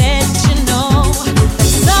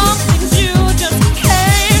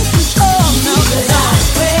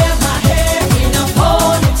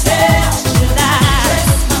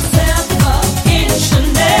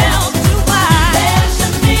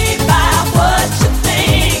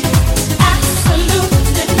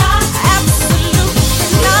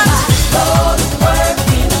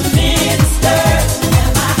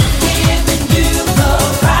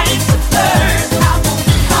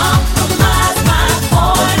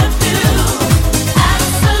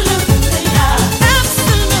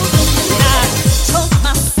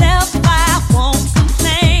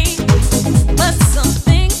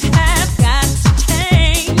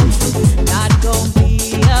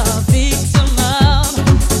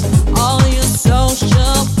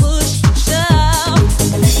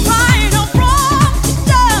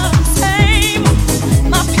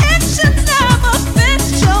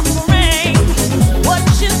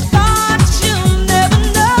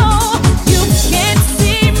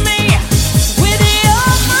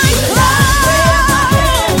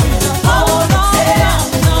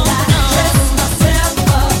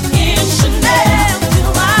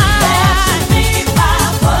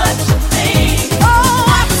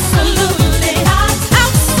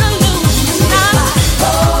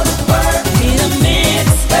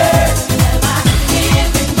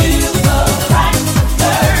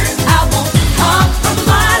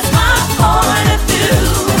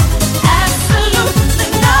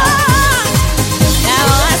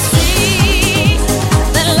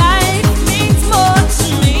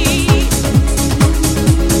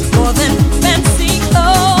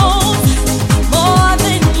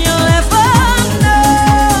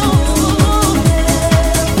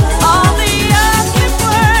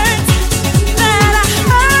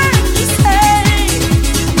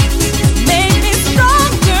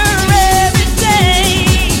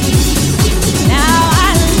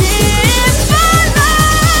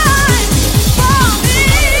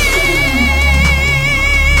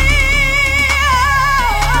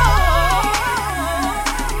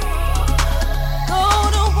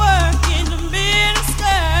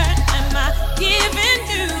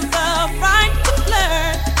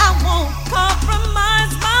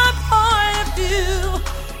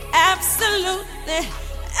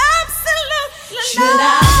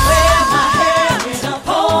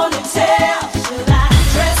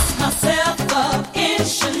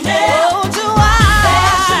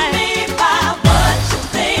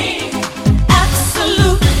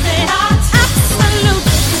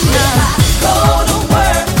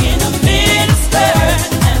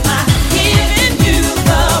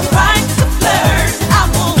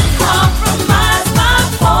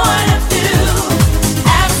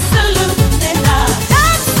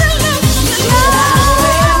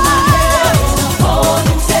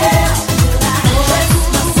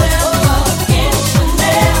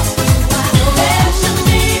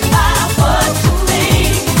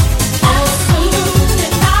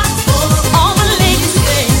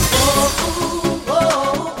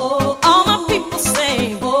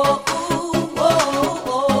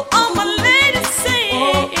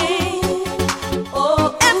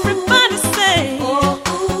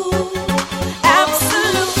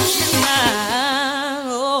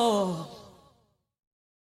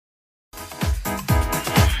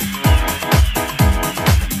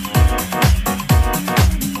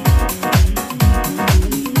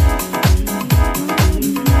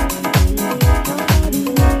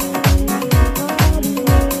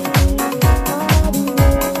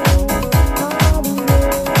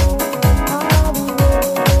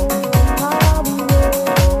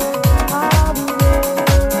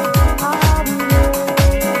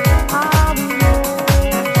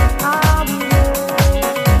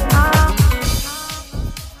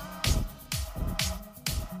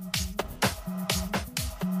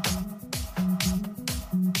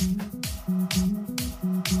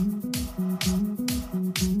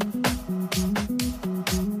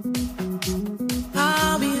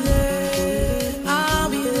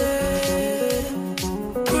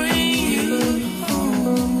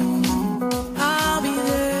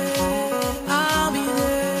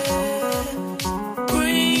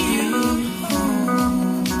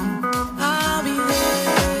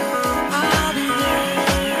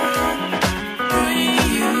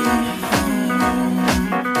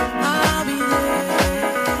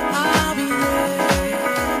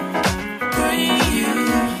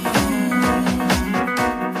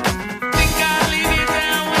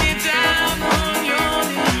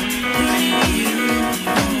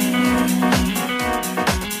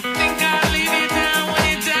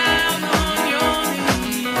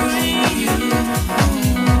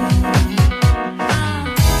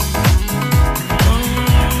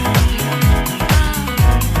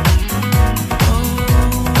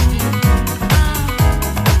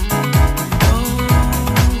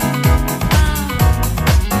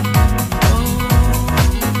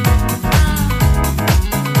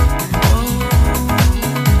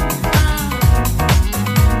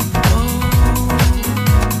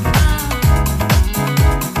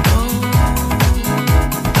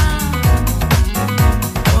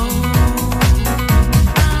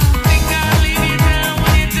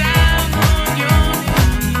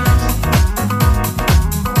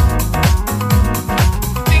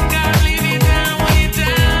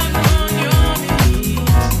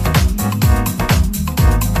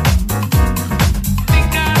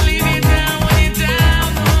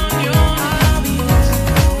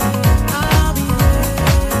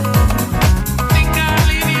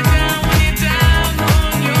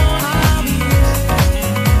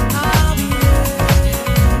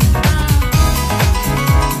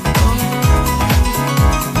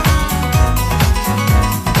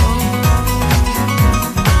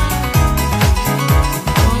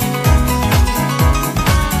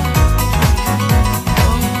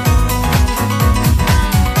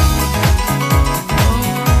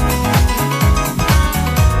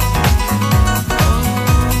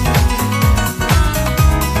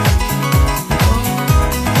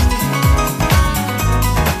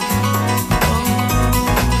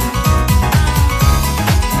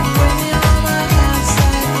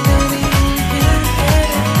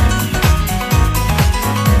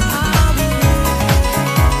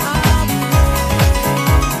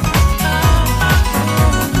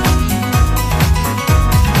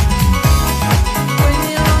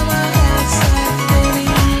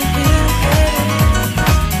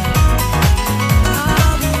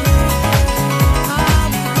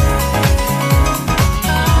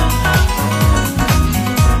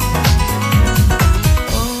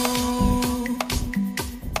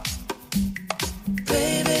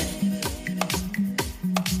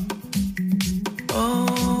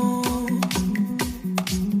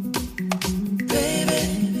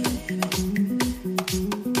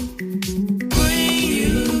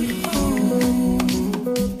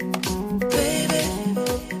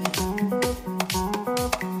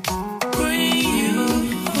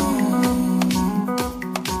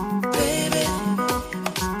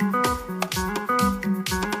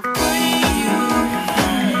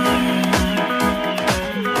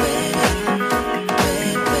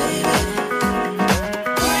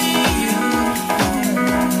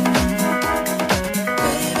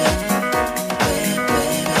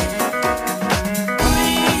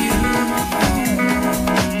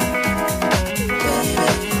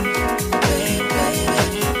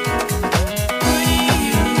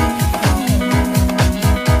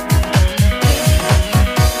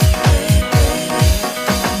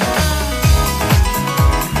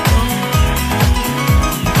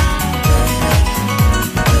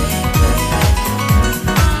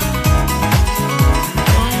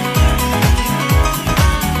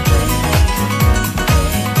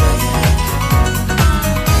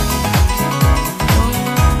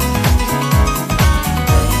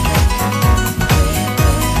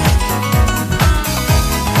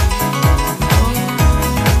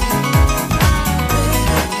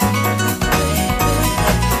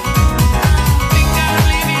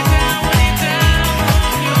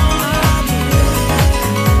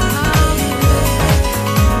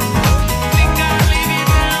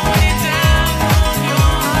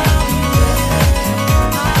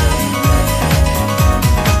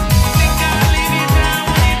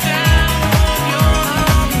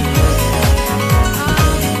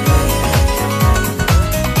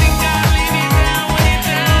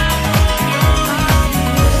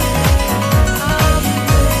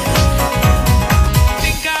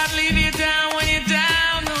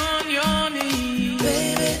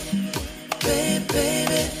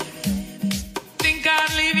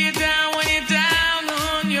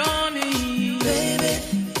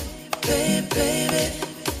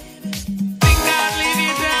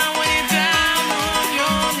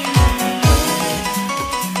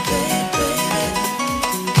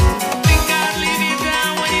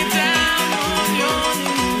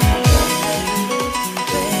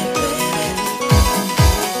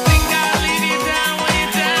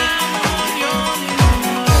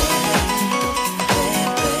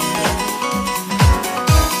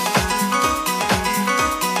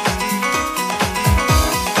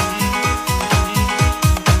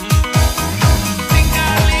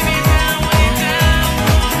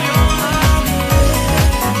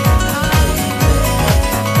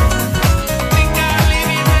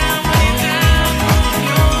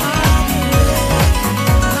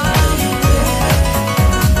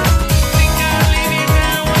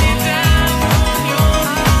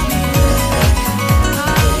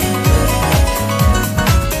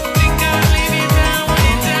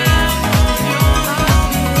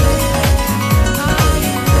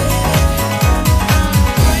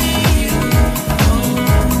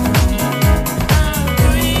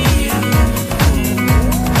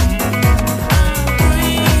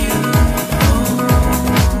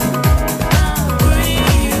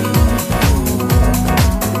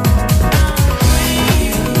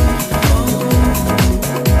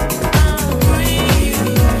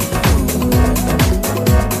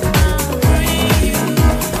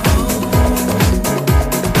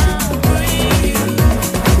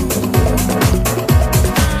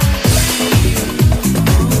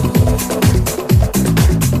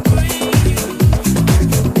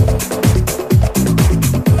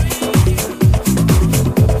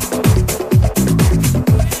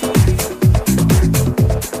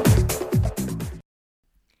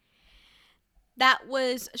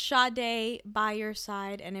 was Sade, By Your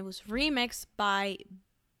Side, and it was remixed by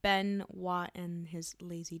Ben Watt and his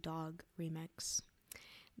Lazy Dog remix,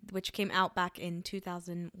 which came out back in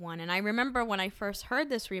 2001. And I remember when I first heard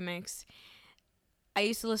this remix, I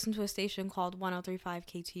used to listen to a station called 103.5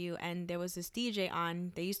 KTU, and there was this DJ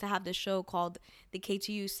on. They used to have this show called the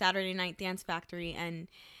KTU Saturday Night Dance Factory, and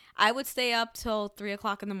I would stay up till 3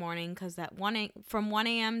 o'clock in the morning because from 1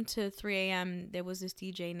 a.m. to 3 a.m. there was this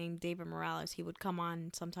DJ named David Morales. He would come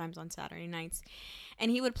on sometimes on Saturday nights,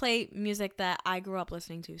 and he would play music that I grew up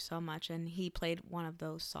listening to so much, and he played one of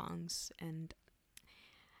those songs. And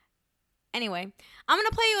anyway, I'm going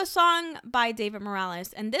to play you a song by David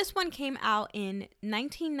Morales, and this one came out in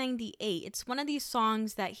 1998. It's one of these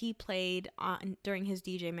songs that he played during his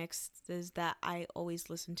DJ mixes that I always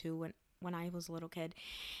listened to when I was a little kid.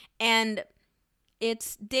 And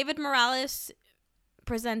it's David Morales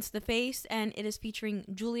presents The Face, and it is featuring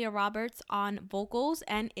Julia Roberts on vocals,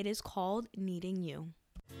 and it is called Needing You.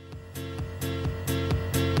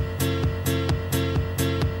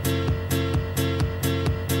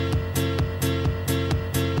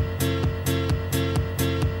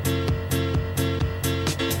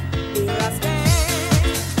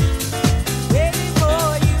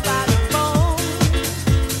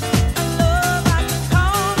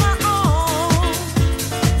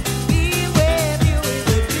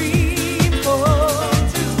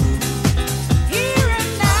 Here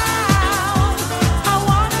and now,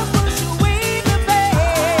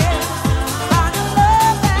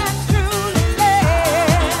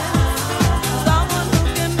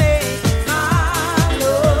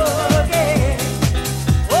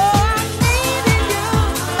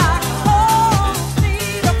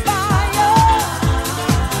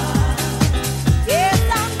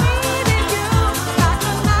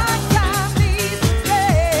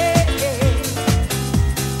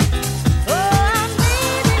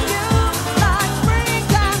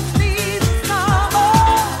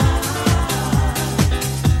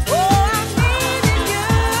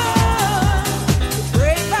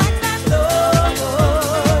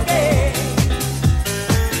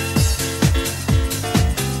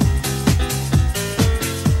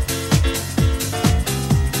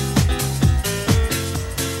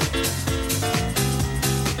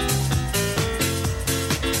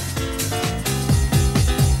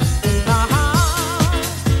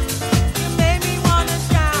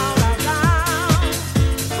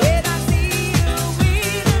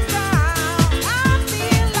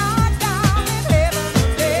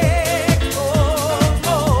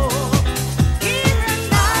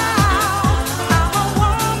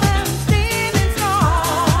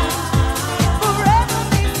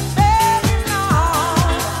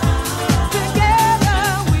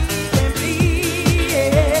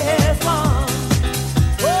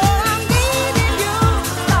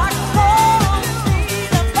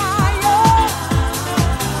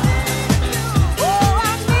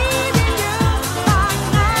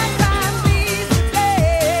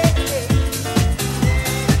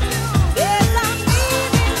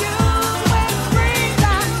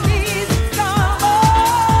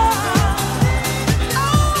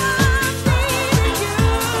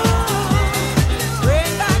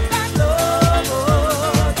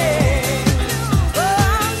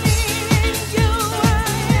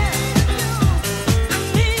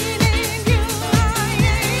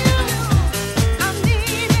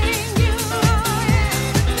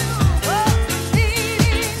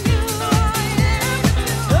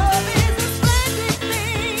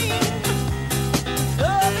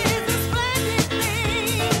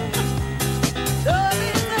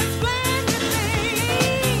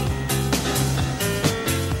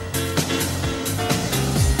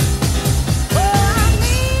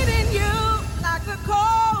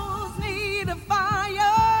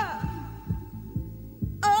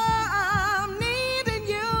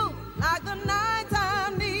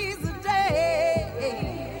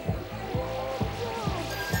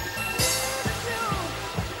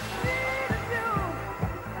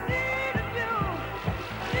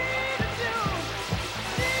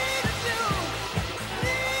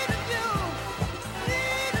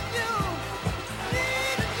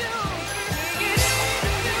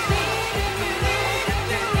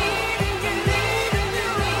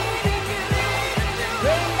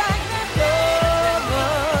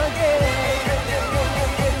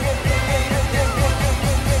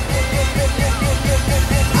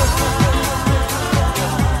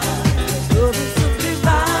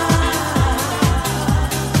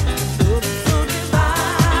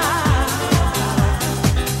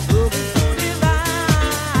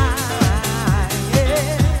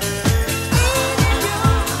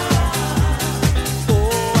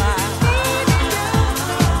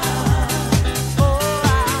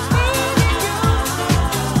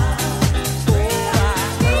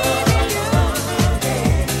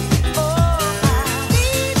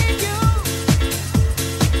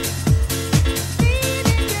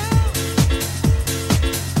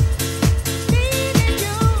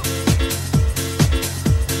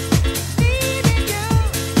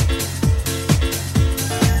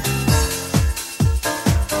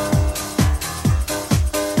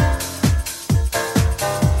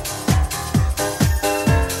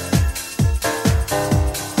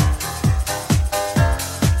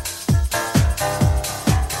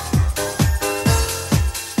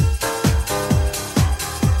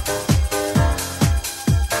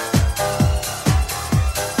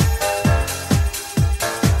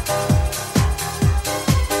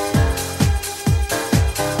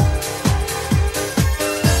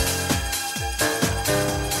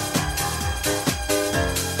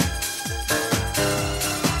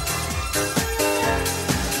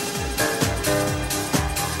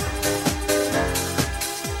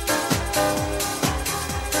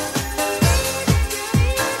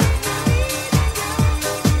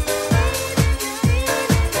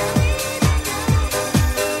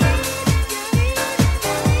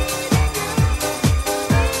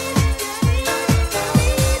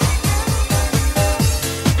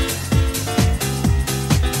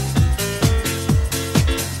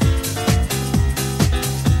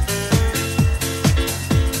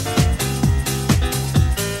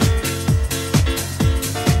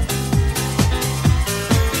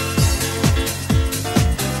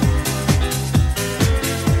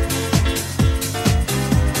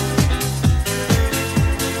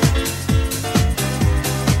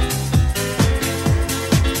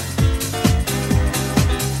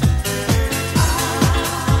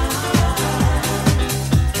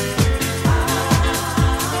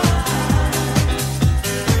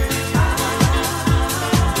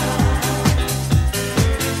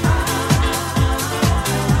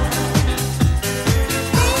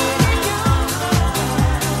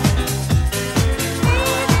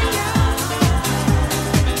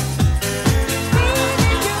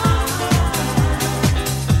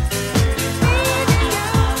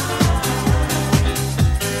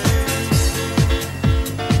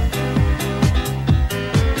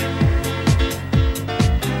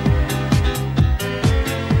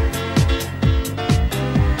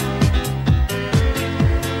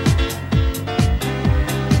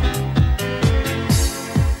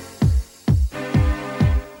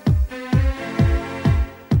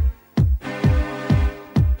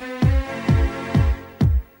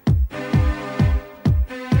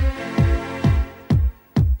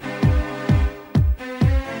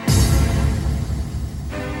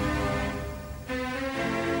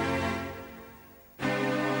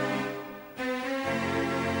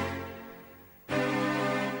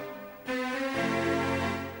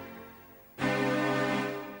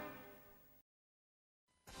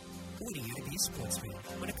 avoiding you to be a sportsman.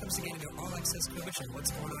 When it comes to getting your all-access coverage on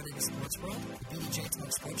what's going on in the sports world, the DJ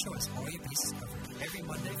Talk Sports Show has all your bases covered every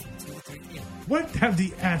Monday from 2 to 3 p.m. What have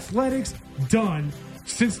the Athletics done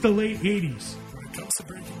since the late 80s? When it comes to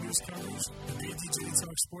breaking news coverage, the DJ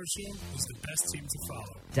Talk Sports Show is the best team to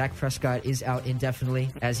follow. Dak Prescott is out indefinitely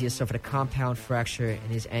as he has suffered a compound fracture in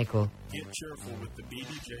his ankle. Get cheerful with the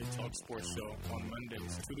BDJ Talk Sports Show on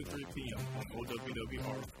Mondays, 2 to 3 p.m. on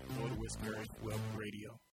OWWR, Old Westbury Web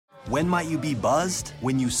Radio. When might you be buzzed?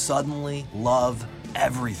 When you suddenly love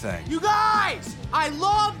everything. You guys! I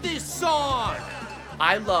love this song!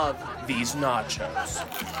 I love these nachos.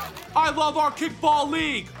 I love our kickball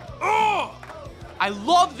league! Ugh! I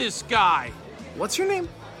love this guy! What's your name?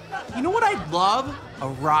 You know what I'd love? A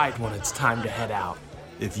ride when it's time to head out.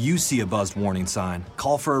 If you see a buzzed warning sign,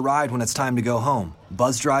 call for a ride when it's time to go home.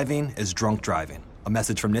 Buzz driving is drunk driving. A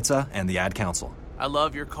message from NHTSA and the Ad Council. I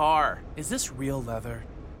love your car. Is this real leather?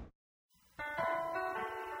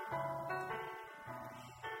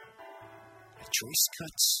 Choice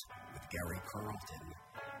Cuts with Gary Carlton.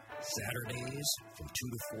 Saturdays from 2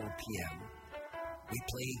 to 4 p.m. We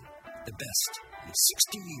play the best in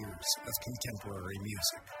 60 years of contemporary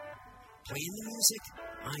music. Playing the music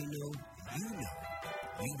I know you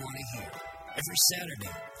want to hear. Every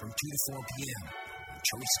Saturday from 2 to 4 p.m. on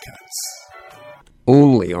Choice Cuts.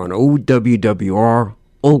 Only on OWWR,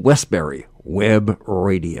 Old Westbury Web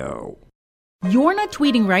Radio. You're not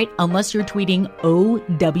tweeting right unless you're tweeting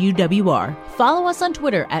OWWR. Follow us on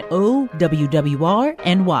Twitter at OWWRNY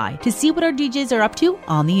to see what our DJs are up to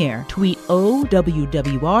on the air. Tweet OWWRNY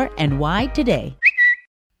today.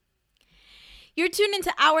 You're tuned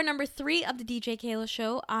into hour number 3 of the DJ Keila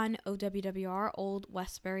Show on OWWR, Old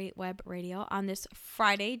Westbury Web Radio, on this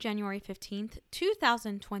Friday, January 15th,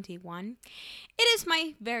 2021. It is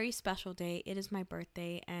my very special day. It is my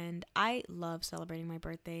birthday, and I love celebrating my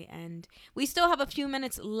birthday. And we still have a few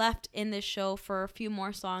minutes left in this show for a few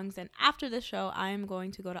more songs. And after the show, I am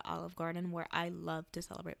going to go to Olive Garden, where I love to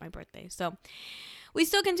celebrate my birthday. So we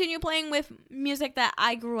still continue playing with music that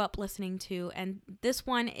I grew up listening to, and this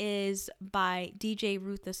one is by DJ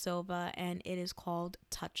Ruth Da Silva, and it is called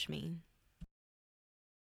Touch Me.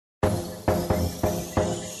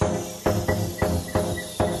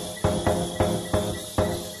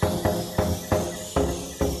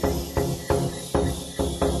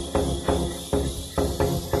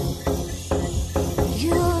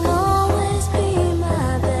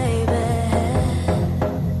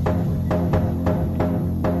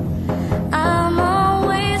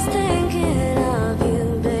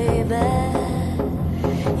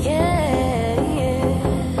 Yeah,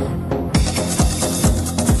 yeah.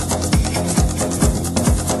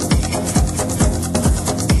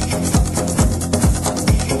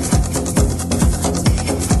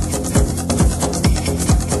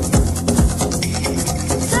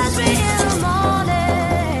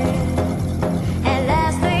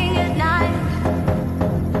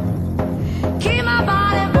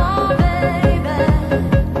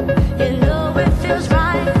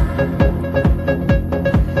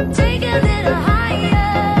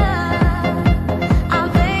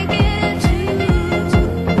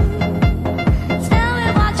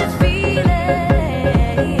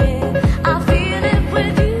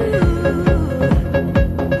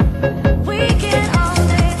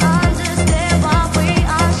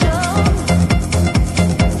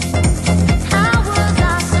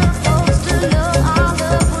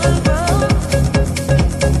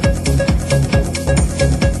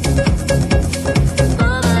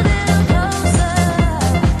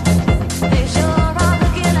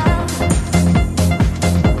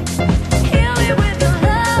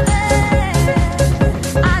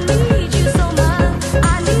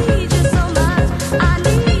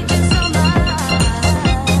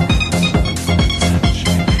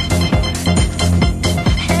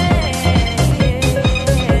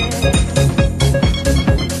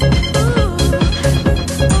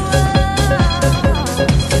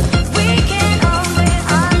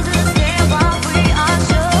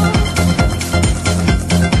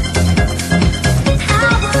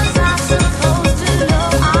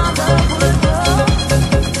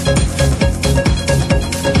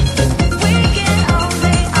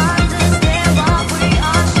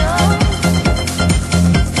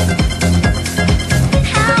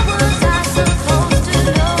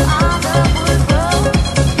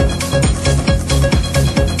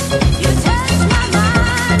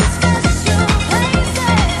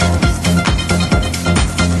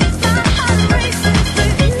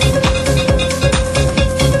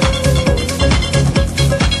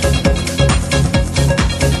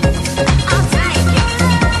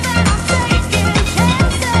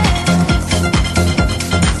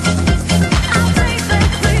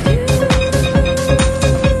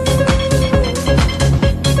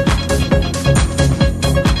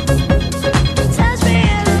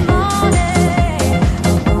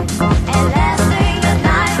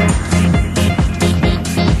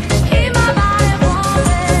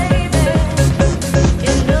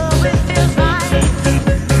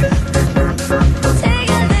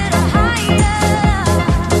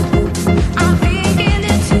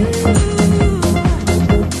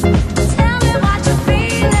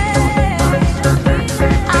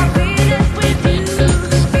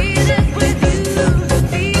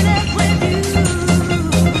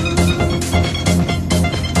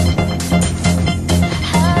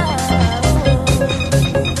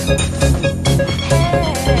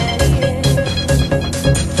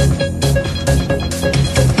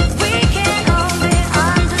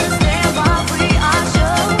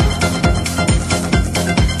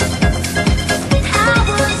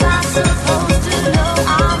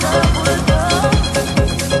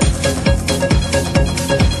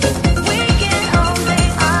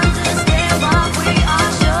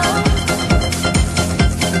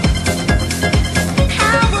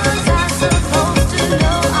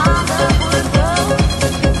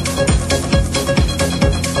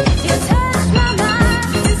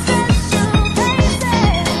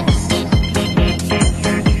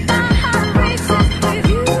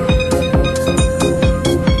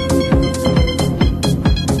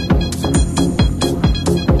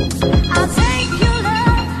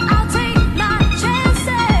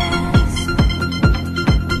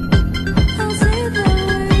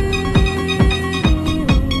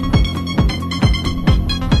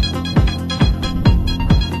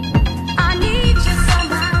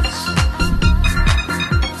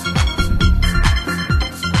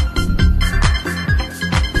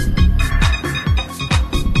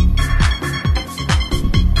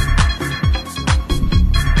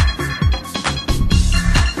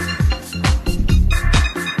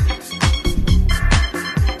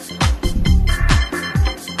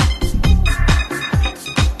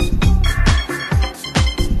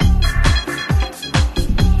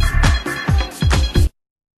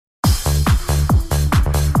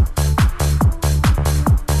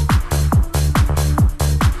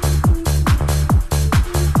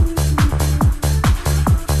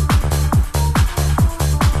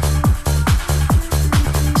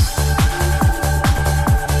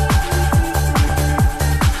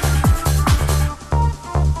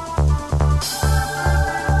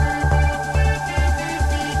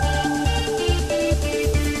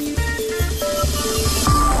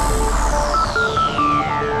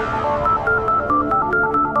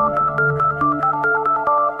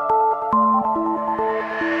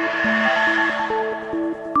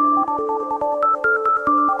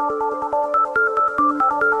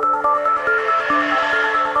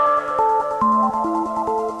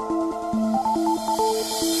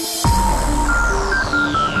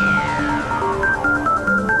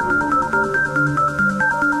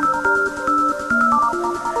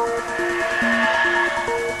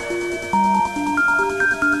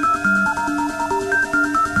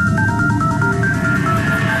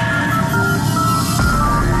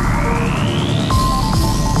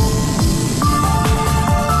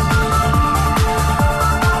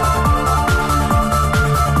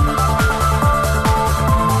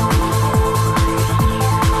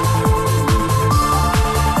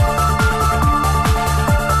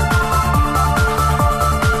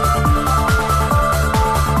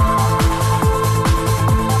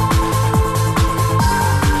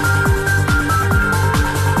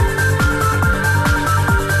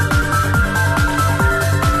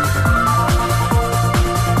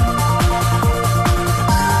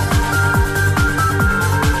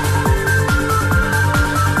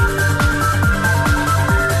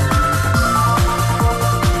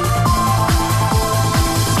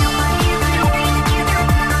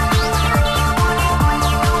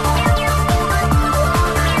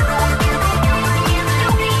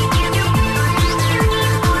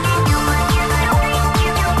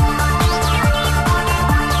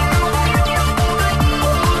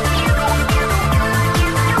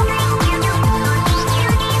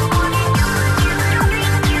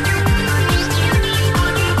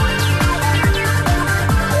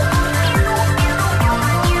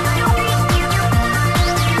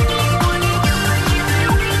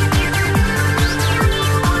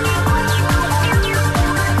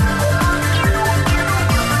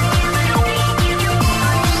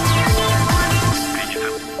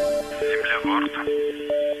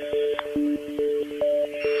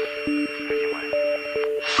 Ходовое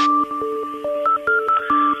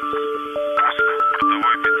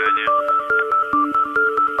питание.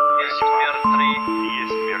 Есть мир 3.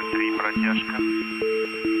 Есть мир 3, протяжка.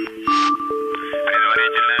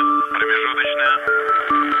 Предварительная, промежуточная.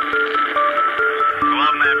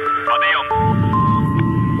 Главное, подъем.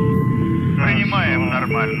 Принимаем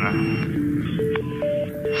нормально.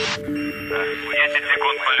 10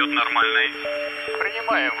 секунд полет нормальный.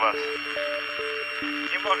 Принимаем вас.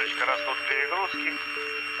 Немножечко растут перегрузки.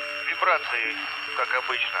 Вибрации, как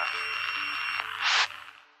обычно.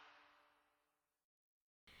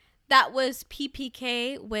 That was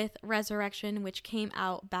PPK with Resurrection, which came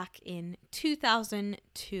out back in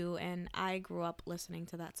 2002, and I grew up listening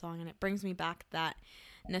to that song, and it brings me back that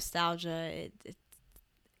nostalgia.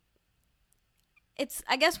 It's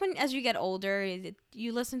I guess as you get older,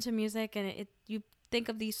 you listen to music, and you think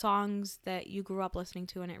of these songs that you grew up listening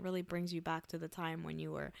to, and it really brings you back to the time when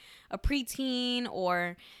you were a preteen,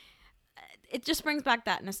 or it just brings back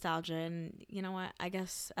that nostalgia. And you know what? I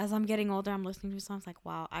guess as I'm getting older, I'm listening to songs like,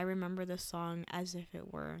 wow, I remember this song as if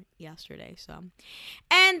it were yesterday. So,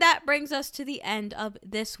 and that brings us to the end of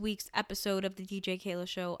this week's episode of the DJ Keila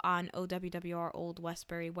Show on OWWR Old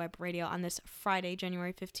Westbury Web Radio on this Friday,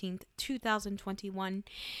 January 15th, 2021.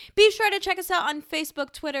 Be sure to check us out on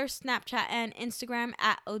Facebook, Twitter, Snapchat, and Instagram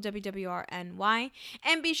at OWWRNY.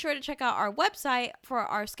 And be sure to check out our website for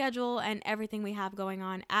our schedule and everything we have going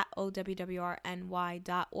on at OWWRNY.org.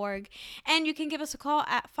 And you can give us a call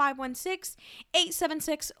at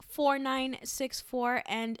 516-876-4964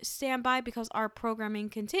 and stand by because our programming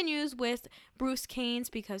continues with Bruce Caines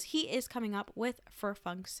because he is coming up with For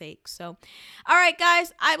Funk's Sake. So, all right,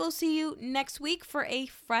 guys, I will see you next week for a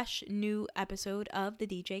fresh new episode of the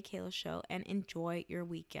DJ Keila Show, and enjoy your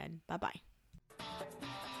weekend. Bye-bye.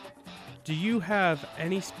 Do you have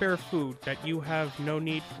any spare food that you have no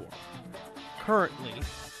need for? Currently,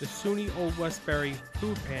 the SUNY Old Westbury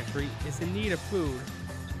Food Pantry is in need of food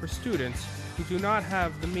for students who do not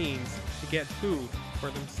have the means to get food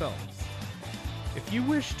for themselves. If you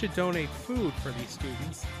wish to donate food for these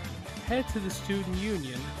students, head to the Student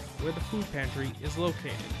Union where the food pantry is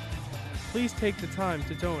located. Please take the time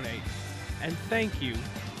to donate, and thank you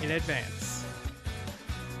in advance.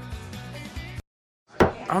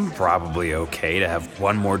 I'm probably okay to have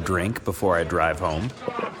one more drink before I drive home.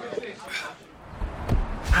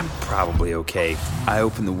 I'm probably okay. I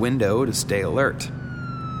open the window to stay alert.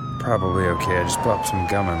 Probably okay. I just popped some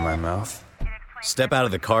gum in my mouth. Step out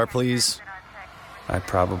of the car, please. I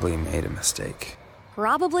probably made a mistake.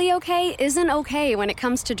 Probably okay isn't okay when it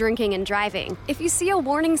comes to drinking and driving. If you see a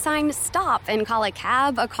warning sign, stop and call a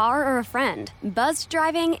cab, a car, or a friend. Buzzed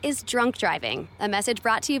driving is drunk driving. A message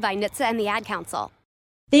brought to you by NHTSA and the Ad Council.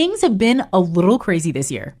 Things have been a little crazy this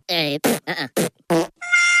year.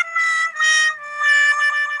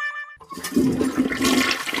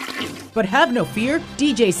 But have no fear,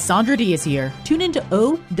 DJ Sandra D is here. Tune into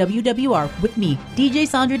OWWR with me, DJ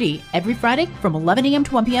Sandra D, every Friday from 11 a.m.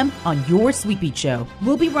 to 1 p.m. on your Sweet Beat Show.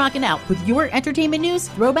 We'll be rocking out with your entertainment news,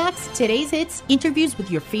 throwbacks, today's hits, interviews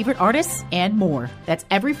with your favorite artists, and more. That's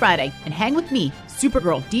every Friday. And hang with me,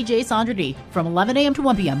 Supergirl DJ Sandra D, from 11 a.m. to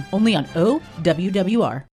 1 p.m. only on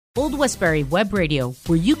OWWR. Old Westbury Web Radio,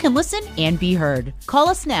 where you can listen and be heard. Call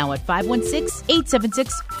us now at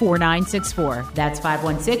 516-876-4964. That's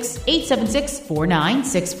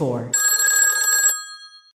 516-876-4964.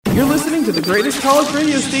 You're listening to the greatest college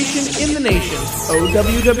radio station in the nation,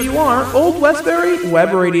 OWWR Old Westbury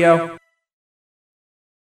Web Radio.